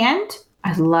one hand,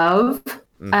 I love.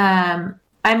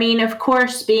 I mean, of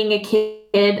course, being a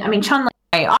kid, I mean, Chun-Li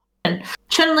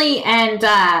and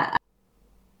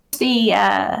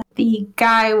the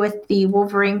guy with the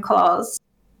Wolverine claws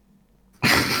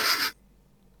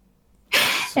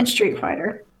in Street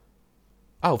Fighter.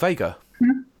 Oh, Vega.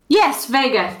 Yes,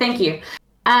 Vega. Thank you.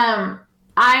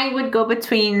 I would go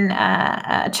between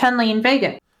Chun-Li and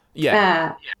Vega.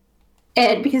 Yeah.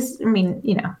 Because, I mean,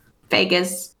 you know,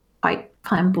 Vega's quite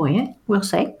flamboyant, we'll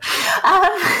say.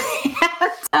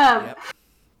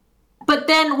 But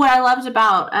then what I loved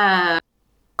about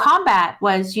Combat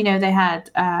was, you know, they had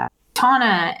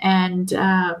Tana and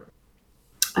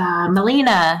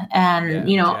Melina and,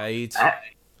 you know...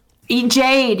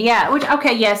 Jade, yeah. Which,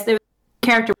 okay, yes, the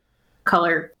character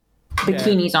color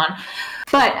bikinis on.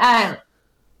 But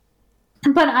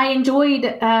I enjoyed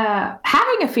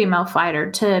having a female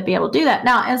fighter to be able to do that.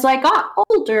 Now, as I got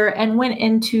older and went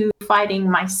into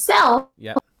fighting myself,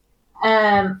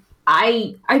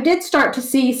 I did start to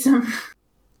see some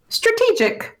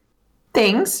strategic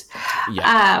things.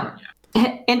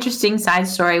 interesting side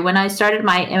story. When I started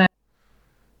my MMA,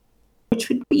 which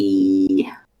would be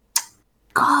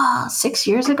 6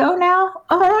 years ago now.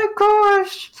 Oh my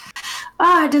gosh.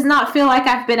 It does not feel like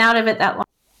I've been out of it that long.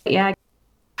 Yeah.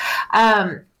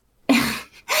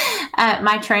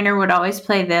 My trainer would always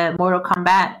play the Mortal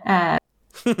Kombat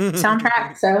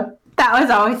soundtrack, so that was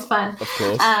always fun. Of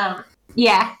course.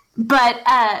 Yeah, but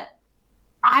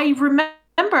I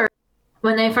remember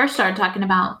when they first started talking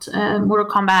about Mortal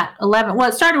Kombat 11. Well,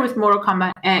 it started with Mortal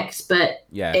Kombat X, but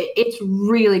it's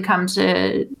really come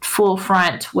to full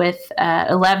front with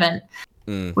 11,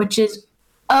 which is,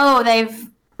 they've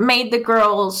made the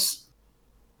girls,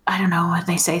 I don't know what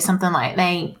they say, something like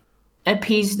they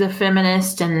appeased the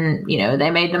feminist and,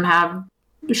 they made them have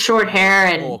short hair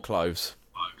and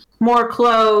more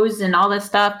clothes and all this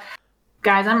stuff.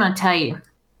 Guys, I'm going to tell you,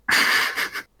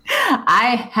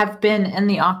 I have been in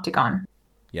the octagon.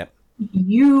 Yep.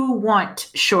 You want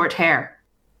short hair.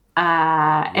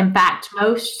 In fact,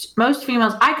 most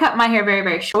females, I cut my hair very,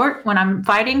 very short when I'm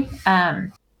fighting.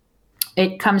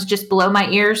 It comes just below my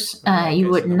ears. You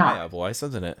would not. Otherwise,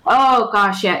 doesn't it? Oh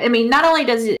gosh, yeah. I mean, not only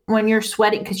does it when you're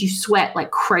sweating, because you sweat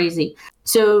like crazy.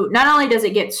 So not only does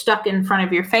it get stuck in front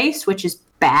of your face, which is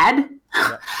bad.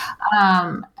 Yep.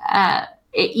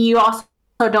 You also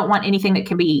don't want anything that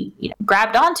can be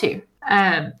grabbed onto.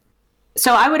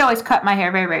 So I would always cut my hair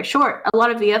very, very short. A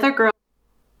lot of the other girls,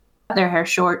 their hair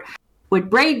short, would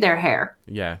braid their hair.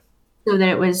 Yeah. So that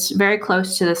it was very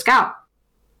close to the scalp.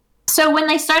 So when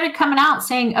they started coming out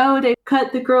saying, they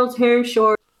cut the girl's hair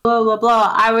short, blah, blah,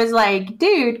 blah, I was like,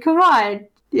 dude, come on.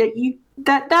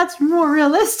 That's more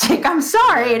realistic. I'm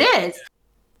sorry, it is.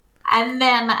 And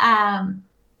then,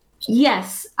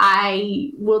 yes,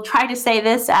 I will try to say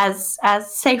this as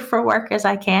safe for work as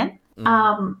I can.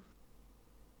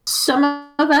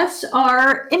 Some of us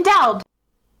are endowed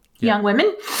young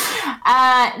women.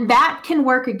 That can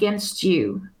work against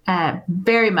you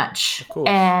very much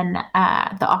in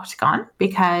the octagon,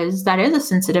 because that is a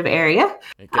sensitive area.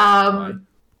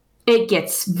 It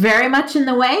gets very much in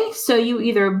the way. So you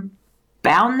either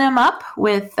bound them up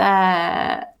with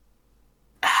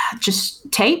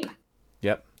just tape.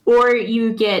 Yep. Or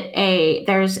you get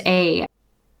there's a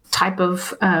type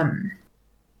of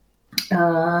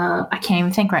I can't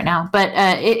even think right now, but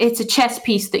it's a chest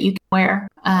piece that you can wear,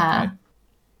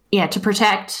 to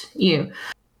protect you.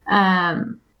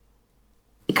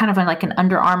 Kind of like an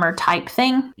Under Armour type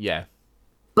thing. Yeah.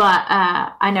 But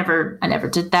I never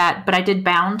did that, but I did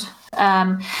bound.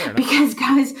 Because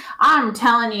guys, I'm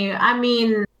telling you, I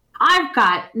mean, I've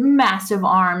got massive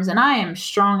arms and I am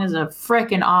strong as a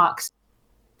frickin' ox.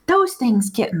 Those things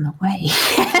get in the way.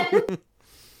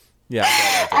 Yeah.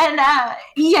 And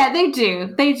they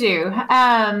do. They do.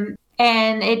 And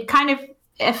it kind of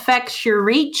affects your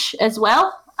reach as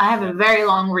well. I have a very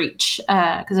long reach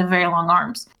because of very long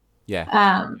arms.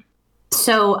 Yeah.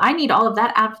 So I need all of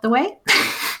that out of the way.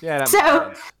 Yeah.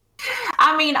 So,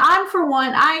 I mean, I'm for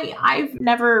one, I've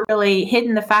never really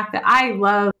hidden the fact that I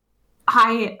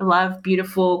love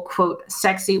beautiful, quote,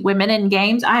 sexy women in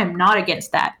games. I am not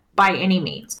against that by any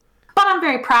means. But I'm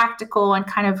very practical and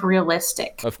kind of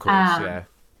realistic. Of course, yeah.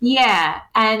 Yeah.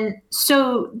 And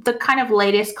so the kind of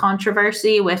latest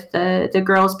controversy with the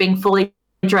girls being fully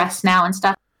dressed now and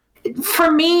stuff, for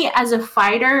me as a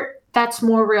fighter, that's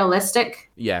more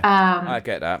realistic. Yeah, I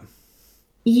get that.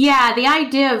 Yeah, the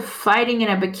idea of fighting in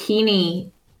a bikini,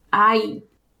 that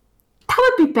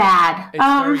would be bad. It's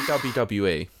very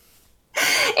WWE.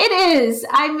 It is.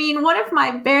 I mean, one of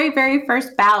my very, very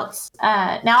first bouts.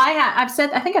 Now I've said,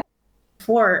 I think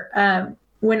before,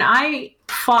 when I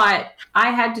fought, I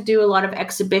had to do a lot of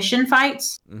exhibition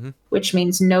fights, which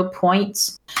means no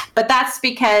points. But that's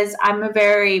because I'm a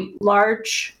very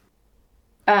large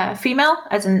female,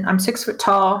 as in I'm 6 foot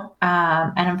tall,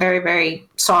 and I'm very, very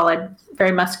solid,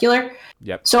 very muscular.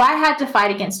 Yep. So I had to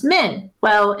fight against men.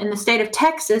 Well, in the state of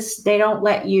Texas, they don't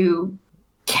let you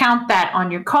count that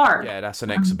on your card. Yeah, that's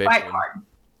an exhibition. Card.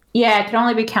 Yeah, it can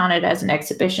only be counted as an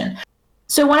exhibition.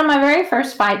 So one of my very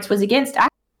first fights was against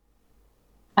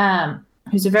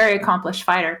who's a very accomplished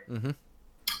fighter.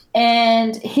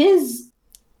 And his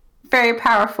very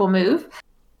powerful move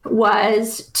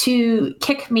was to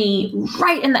kick me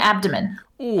right in the abdomen.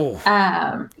 Ooh.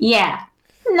 Yeah,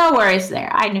 no worries there.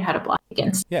 I knew how to block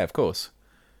against. Yeah, of course.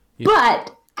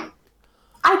 But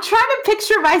I try to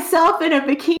picture myself in a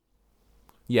bikini.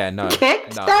 Yeah, no.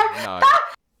 Kicked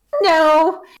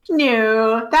No,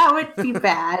 that would be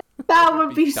bad. That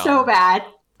would be so bad.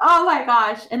 Oh my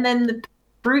gosh. And then the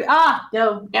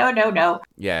no.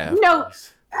 Yeah.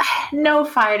 No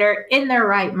fighter in their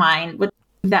right mind with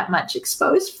that much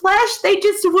exposed flesh. They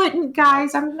just wouldn't,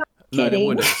 guys. No, they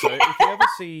wouldn't. So if you ever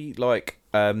see like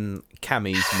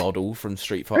Cammy's model from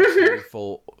Street Fighter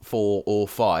 4 or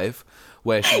 5,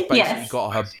 where she's basically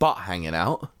got her butt hanging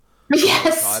out,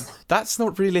 yes, that's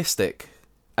not realistic.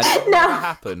 And it would never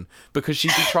happen because she'd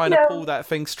be trying to pull that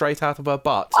thing straight out of her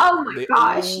butt. Oh my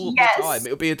gosh, yes. The time. It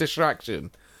would be a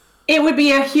distraction. It would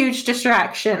be a huge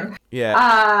distraction.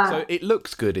 Yeah. So it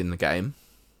looks good in the game.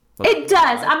 It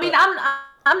does. I mean,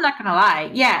 I'm not gonna lie.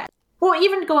 Yeah. Well,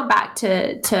 even going back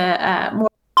to more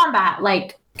combat,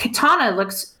 like Katana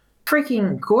looks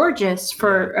freaking gorgeous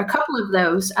for a couple of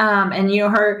those. And you know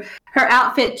her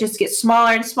outfit just gets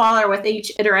smaller and smaller with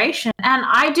each iteration. And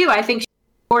I think she's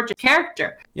a gorgeous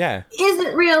character. Yeah. Is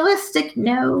it realistic?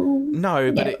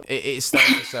 No. But it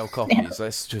starts to sell copies.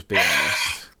 Let's just be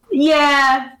honest.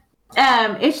 Yeah.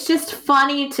 It's just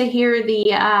funny to hear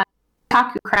the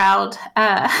Taku crowd,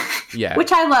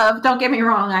 which I love. Don't get me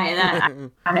wrong.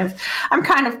 I'm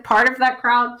kind of part of that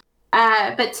crowd.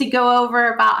 But to go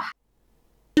over about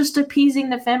just appeasing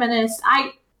the feminists,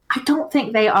 I don't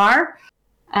think they are.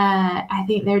 I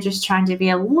think they're just trying to be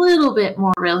a little bit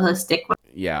more realistic.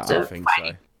 Yeah, I think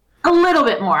fighting. So. A little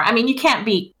bit more. I mean, you can't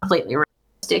be completely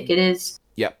realistic. It is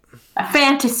a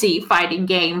fantasy fighting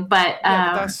game, but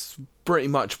that's pretty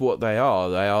much what they are.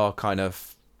 They are kind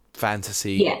of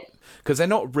fantasy. Yeah. Because they're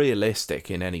not realistic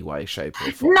in any way, shape,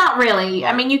 or form. Not really.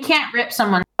 I mean, you can't rip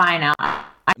someone's spine out.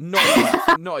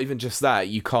 Not even just that.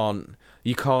 You can't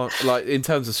like in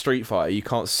terms of Street Fighter, you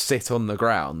can't sit on the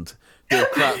ground, do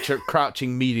a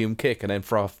crouching medium kick, and then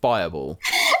throw a fireball.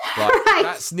 Like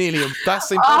that's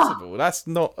impossible. That's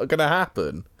not gonna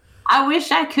happen. I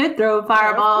wish I could throw a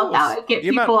fireball. That would get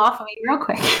people off of me real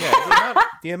quick. Yeah,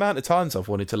 the amount of times I've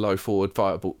wanted to low forward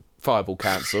fireball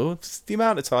cancel. The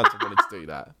amount of times I've wanted to do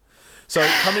that. So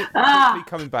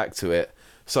coming back to it.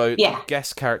 So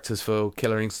guest characters for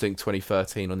Killer Instinct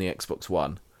 2013 on the Xbox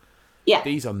One. Yeah.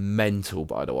 These are mental,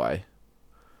 by the way.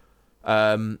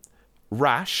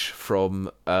 Rash from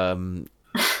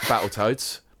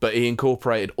Battletoads, but he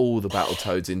incorporated all the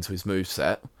Battletoads into his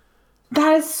moveset.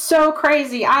 That is so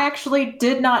crazy. I actually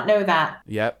did not know that.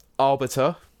 Yep.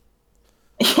 Arbiter.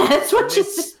 Yes, which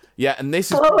is and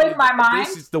this is blowing my mind.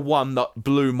 This is the one that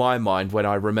blew my mind when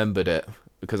I remembered it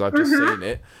because I've just seen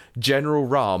it. General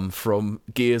Ram from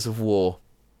Gears of War.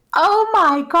 Oh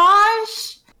my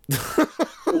gosh!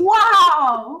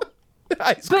 Wow.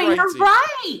 That's but crazy. You're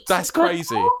right. That's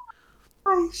crazy. Oh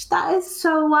my gosh, that is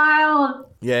so wild.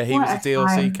 Yeah, he was a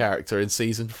DLC character in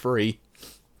Season 3.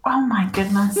 Oh my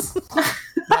goodness.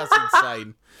 That's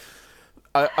insane.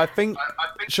 I think,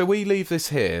 shall we leave this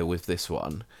here with this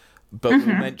one? But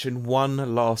we'll mention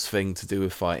one last thing to do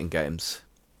with fighting games.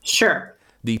 Sure.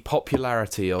 The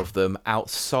popularity of them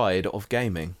outside of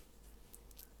gaming.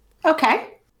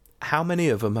 Okay. How many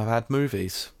of them have had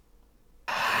movies?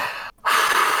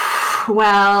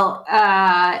 Well,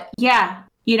 yeah.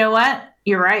 You know what?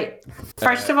 You're right.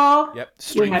 First of all... Yep,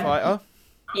 Street Fighter.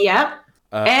 Yep.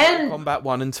 And Mortal Kombat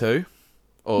 1 and 2.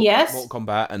 Or yes. Mortal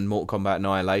Kombat and Mortal Kombat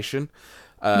Annihilation.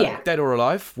 Dead or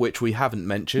Alive, which we haven't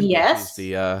mentioned. Yes. Which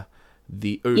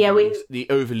is the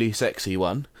overly sexy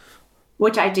one.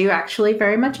 Which I do actually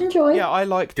very much enjoy. Yeah, I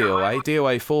like DOA.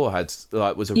 DOA 4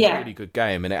 was a really good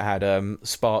game, and it had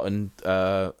Spartan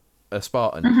as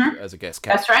a guest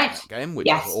character. That's right. In that game, which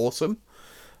was awesome.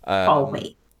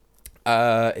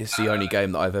 It's the only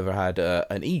game that I've ever had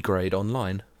an E grade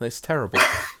online. That's terrible.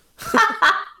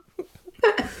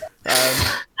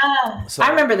 I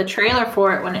remember the trailer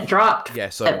for it when it dropped. Yeah,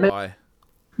 so did I.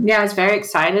 Yeah, I was very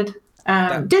excited.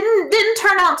 Didn't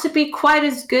turn out to be quite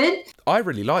as good. I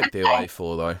really liked DOA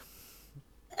 4 though.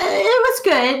 It was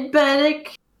good, but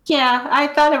I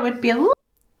thought it would be a little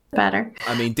better.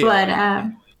 I mean,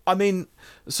 DOA,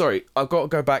 sorry, I've got to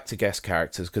go back to guest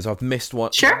characters because I've missed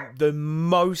one. Sure. The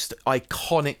most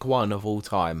iconic one of all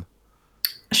time.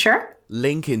 Sure.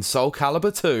 Link in Soul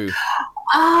Calibur 2.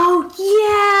 Oh,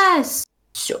 yes!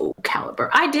 Soul Calibur.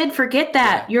 I did forget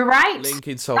that. Yeah. You're right. Link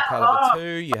in Soul Calibur 2.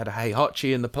 You had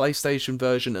Heihachi in the PlayStation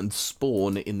version and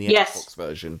Spawn in the Xbox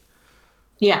version.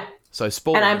 Yeah. So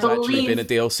Spawn has actually been a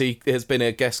DLC, has been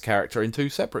a guest character in 2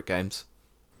 separate games.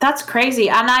 That's crazy.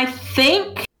 And I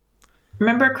think,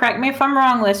 remember, correct me if I'm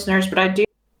wrong, listeners, but I do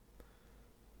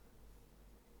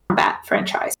Combat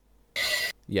franchise.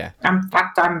 Yeah. In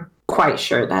fact, I'm quite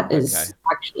sure that is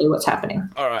actually what's happening.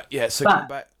 All right, yeah. So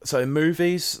Combat. So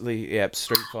movies,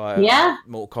 Street Fighter,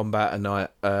 Mortal Kombat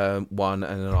 1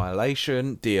 and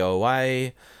Annihilation,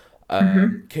 DOA,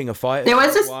 King of Fighters. There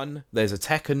was one. There's a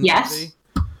Tekken movie.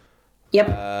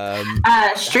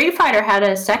 Yep. Street Fighter had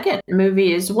a second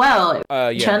movie as well.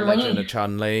 Chun-Li. Legend of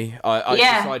Chun-Li. I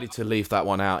decided to leave that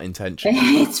one out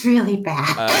intentionally. It's really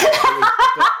bad.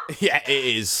 It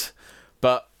is.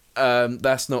 But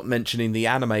that's not mentioning the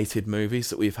animated movies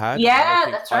that we've had. Yeah,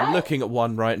 that's right. I'm looking at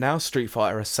one right now, Street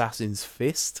Fighter Assassin's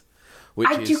Fist.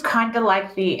 I do kind of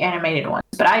like the animated ones,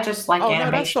 but I just like animation.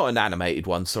 No, that's not an animated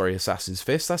one. Sorry, Assassin's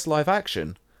Fist. That's live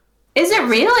action. Is it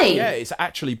really? Yeah, it's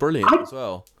actually brilliant as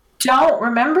well. Don't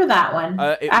remember that one.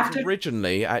 It was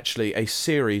originally actually a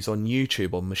series on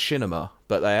YouTube on Machinima,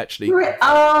 but they actually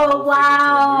wow!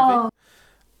 Wow!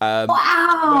 When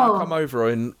I come over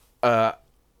in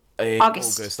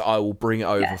August, I will bring it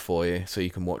over for you so you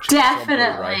can watch it.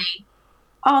 Definitely.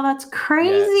 Oh, that's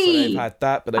crazy! Yeah, so they've had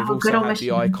that, but they've also had the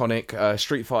iconic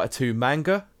Street Fighter 2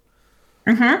 manga.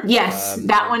 Mm-hmm. Yes,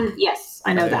 that one. Yes,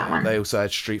 I know that one. They also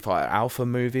had Street Fighter Alpha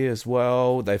movie as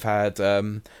well. They've had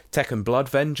Tekken Blood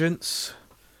Vengeance,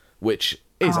 which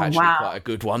is actually quite a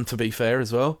good one, to be fair,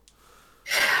 as well.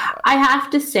 I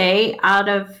have to say, out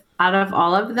of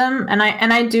all of them, and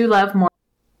I do love more,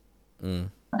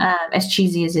 as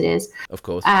cheesy as it is, of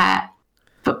course.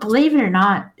 But believe it or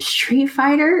not, Street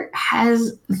Fighter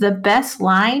has the best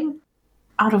line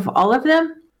out of all of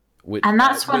them. Which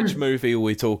movie are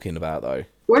we talking about, though?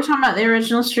 We're talking about the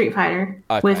original Street Fighter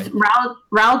with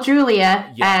Raul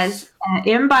Julia as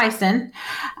M. Bison,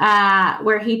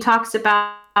 where he talks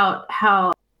about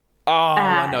how...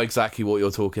 I know exactly what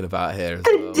you're talking about here.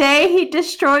 The day he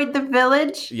destroyed the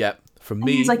village. Yep. For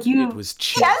me, it was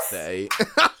Tuesday.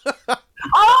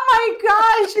 Oh my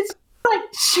gosh, it's like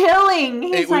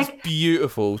chilling. It was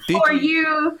beautiful.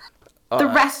 The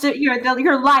rest of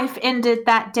your life ended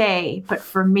that day, but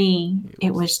for me,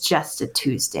 it was just a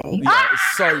Tuesday. Yeah,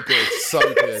 it's so good, so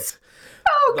good. So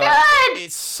good.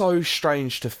 It's so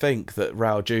strange to think that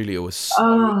Raul Julia was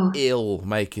so ill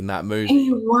making that movie.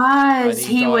 He was. And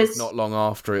he was not long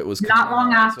after it was. Not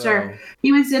long after.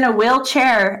 He was in a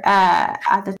wheelchair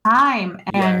at the time,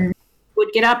 and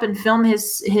would get up and film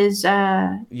his scenes.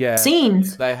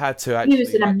 They had to actually. He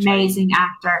was an amazing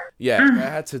actor. Yeah, they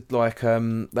had to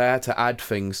they had to add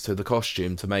things to the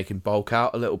costume to make him bulk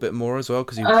out a little bit more as well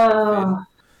because he was so thin.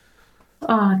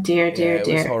 Oh dear. It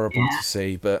was horrible to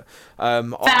see, but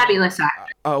fabulous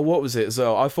actor. What was it?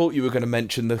 So I thought you were going to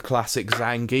mention the classic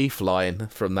Zangief line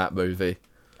from that movie.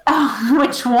 Oh,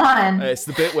 which one? It's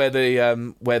the bit where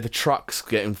the truck's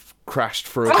getting crashed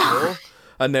through a door.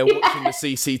 And they're watching the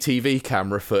CCTV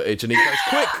camera footage, and he goes,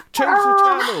 "Quick, change the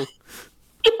channel."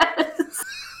 Yes.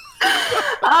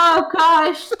 Oh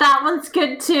gosh, that one's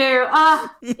good too.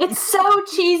 It's so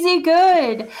cheesy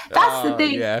good. That's the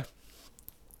thing. Yeah.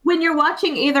 When you're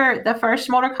watching either the first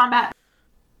Mortal Kombat,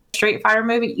 Street Fighter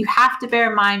movie, you have to bear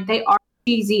in mind they are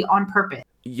cheesy on purpose.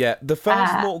 Yeah, the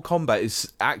first Mortal Kombat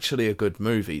is actually a good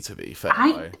movie, to be fair.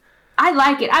 I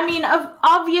like it. I mean,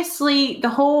 obviously, the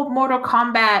whole Mortal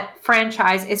Kombat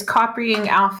franchise is copying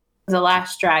Alpha the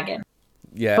Last Dragon.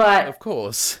 Yeah, but, of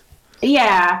course.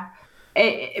 Yeah,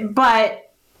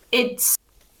 but it's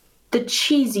the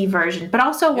cheesy version. But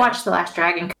also watch The Last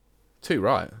Dragon. Too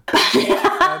right.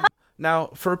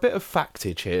 Now, for a bit of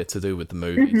factage here to do with the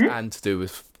movies and to do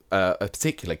with a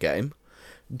particular game,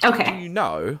 do you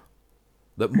know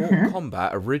that Mortal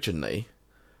Kombat originally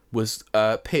was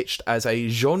pitched as a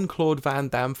Jean-Claude Van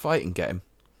Damme fighting game?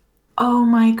 Oh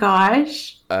my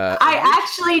gosh. I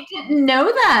actually didn't know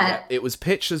that. Yeah, it was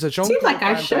pitched as a Jean-Claude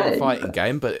Van Damme fighting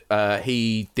game, but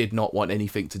he did not want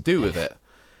anything to do with it.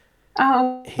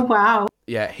 Oh, wow.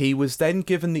 Yeah, he was then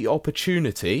given the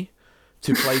opportunity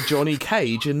to play Johnny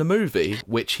Cage in the movie,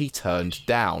 which he turned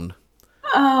down.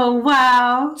 Oh,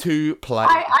 wow. To play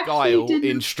Guile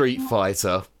in Street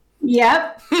Fighter.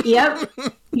 Yep.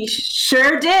 He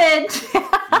sure did.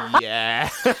 Yeah.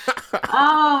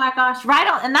 Oh my gosh, right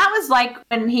on. And that was like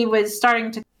when he was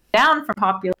starting to come down from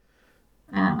popular.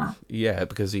 Yeah,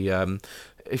 because he,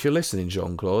 if you're listening,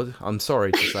 Jean-Claude, I'm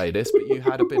sorry to say this, but you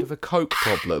had a bit of a coke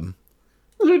problem.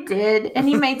 You did, and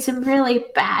he made some really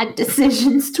bad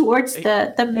decisions towards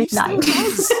the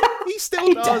mid-90s. He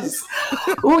still does.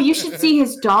 Oh, you should see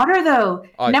his daughter, though.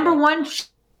 Okay. Number one,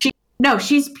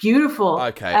 she's beautiful.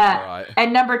 Okay, all right.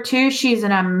 And number two, she's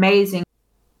an amazing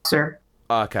dancer.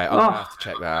 Okay, I'm going to have to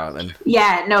check that out then.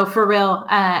 Yeah, no, for real.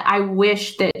 I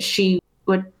wish that she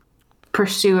would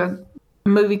pursue a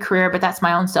movie career, but that's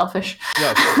my own selfish.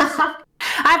 Yeah, I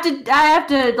have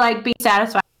to like be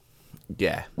satisfied.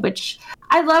 Yeah. Which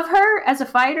I love her as a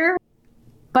fighter,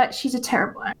 but she's a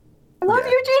terrible actor. I love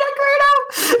you, Gina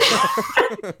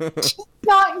Carano. She's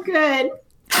not good.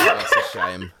 That's a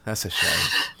shame. That's a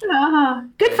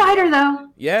shame. Good fighter, though.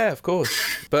 Yeah, of course.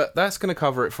 But that's going to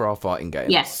cover it for our fighting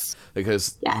games. Yes.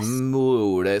 Because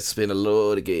there's been a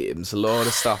lot of games, a lot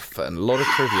of stuff, and a lot of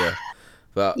trivia.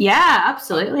 But yeah,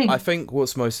 absolutely. I think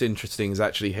what's most interesting is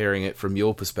actually hearing it from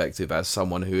your perspective as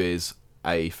someone who is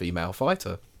a female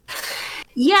fighter.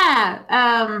 Yeah,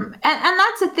 and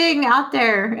that's the thing out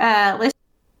there. Listen, if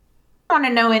you want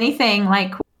to know anything,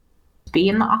 like, be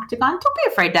in the octagon, don't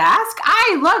be afraid to ask.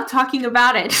 I love talking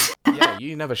about it. Yeah,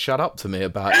 you never shut up to me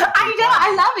about it. I know,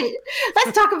 I love it.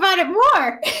 Let's talk about it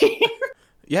more.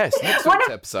 Yes, next week's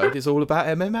episode is all about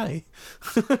MMA.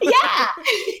 Yeah.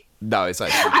 No, it's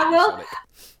actually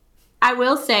I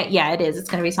will say, yeah, it is. It's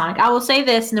going to be Sonic. I will say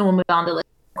this, and then we'll move on to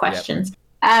questions.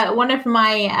 Yep. One of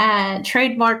my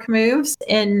trademark moves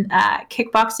in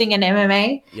kickboxing and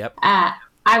MMA. Yep.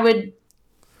 I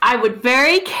would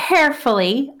very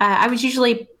carefully. I was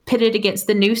usually pitted against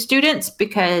the new students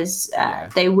because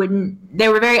they were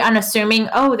very unassuming.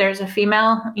 Oh, there's a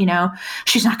female.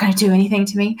 She's not going to do anything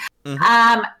to me.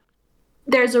 Mm-hmm.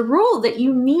 There's a rule that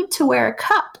you need to wear a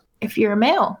cup if you're a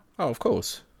male. Oh, of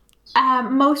course.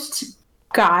 Most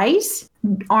guys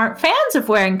aren't fans of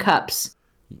wearing cups.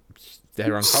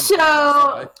 They're uncomfortable.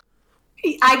 So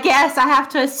I guess I have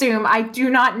to assume. I do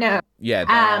not know. Yeah,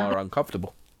 they are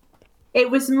uncomfortable.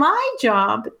 It was my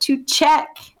job to check,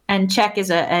 and check is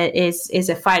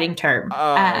a fighting term.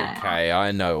 Okay,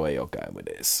 I know where you're going with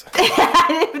this.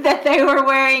 That they were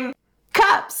wearing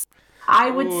cups. I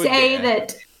would say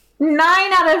that 9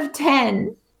 out of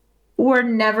 10 were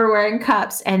never wearing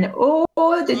cups, and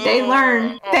did they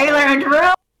learn? They learned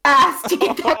real fast to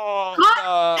get that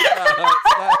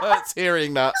hurts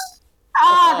hearing that.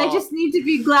 They just need to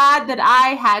be glad that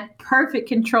I had perfect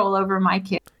control over my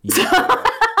kids.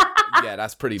 Yeah,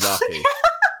 that's pretty lucky.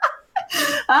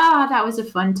 That was a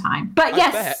fun time. But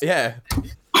yes. Bet, yeah.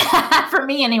 For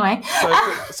me, anyway.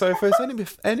 So if there's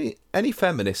any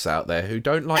feminists out there who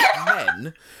don't like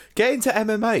men, get into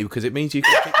MMA because it means you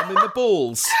can kick them in the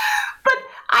balls. But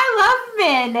I love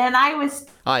men, and I was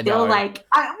still like,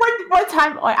 one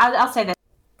time, I'll say this.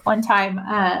 One time,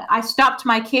 I stopped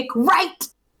my kick right,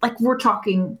 like we're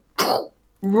talking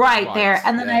right there,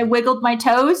 and then I wiggled my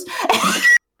toes.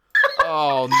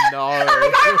 Oh no! Oh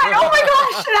my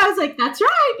gosh! And I was like, "That's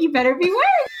right. You better be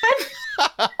wearing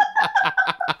it."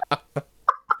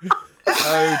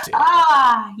 Oh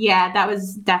dear. Yeah, that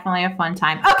was definitely a fun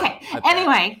time. Okay.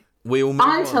 Anyway, we'll move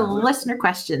on to listener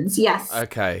questions. Yes.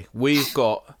 Okay, we've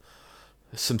got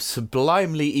some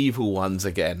sublimely evil ones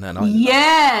again, and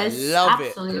I love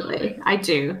absolutely. It. I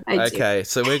do. Okay,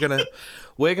 so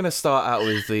we're gonna start out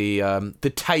with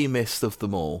the tamest of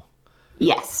them all.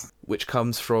 Yes. Which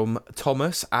comes from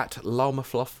Thomas at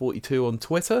LlamaFluff42 on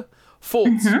Twitter.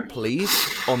 Thoughts, please,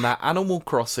 on that Animal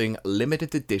Crossing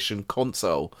limited edition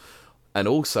console. And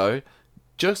also,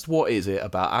 just what is it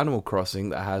about Animal Crossing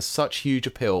that has such huge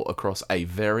appeal across a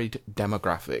varied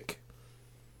demographic?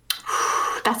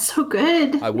 That's so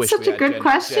good. I wish such we a good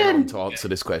question. Jen to answer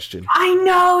this question. I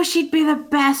know she'd be the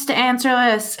best to answer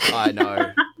this. I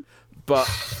know. But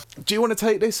do you want to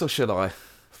take this or should I?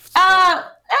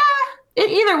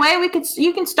 Either way,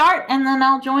 you can start and then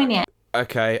I'll join in.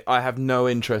 Okay, I have no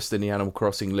interest in the Animal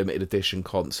Crossing limited edition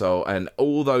console, and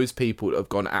all those people that have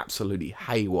gone absolutely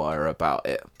haywire about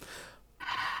it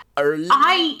are a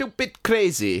little bit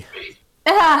crazy.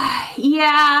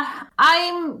 Yeah,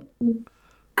 I'm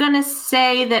gonna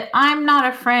say that I'm not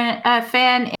a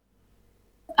fan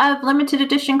of limited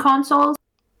edition consoles.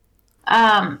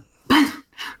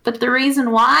 But the reason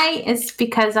why is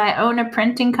because I own a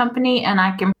printing company and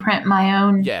I can print my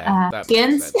own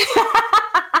skins.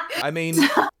 I mean,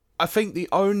 I think the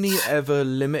only ever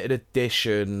limited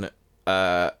edition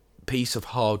piece of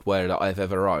hardware that I've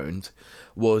ever owned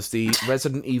was the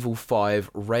Resident Evil 5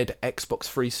 red Xbox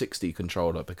 360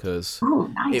 controller, because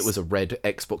it was a red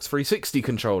Xbox 360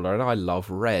 controller and I love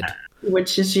red.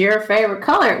 Which is your favorite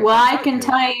color? Well,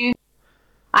 exactly.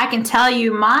 I can tell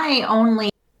you my only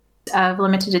of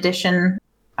limited edition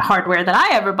hardware that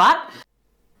I ever bought,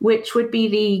 which would be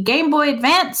the Game Boy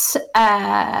Advance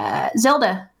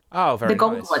Zelda. Oh, very nice. The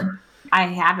gold one. I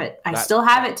have it. I still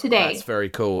have it today. That's very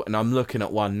cool. And I'm looking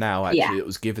at one now, actually. Yeah. It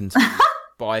was given to me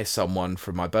by someone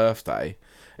for my birthday.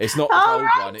 It's not the gold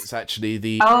one. It's actually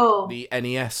the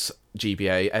NES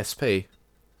GBA SP.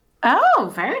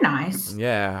 Oh, very nice.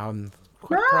 Yeah, I'm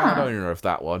quite proud owner of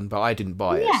that one, but I didn't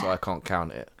buy it, so I can't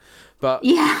count it. But,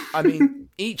 I mean,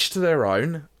 each to their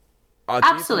own.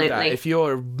 Absolutely. If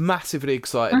you're massively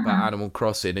excited about Animal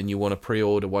Crossing and you want to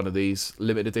pre-order one of these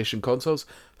limited edition consoles,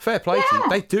 fair play to you.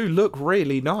 They do look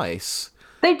really nice.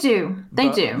 They do.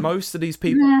 Most of these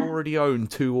people already own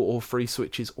 2 or 3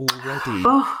 Switches already.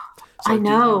 Oh, so I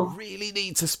know. Do you really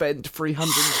need to spend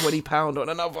 £320 on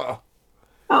another?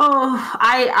 Oh,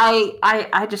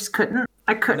 I just couldn't.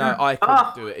 I couldn't. No, I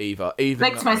couldn't do it either.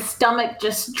 Makes my stomach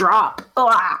just drop.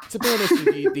 Ugh. To be honest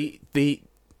with you,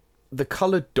 the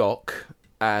coloured dock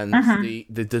and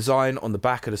the design on the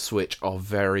back of the Switch are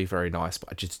very, very nice, but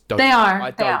I just don't.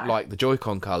 I don't like the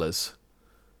Joy-Con colours.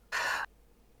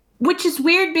 Which is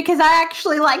weird because I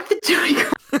actually like the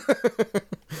Joy-Con.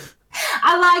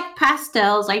 I like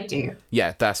pastels. I do.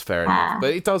 Yeah, that's fair enough.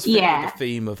 But it does fit with the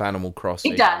theme of Animal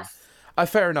Crossing. It does.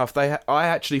 Fair enough. I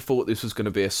actually thought this was going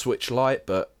to be a Switch Lite,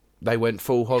 but they went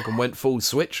full hog and went full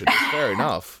Switch, and it's fair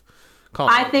enough.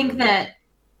 I think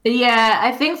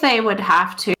they would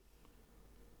have to.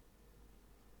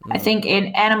 I think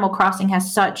Animal Crossing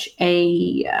has such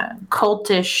a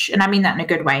cultish, and I mean that in a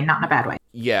good way, not in a bad way.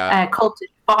 Yeah. Cultish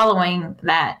following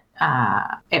that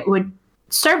it would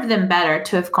serve them better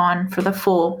to have gone for the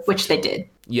full, which they did.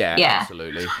 Yeah.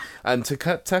 Absolutely. And to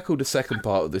tackle the second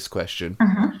part of this question,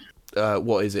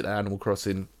 what is it about Animal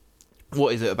Crossing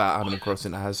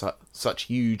that has such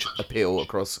huge appeal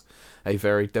across a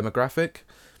varied demographic?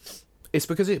 It's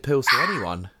because it appeals to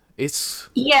anyone. It's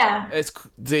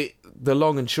the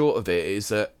long and short of it is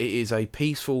that it is a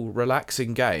peaceful,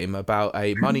 relaxing game about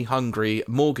a money-hungry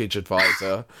mortgage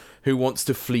advisor who wants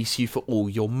to fleece you for all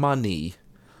your money.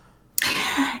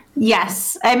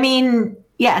 Yes, I mean,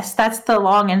 yes, that's the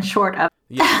long and short of it.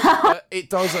 Yeah, it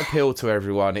does appeal to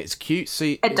everyone. It's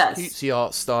cutesy. Does. Cutesy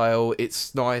art style.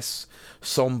 It's nice,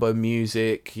 somber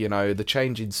music. You know, the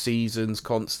changing seasons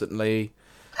constantly.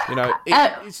 You know,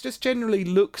 it just generally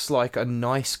looks like a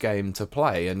nice game to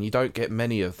play, and you don't get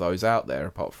many of those out there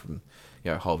apart from,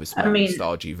 Harvest Moon,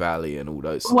 Stardew Valley, and all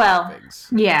those things. Well,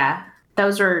 yeah,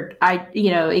 those are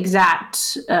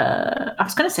exact. I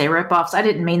was going to say rip-offs. I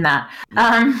didn't mean that.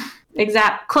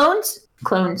 Exact clones.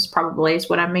 Clones probably is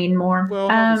what I mean more. Well,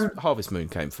 Harvest Moon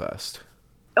came first.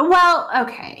 Well,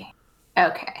 okay,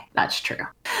 that's true.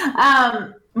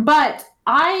 But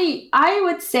I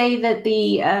would say that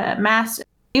the mass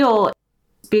appeal,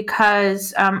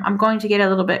 because I'm going to get a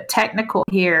little bit technical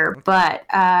here, but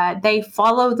they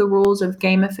follow the rules of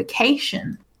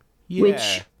gamification,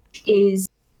 which is,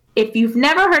 if you've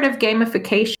never heard of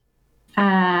gamification,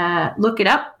 look it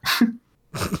up.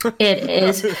 It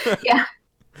is, yeah.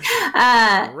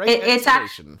 It's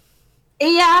actually,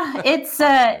 it's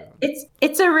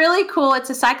a really cool, it's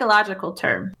a psychological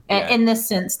term in this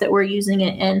sense that we're using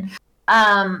it in.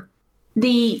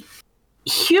 The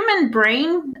human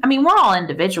brain, I mean, we're all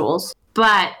individuals,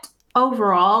 but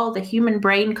overall the human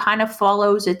brain kind of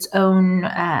follows its own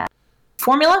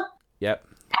formula. Yep.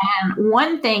 And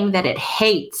one thing that it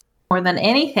hates more than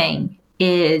anything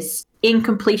is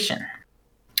incompletion.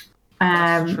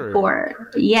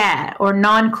 Or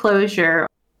non-closure,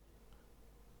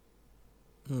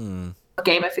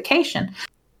 gamification.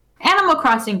 Animal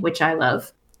Crossing, which I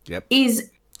love,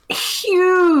 is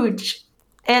huge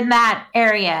in that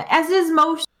area, as is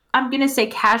most, I'm going to say,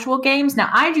 casual games.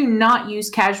 Now, I do not use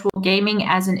casual gaming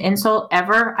as an insult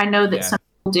ever. I know that some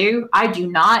people do. I do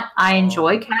not. I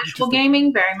enjoy casual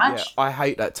gaming very much. Yeah, I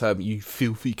hate that term, you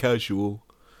filthy casual.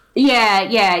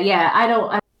 Yeah. I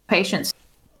don't have patience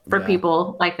for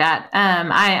people like that.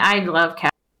 I love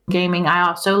casual gaming. I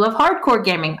also love hardcore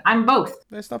gaming. I'm both.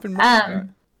 There's nothing wrong with that.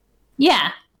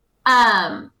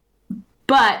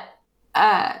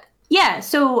 Yeah.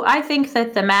 So I think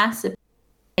that the mass,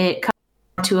 it comes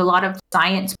down to a lot of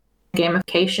science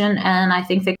gamification, and I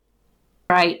think that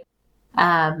right.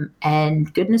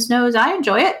 And goodness knows I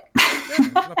enjoy it.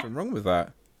 There's nothing wrong with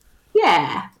that.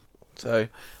 Yeah. So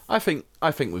I think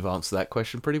we've answered that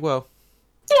question pretty well.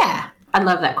 Yeah. I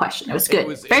love that question. It was good.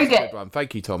 Very good. A good one.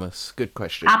 Thank you, Thomas. Good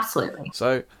question. Absolutely.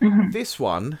 So this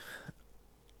one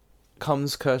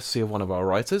comes courtesy of one of our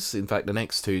writers. In fact, the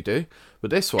next two do. But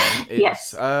this one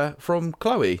is from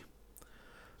Chloe.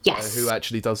 Yes. Who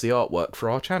actually does the artwork for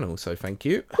our channel. So thank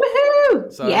you.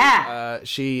 Woohoo! So,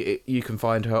 you can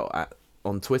find her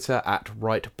on Twitter at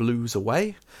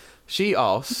WriteBluesAway. She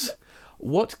asks,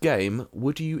 what game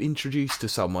would you introduce to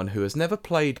someone who has never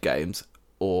played games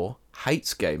or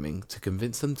hates gaming to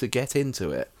convince them to get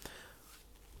into it?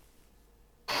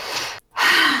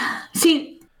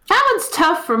 See, that one's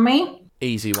tough for me.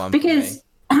 Easy one because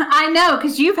for me. I know,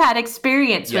 because you've had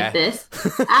experience with this.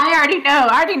 I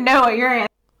already know what you're in.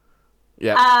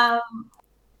 Yeah.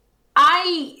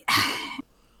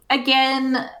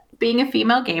 Again, being a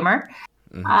female gamer,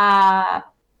 I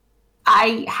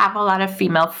have a lot of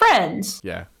female friends.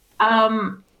 Yeah. They're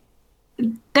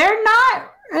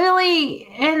not really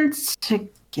into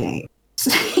games.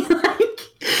 Like,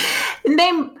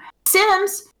 name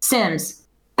Sims.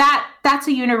 That's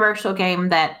a universal game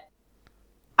that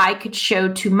I could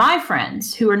show to my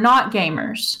friends who are not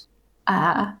gamers,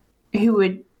 who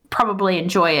would probably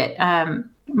enjoy it.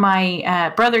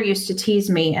 My brother used to tease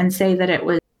me and say that it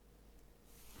was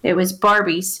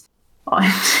Barbies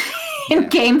in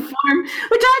game form,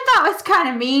 which I thought was kind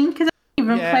of mean because I don't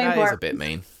even play Barbie. Yeah, that is a bit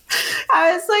mean.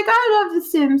 I was like, I love The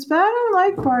Sims, but I don't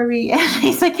like Barbie. And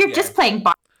he's like, you're just playing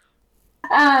Barbie.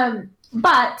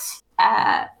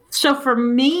 So for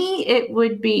me, it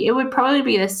would probably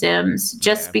be The Sims,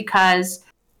 just because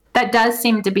that does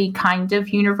seem to be kind of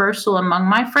universal among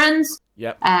my friends.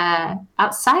 Yep.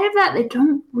 Outside of that, they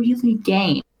don't really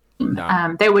game.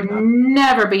 No. They would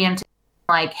never be into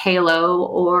like Halo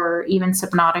or even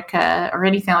Subnautica or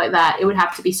anything like that. It would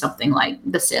have to be something like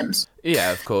The Sims.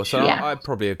 Yeah, of course. I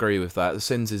probably agree with that. The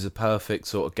Sims is a perfect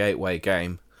sort of gateway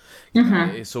game.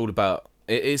 Mm-hmm. It's all about...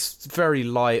 It's very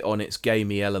light on its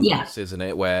gamey elements, isn't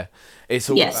it? Where it's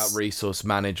all about resource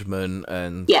management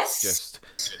and just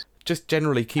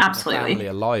generally keeping the family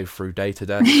alive through day to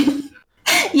day.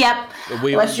 Yep.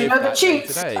 Unless you know the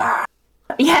cheats.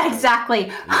 Yeah, exactly.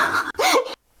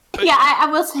 Yeah, I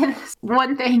will say this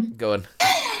one thing. Go on.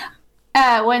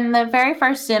 When the very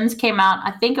first Sims came out,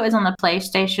 I think it was on the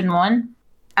PlayStation 1.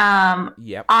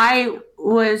 I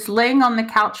was laying on the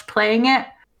couch playing it,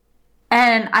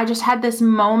 and I just had this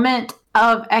moment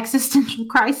of existential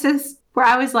crisis where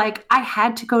I was like, I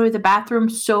had to go to the bathroom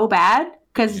so bad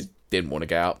because didn't want to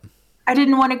get out. I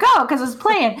didn't want to go because I was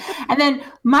playing. And then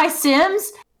my Sims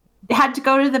had to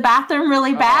go to the bathroom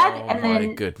really bad, and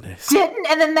then goodness. didn't,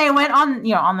 and then they went on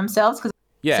themselves because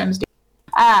Sims do.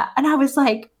 And I was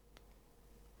like,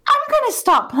 I'm gonna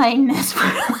stop playing this for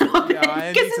a little bit. Yeah,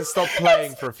 I need to stop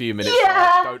playing for a few minutes. So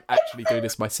I don't actually do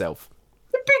this myself.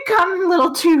 It become a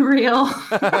little too real.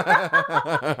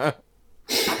 But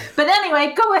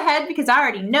anyway, go ahead because I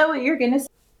already know what you're gonna say.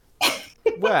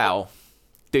 Well,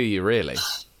 do you really?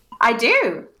 I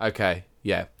do. Okay,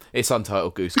 yeah, it's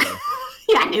Untitled Goose Game.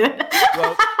 Yeah, I knew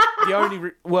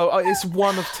it. Well, it's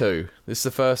one of two. This is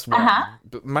the first one,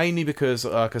 but mainly because,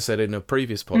 like I said in a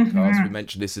previous podcast, we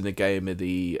mentioned this in the Game of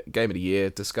the Year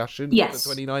discussion for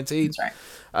 2019. That's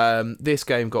right. This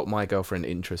game got my girlfriend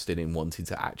interested in wanting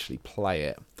to actually play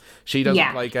it. She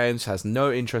doesn't play games, has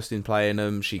no interest in playing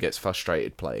them. She gets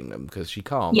frustrated playing them because she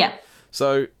can't. Yeah.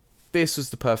 So this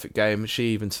was the perfect game. She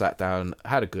even sat down,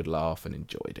 had a good laugh, and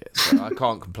enjoyed it. So I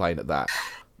can't complain at that.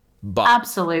 But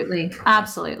absolutely.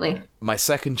 My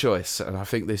second choice, and I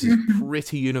think this is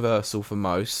pretty universal for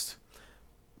most,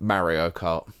 Mario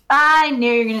Kart. I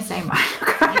knew you were going to say Mario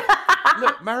Kart.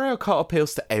 Look, Mario Kart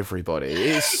appeals to everybody.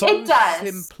 It's so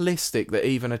simplistic that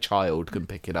even a child can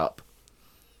pick it up.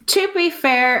 To be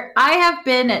fair, I have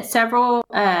been at several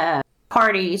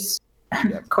parties.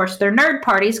 Of course, they're nerd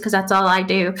parties because that's all I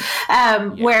do.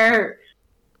 Where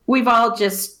we've all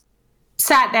just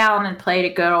sat down and played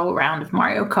a good old round of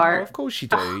Mario Kart. Well, of course you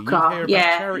do. You hear about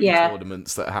charity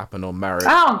tournaments that happen on Mario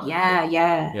Kart. Oh,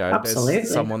 yeah, absolutely.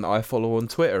 There's someone that I follow on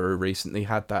Twitter who recently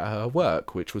had that at her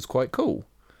work, which was quite cool.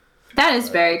 That is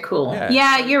very cool.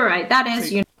 Yeah, you're right. That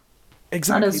is...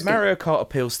 Exactly. Mario Kart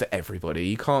appeals to everybody.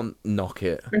 You can't knock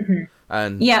it.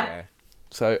 And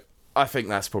so I think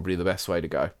that's probably the best way to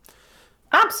go.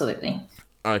 Absolutely.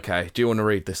 Okay. Do you want to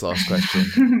read this last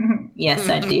question? Yes,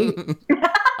 I do.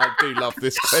 I do love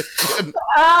this question.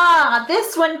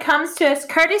 This one comes to us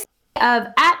courtesy of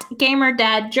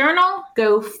 @GamerDadJournal.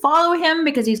 Go follow him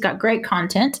because he's got great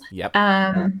content. Yep.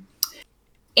 And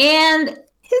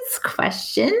his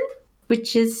question,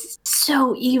 which is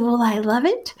so evil, I love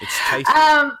it. It's tasty.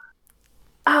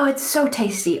 It's so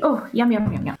tasty. Oh, yum.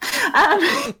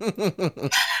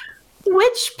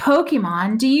 Which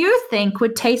Pokemon do you think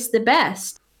would taste the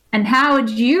best? And how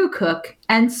would you cook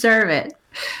and serve it?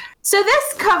 So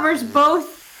this covers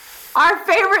both our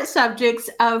favorite subjects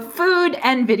of food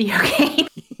and video games.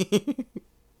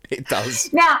 It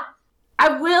does. Now,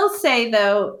 I will say,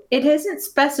 though, it isn't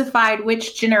specified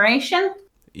which generation.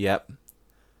 Yep.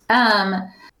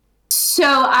 So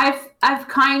I've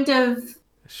kind of...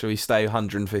 Shall we stay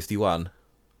 151?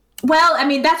 Well, I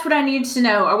mean, that's what I need to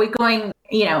know. Are we going,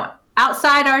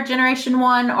 outside our Generation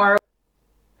 1 or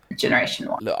Generation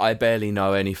 1? Look, I barely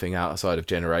know anything outside of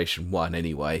Generation 1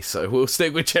 anyway, so we'll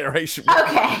stick with Generation 1.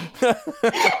 Okay.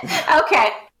 Okay.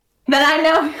 Then I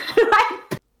know.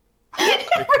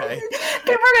 Okay.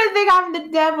 People are going to think I'm the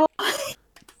devil.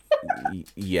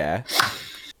 Yeah.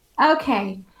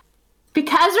 Okay.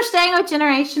 Because we're staying with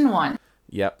Generation 1.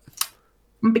 Yep.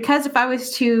 Because if I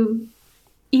was to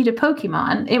eat a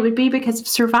Pokemon, it would be because of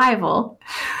survival.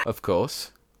 Of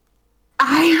course.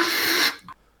 I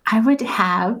I would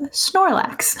have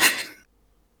Snorlax.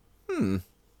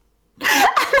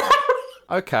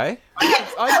 Okay. I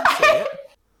can see it.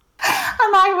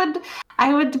 And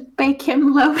I would bake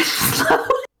him low and slow.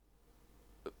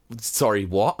 Sorry,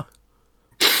 what?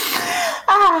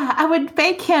 I would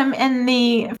bake him in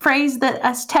the phrase that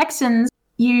us Texans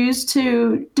use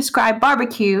to describe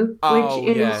barbecue,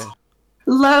 which is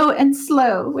low and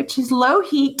slow, which is low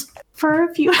heat for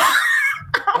a few hours.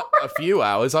 A few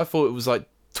hours? I thought it was like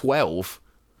 12.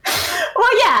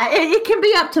 Well, yeah, it can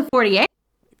be up to 48.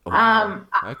 Wow.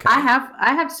 Okay. I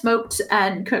have smoked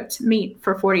and cooked meat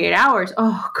for 48 hours.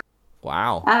 Oh,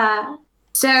 wow.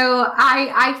 So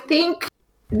I think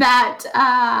that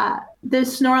the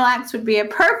Snorlax would be a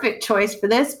perfect choice for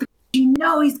this because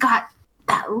he's got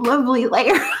that lovely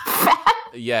layer of fat.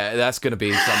 Yeah, that's going to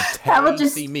be some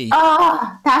tasty meat.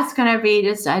 Oh, that's going to be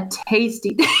just a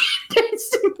tasty meat.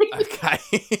 Okay.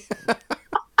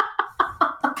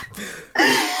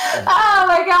 Oh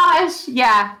my gosh.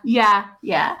 Yeah.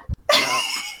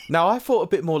 Now, I thought a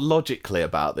bit more logically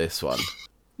about this one.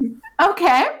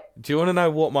 Okay. Do you want to know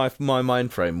what my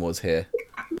mind frame was here?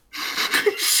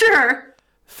 Sure.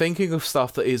 Thinking of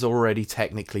stuff that is already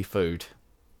technically food.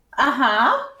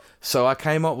 Uh-huh. So I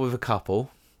came up with a couple,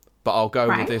 but I'll go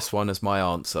with this one as my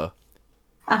answer.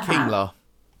 Uh-huh. Kingler.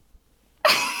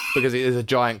 Because it is a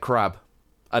giant crab.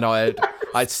 And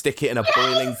I'd stick it in a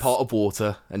boiling pot of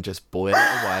water and just boil it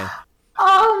away.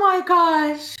 Oh my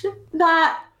gosh.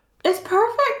 That is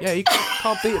perfect. Yeah, you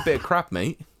can't beat a bit of crab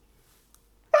meat.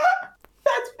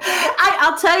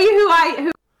 I'll tell you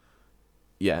who.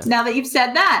 Yeah. Now that you've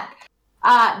said that,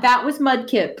 that was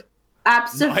Mudkip.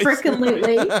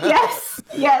 Absolutely. Nice.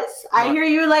 Yes. I hear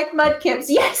you like Mudkips.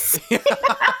 Yes.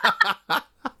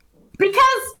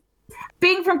 Because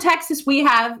being from Texas, we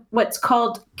have what's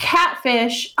called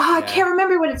catfish. Oh, I can't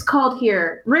remember what it's called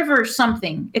here. River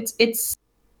something. It's.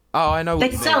 Oh, I know.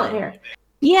 They sell it here.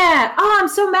 Yeah. Oh, I'm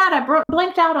so mad. I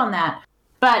blinked out on that.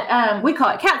 But we call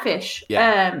it catfish.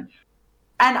 Yeah.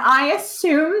 And I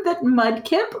assume that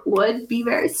Mudkip would be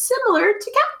very similar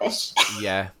to catfish.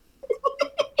 Yeah.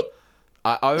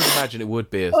 I would imagine it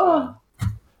would be as well.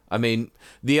 I mean,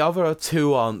 the other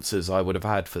two answers I would have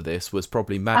had for this was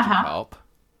probably Magikarp.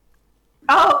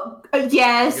 Oh,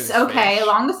 yes. Okay, fish.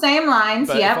 Along the same lines.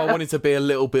 But if I wanted to be a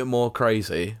little bit more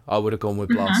crazy, I would have gone with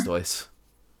Blastoise.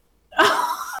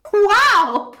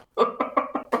 Wow.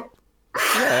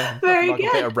 Yeah. Very like good.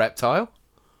 A bit of reptile.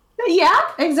 Yeah,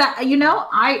 exactly.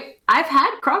 I've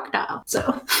had crocodile,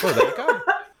 so. Well, there you go.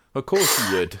 Of course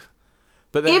you would.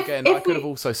 But then again, I could have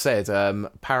also said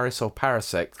Paris or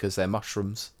Parasect because they're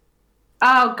mushrooms.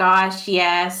 Oh gosh,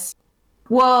 yes.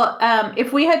 Well,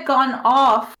 if we had gone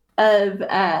off of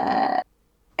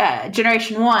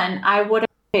Generation 1, I would have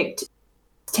picked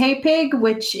Tay-Pig,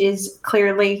 which is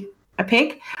clearly a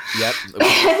pig. Yep.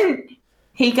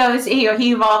 he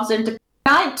evolves into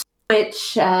Knight,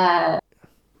 which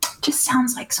just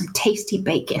sounds like some tasty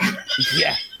bacon.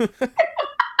 Yeah.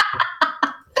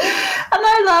 And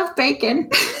I love bacon.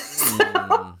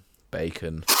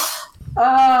 Bacon.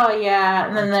 Oh, yeah.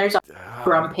 And then there's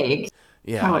Grumpig.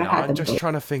 Yeah, I'm just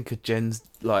trying to think of Jen's,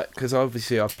 like, because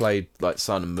obviously I've played, like,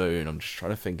 Sun and Moon. I'm just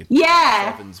trying to think of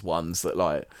Seven's ones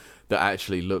that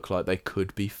actually look like they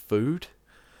could be food.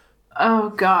 Oh,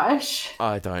 gosh.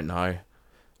 I don't know.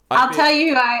 I'll tell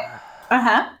you,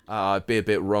 I'd be a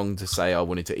bit wrong to say I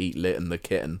wanted to eat Litten the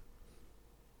kitten.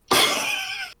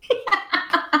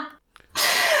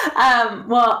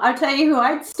 Well, I'll tell you who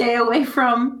I'd stay away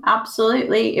from.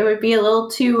 Absolutely. It would be a little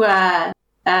too, oh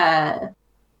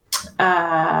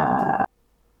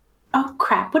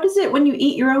crap. What is it when you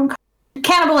eat your own?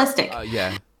 Cannibalistic.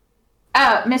 Yeah.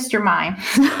 Mr. Mime.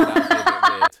 That'd be a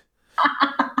bit weird.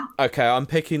 Okay, I'm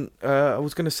picking, I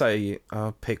was going to say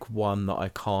I'll pick one that I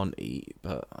can't eat,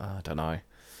 but I don't know.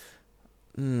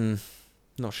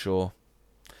 Not sure.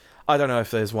 I don't know if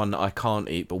there's one that I can't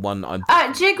eat, but one that I'm...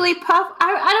 Jigglypuff?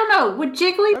 I don't know. Would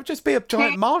Jiggly... That would just be a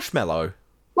giant marshmallow.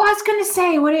 Well, I was going to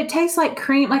say, would it taste like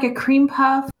cream, like a cream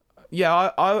puff?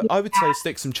 Yeah, I would say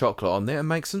stick some chocolate on there and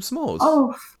make some s'mores.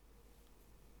 Oh.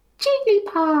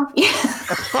 Jigglypuff.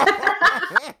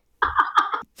 Yeah.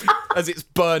 As it's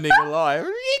burning alive.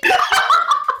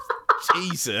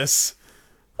 Jesus.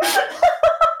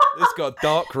 This got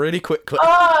dark really quickly.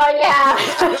 Oh, yeah.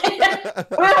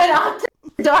 Moving on to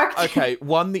dark. Okay,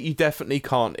 one that you definitely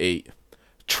can't eat.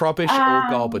 Trubbish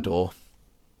or Garbodor.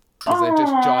 Because they're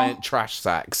just giant trash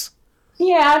sacks.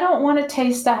 Yeah, I don't want to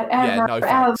taste that ever. Yeah, no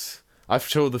thanks. I'm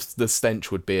sure the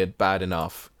stench would be bad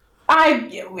enough.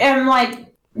 I am, like,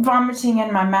 vomiting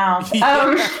in my mouth.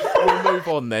 We'll move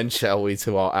on then, shall we,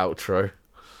 to our outro.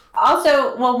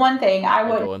 Also, well, one thing I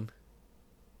would. Go on.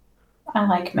 I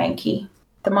like Mankey.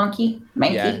 The monkey?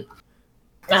 Mankey. Yeah.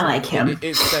 I like him.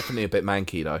 It's definitely a bit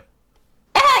manky, though.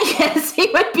 Yes, he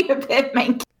would be a bit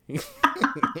manky. You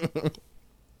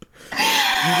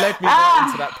led me right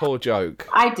into that poor joke.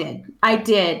 I did.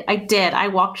 I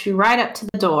walked you right up to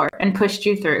the door and pushed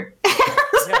you through.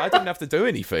 Yeah, I didn't have to do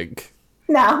anything.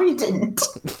 No, you didn't.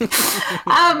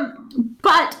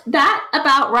 But that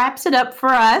about wraps it up for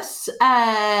us.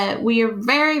 We are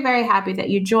very, very happy that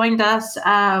you joined us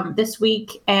this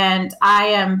week. And I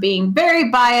am being very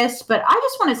biased, but I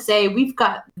just want to say we've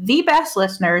got the best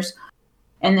listeners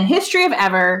in the history of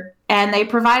ever. And they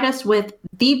provide us with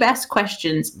the best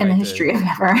questions in the history of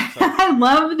ever. I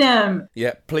love them.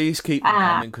 Yeah, please keep them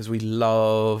coming because we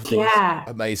love these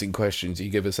amazing questions you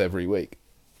give us every week.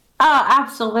 Oh,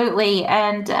 absolutely.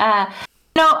 And,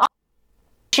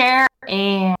 share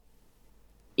and,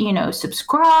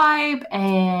 subscribe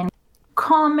and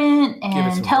comment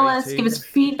and tell us, give us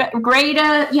feedback, rate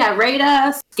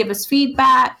us, give us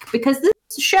feedback, because this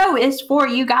show is for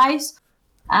you guys.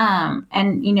 And,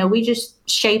 we just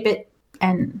shape it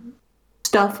and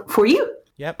stuff for you.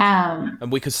 Yep.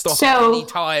 And we could stop any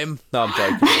time. No, I'm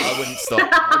joking. I wouldn't stop.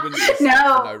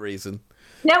 No. For no reason.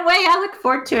 No way. I look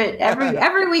forward to it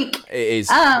every week. It is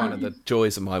one of the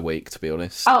joys of my week, to be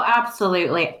honest. Oh,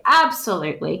 absolutely.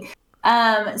 Absolutely.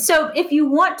 So if you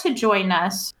want to join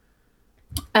us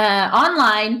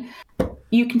online,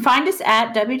 you can find us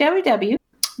at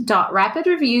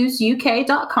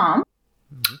www.rapidreviewsuk.com.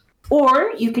 Mm-hmm.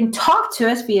 Or you can talk to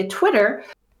us via Twitter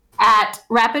at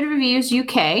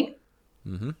rapidreviewsuk.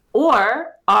 Mm-hmm.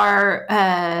 Or our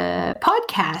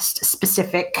podcast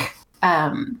specific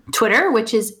Twitter,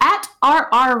 which is at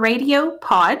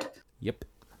RRRadiopod. Yep.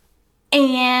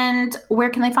 And where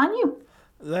can they find you?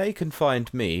 They can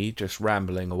find me just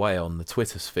rambling away on the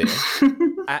Twitter sphere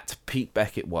at Pete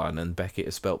Beckett1, and Beckett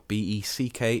is spelled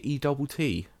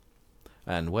Beckett.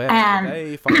 And where can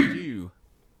they find you?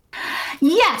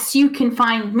 Yes, you can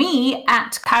find me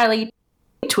at Kylie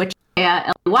Twitch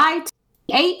LYTHGREET,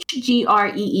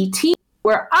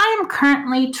 where I'm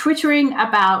currently twittering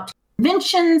about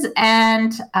inventions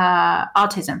and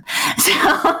autism. So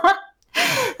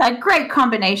a great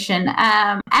combination.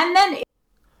 And then if you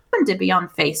happen to be on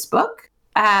Facebook,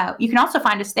 you can also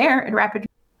find us there at Rapid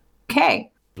UK.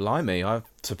 Blimey, I'm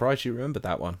surprised you remembered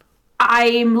that one.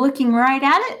 I'm looking right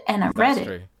at it and I read it.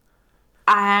 True.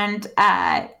 And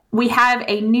we have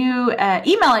a new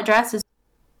email address.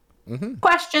 Mm-hmm.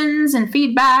 Questions and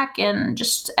feedback and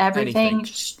just everything.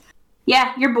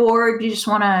 You're bored. You just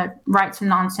want to write some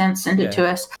nonsense, send it to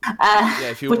us.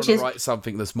 If you want to write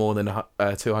something that's more than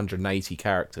 280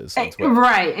 characters.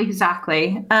 Right,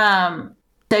 exactly.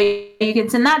 So you can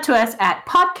send that to us at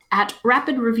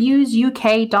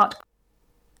rapidreviewsuk.com.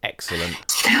 Excellent.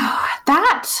 So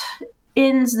that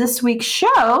ends this week's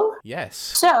show. Yes.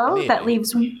 So that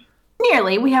leaves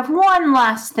nearly. We have one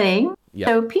last thing. Yep.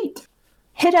 So Pete,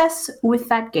 hit us with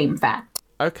that game fact.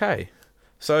 Okay.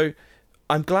 So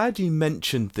I'm glad you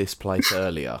mentioned this place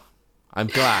earlier. I'm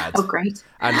glad. Oh, great.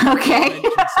 And you mentioned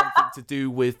something to do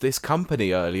with this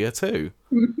company earlier too.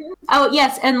 Mm-hmm. Oh,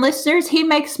 yes. And listeners, he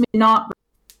makes me not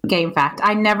game fact.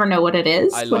 I never know what it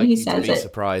is when he says it. I like to be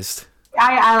surprised.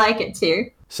 I like it too.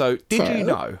 So, did you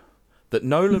know that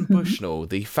Nolan Bushnell,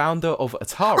 the founder of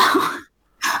Atari,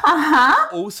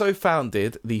 also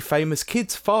founded the famous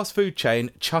kids' fast food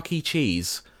chain Chuck E.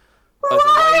 Cheese as a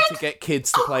way to get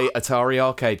kids to play Atari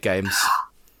arcade games?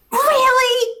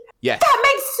 Really? Yes. That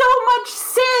makes so much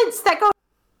sense. That goes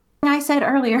I said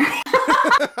earlier.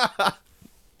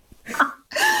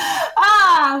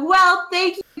 Well,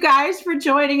 thank you guys for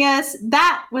joining us.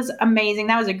 That was amazing.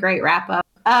 That was a great wrap up.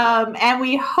 And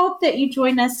we hope that you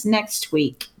join us next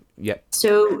week. Yep.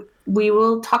 So we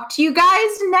will talk to you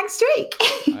guys next week.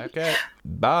 Okay.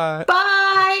 Bye.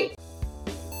 Bye.